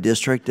back to my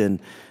district and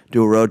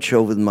do a road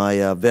show with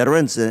my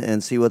veterans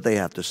and see what they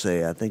have to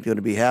say. I think they're going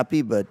to be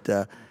happy, but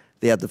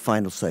they have the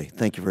final say.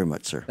 Thank you very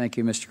much, sir. Thank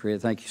you, Mr. Correa.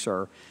 Thank you,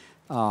 sir.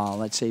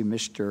 Let's see,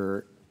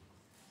 Mr.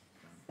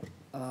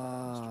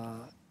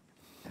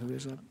 Who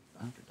is it?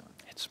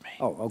 It's me.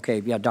 Oh, okay.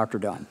 Yeah, Dr.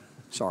 Dunn.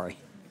 Sorry.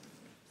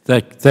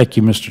 Thank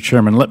you, Mr.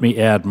 Chairman. Let me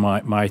add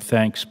my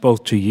thanks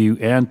both to you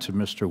and to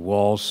Mr.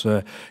 Walls.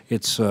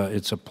 It's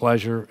a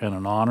pleasure and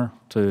an honor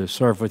to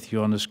serve with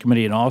you on this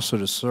committee and also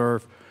to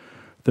serve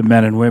the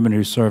men and women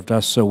who served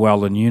us so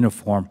well in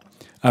uniform.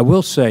 I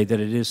will say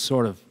that it is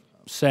sort of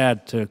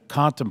sad to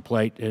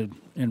contemplate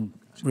in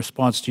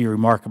response to your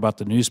remark about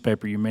the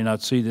newspaper. You may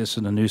not see this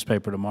in the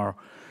newspaper tomorrow.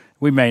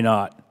 We may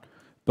not,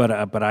 but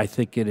I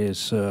think it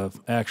is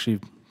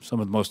actually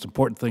some of the most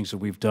important things that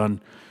we've done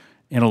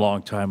in a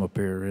long time up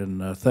here.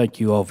 And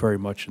thank you all very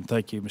much. And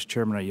thank you, Mr.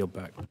 Chairman. I yield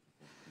back.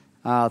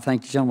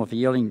 Thank the gentleman for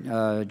yielding.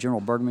 General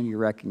Bergman, you're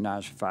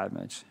recognized for 5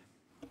 minutes.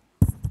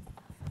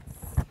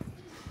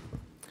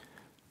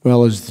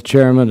 Well, as the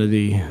chairman of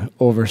the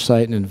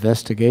Oversight and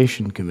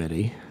Investigation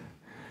Committee,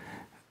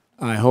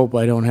 I hope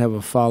I don't have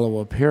a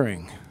follow-up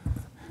hearing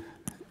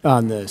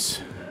on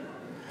this.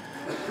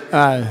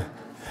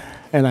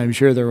 And I'm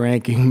sure the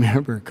ranking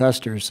member,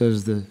 Custer,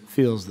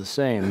 feels the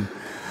same.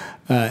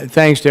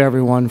 Thanks to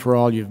everyone for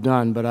all you've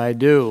done, but I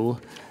do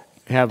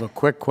have a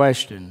quick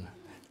question.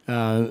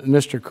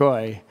 Mr.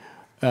 Coy,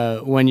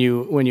 when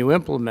you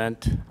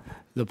implement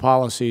the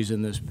policies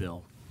in this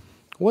bill,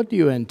 what do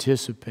you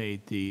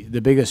anticipate the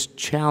biggest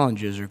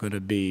challenges are going to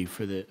be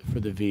for the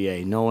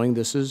VA, knowing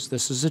this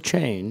is a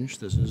change,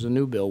 this is a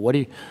new bill? What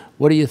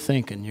are you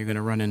thinking you're going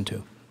to run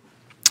into?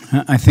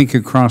 I think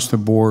across the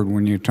board,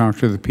 when you talk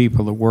to the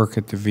people that work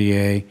at the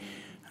VA,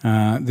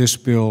 this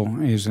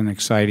bill is an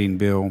exciting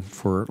bill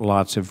for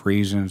lots of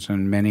reasons,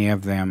 and many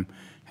of them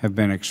have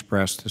been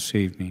expressed this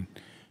evening.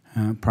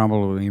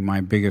 Probably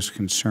my biggest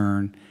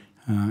concern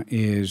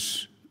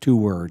is two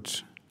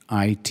words: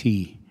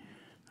 IT.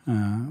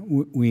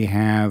 We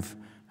have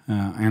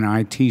an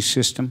IT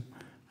system,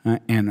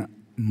 and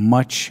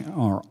much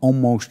or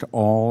almost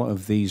all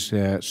of these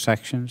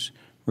sections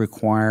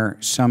require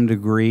some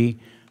degree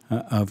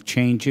of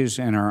changes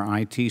in our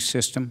IT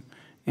system,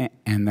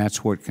 and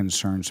that's what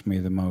concerns me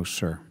the most,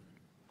 sir.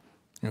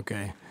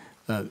 Okay.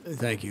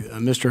 Thank you.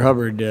 Mr.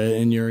 Hubbard,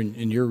 in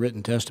your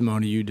written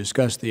testimony, you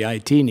discussed the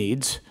IT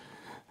needs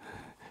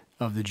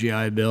of the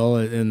GI Bill,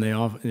 and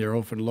they're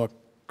often looked.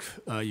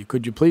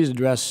 Could you please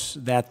address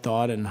that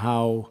thought and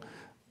how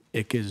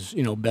it is,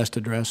 best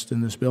addressed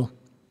in this bill?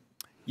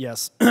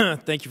 Yes,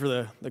 thank you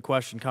for the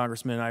question,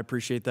 Congressman. I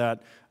appreciate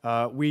that.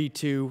 We,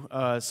 too,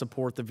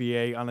 support the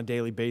VA on a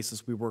daily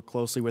basis. We work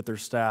closely with their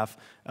staff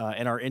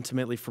and are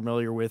intimately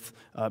familiar with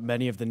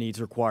many of the needs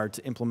required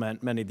to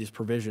implement many of these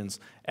provisions.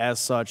 As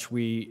such,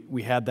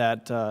 we had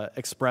that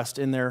expressed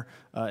in there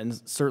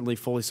and certainly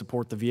fully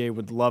support the VA.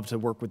 Would love to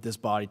work with this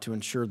body to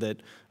ensure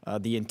that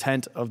the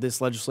intent of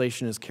this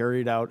legislation is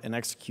carried out and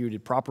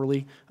executed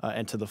properly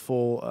and to the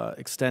full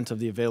extent of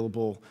the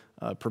available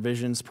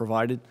provisions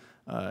provided.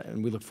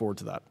 And we look forward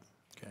to that.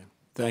 Okay,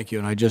 thank you.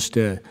 And I just,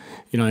 I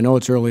know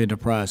it's early in the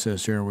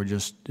process here. We're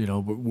just,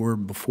 we're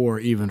before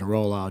even to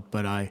roll out.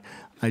 But I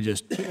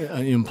just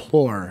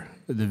implore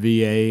the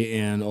VA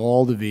and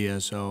all the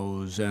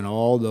VSOs and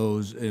all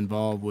those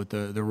involved with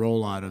the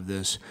rollout of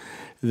this,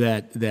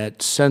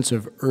 that sense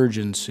of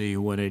urgency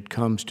when it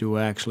comes to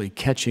actually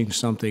catching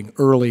something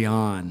early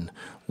on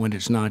when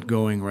it's not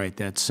going right.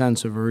 That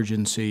sense of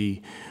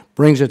urgency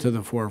brings it to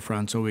the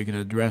forefront so we can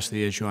address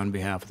the issue on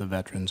behalf of the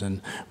veterans.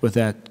 And with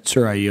that,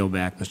 sir, I yield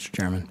back, Mr.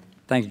 Chairman.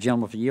 Thank you,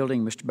 gentleman, for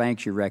yielding. Mr.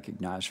 Banks, you're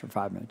recognized for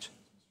 5 minutes.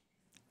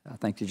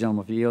 Thank the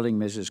gentleman for yielding.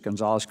 Mrs.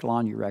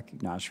 Gonzalez-Colon, you're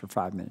recognized for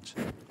 5 minutes.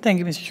 Thank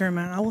you, Mr.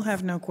 Chairman. I will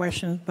have no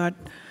questions, but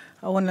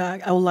I would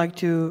like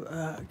to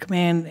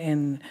commend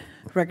and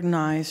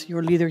recognize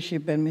your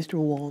leadership and Mr.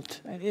 Waltz.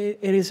 It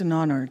is an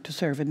honor to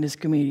serve in this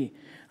committee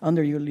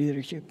under your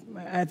leadership.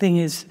 I think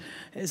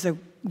it's a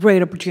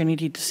great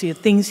opportunity to see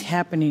things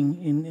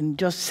happening in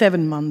just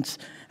 7 months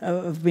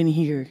of being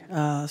here.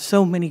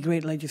 So many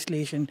great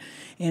legislation.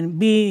 And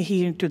being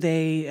here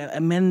today,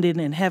 amending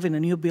and having a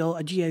new bill,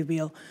 a GI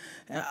bill,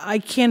 I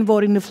can't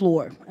vote in the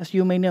floor, as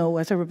you may know,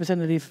 as a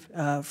representative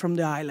from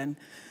the island.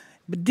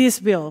 But this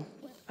bill,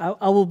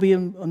 I will be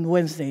on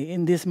Wednesday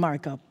in this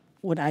markup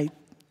when I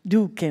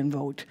can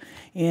vote.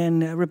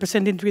 And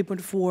representing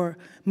 3.4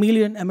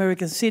 million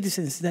American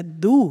citizens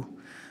that do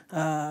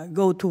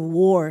go to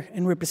war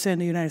and represent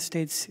the United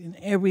States in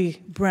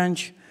every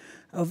branch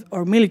of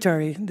our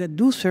military that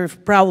do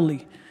serve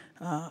proudly.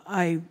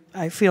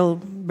 I feel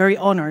very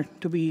honored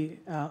to be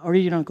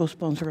original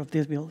co-sponsor of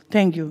this bill.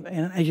 Thank you,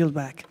 and I yield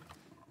back.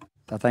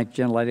 I thank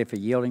the gentlelady for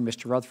yielding.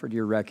 Mr. Rutherford,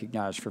 you're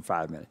recognized for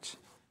 5 minutes.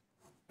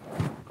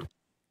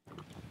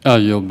 I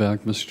yield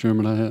back, Mr.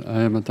 Chairman.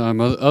 I have my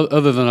time.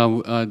 Other than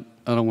I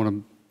don't want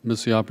to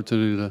miss the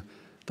opportunity to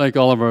thank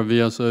all of our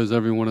VSOs,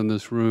 everyone in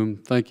this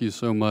room. Thank you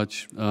so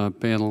much,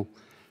 panel,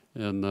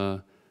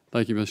 and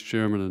thank you, Mr.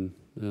 Chairman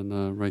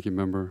and Ranking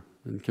Member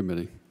and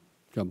Committee.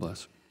 God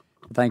bless.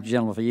 Thank you,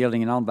 gentlemen, for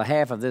yielding. And on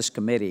behalf of this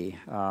committee,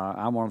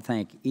 I want to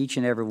thank each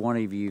and every one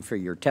of you for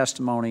your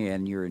testimony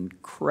and your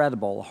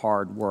incredible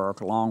hard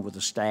work, along with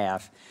the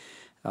staff,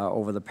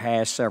 over the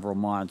past several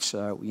months.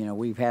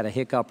 We've had a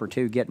hiccup or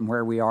two getting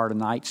where we are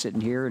tonight,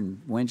 sitting here,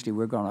 and Wednesday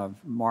we're going to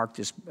mark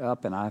this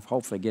up, and I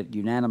hopefully get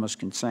unanimous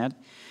consent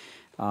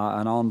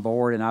and on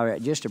board. And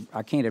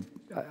I can't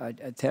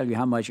tell you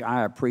how much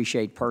I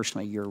appreciate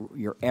personally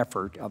your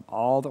effort of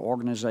all the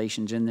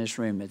organizations in this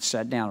room that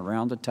sat down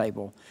around the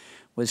table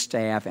with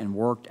staff and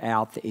worked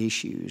out the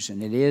issues.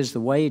 And it is the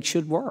way it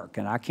should work,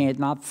 and I can't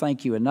not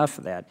thank you enough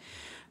for that.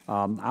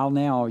 I'll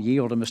now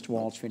yield to Mr.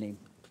 Waltz for any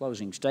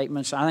closing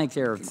statements. I think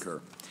there are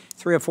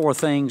 3 or 4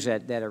 things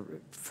that are,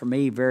 for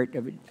me,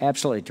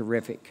 absolutely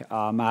terrific.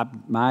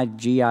 My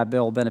GI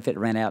Bill benefit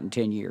ran out in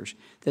 10 years.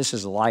 This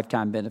is a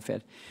lifetime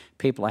benefit.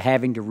 People are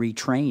having to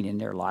retrain in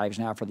their lives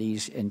now for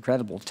these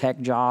incredible tech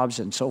jobs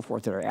and so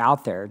forth that are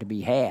out there to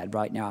be had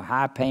right now,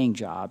 high-paying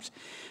jobs.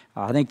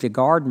 I think the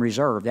Guard and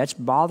Reserve, that's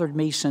bothered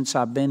me since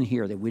I've been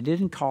here, that we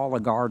didn't call a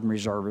Guard and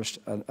Reservist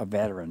a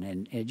veteran,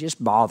 and it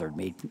just bothered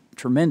me,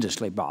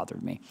 tremendously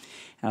bothered me.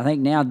 And I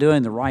think now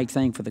doing the right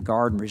thing for the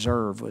Guard and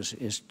Reserve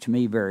is to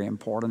me, very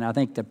important. I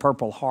think the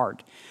Purple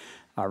Heart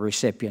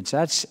recipients.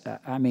 That's,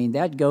 I mean,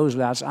 that goes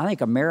without. I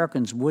think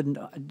Americans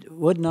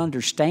wouldn't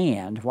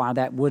understand why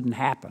that wouldn't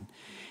happen.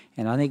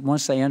 And I think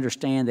once they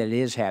understand that it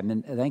is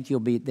happening, I think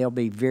they'll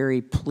be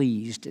very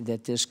pleased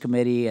that this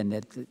committee and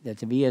that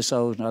the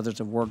VSOs and others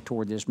have worked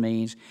toward this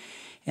means.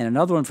 And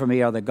another one for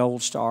me are the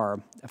Gold Star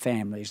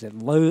families that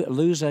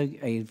lose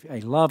a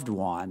loved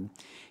one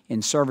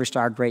in service to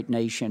our great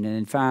nation and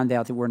then find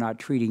out that we're not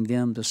treating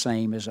them the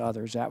same as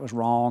others. That was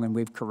wrong, and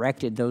we've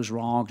corrected those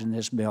wrongs in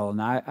this bill.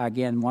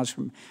 And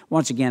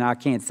once again, I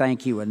can't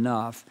thank you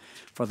enough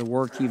for the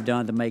work you've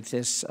done to make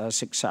this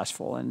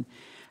successful. And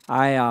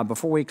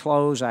before we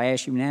close, I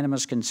ask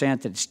unanimous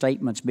consent that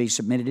statements be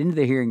submitted into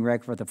the hearing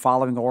record for the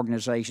following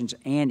organizations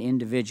and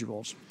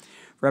individuals: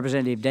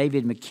 Representative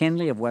David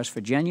McKinley of West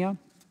Virginia,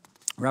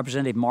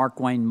 Representative Mark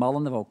Wayne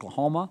Mullen of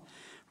Oklahoma,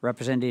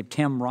 Representative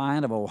Tim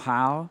Ryan of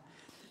Ohio,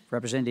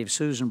 Representative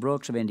Susan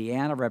Brooks of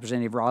Indiana,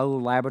 Representative Raul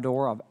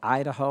Labrador of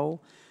Idaho,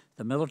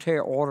 the Military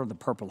Order of the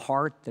Purple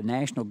Heart, the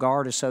National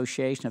Guard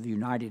Association of the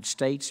United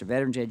States, the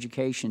Veterans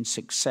Education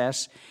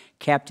Success,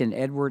 Captain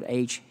Edward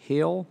H.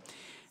 Hill,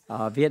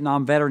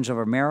 Vietnam Veterans of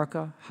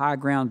America, High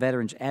Ground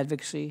Veterans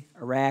Advocacy,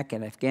 Iraq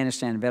and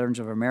Afghanistan Veterans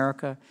of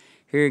America.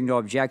 Hearing no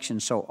objection,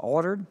 so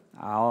ordered.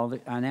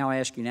 I now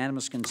ask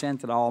unanimous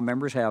consent that all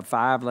members have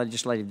 5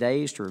 legislative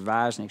days to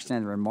revise and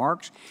extend their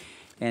remarks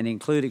and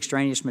include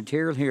extraneous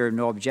material. Hearing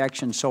no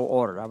objection, so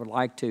ordered. I would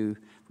like to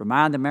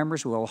remind the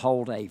members we'll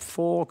hold a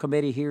full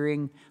committee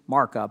hearing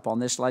markup on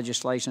this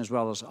legislation as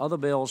well as other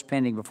bills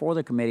pending before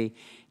the committee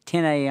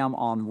 10 a.m.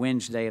 on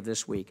Wednesday of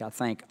this week. I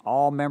thank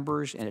all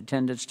members in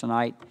attendance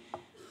tonight.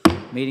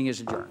 Meeting is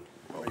adjourned.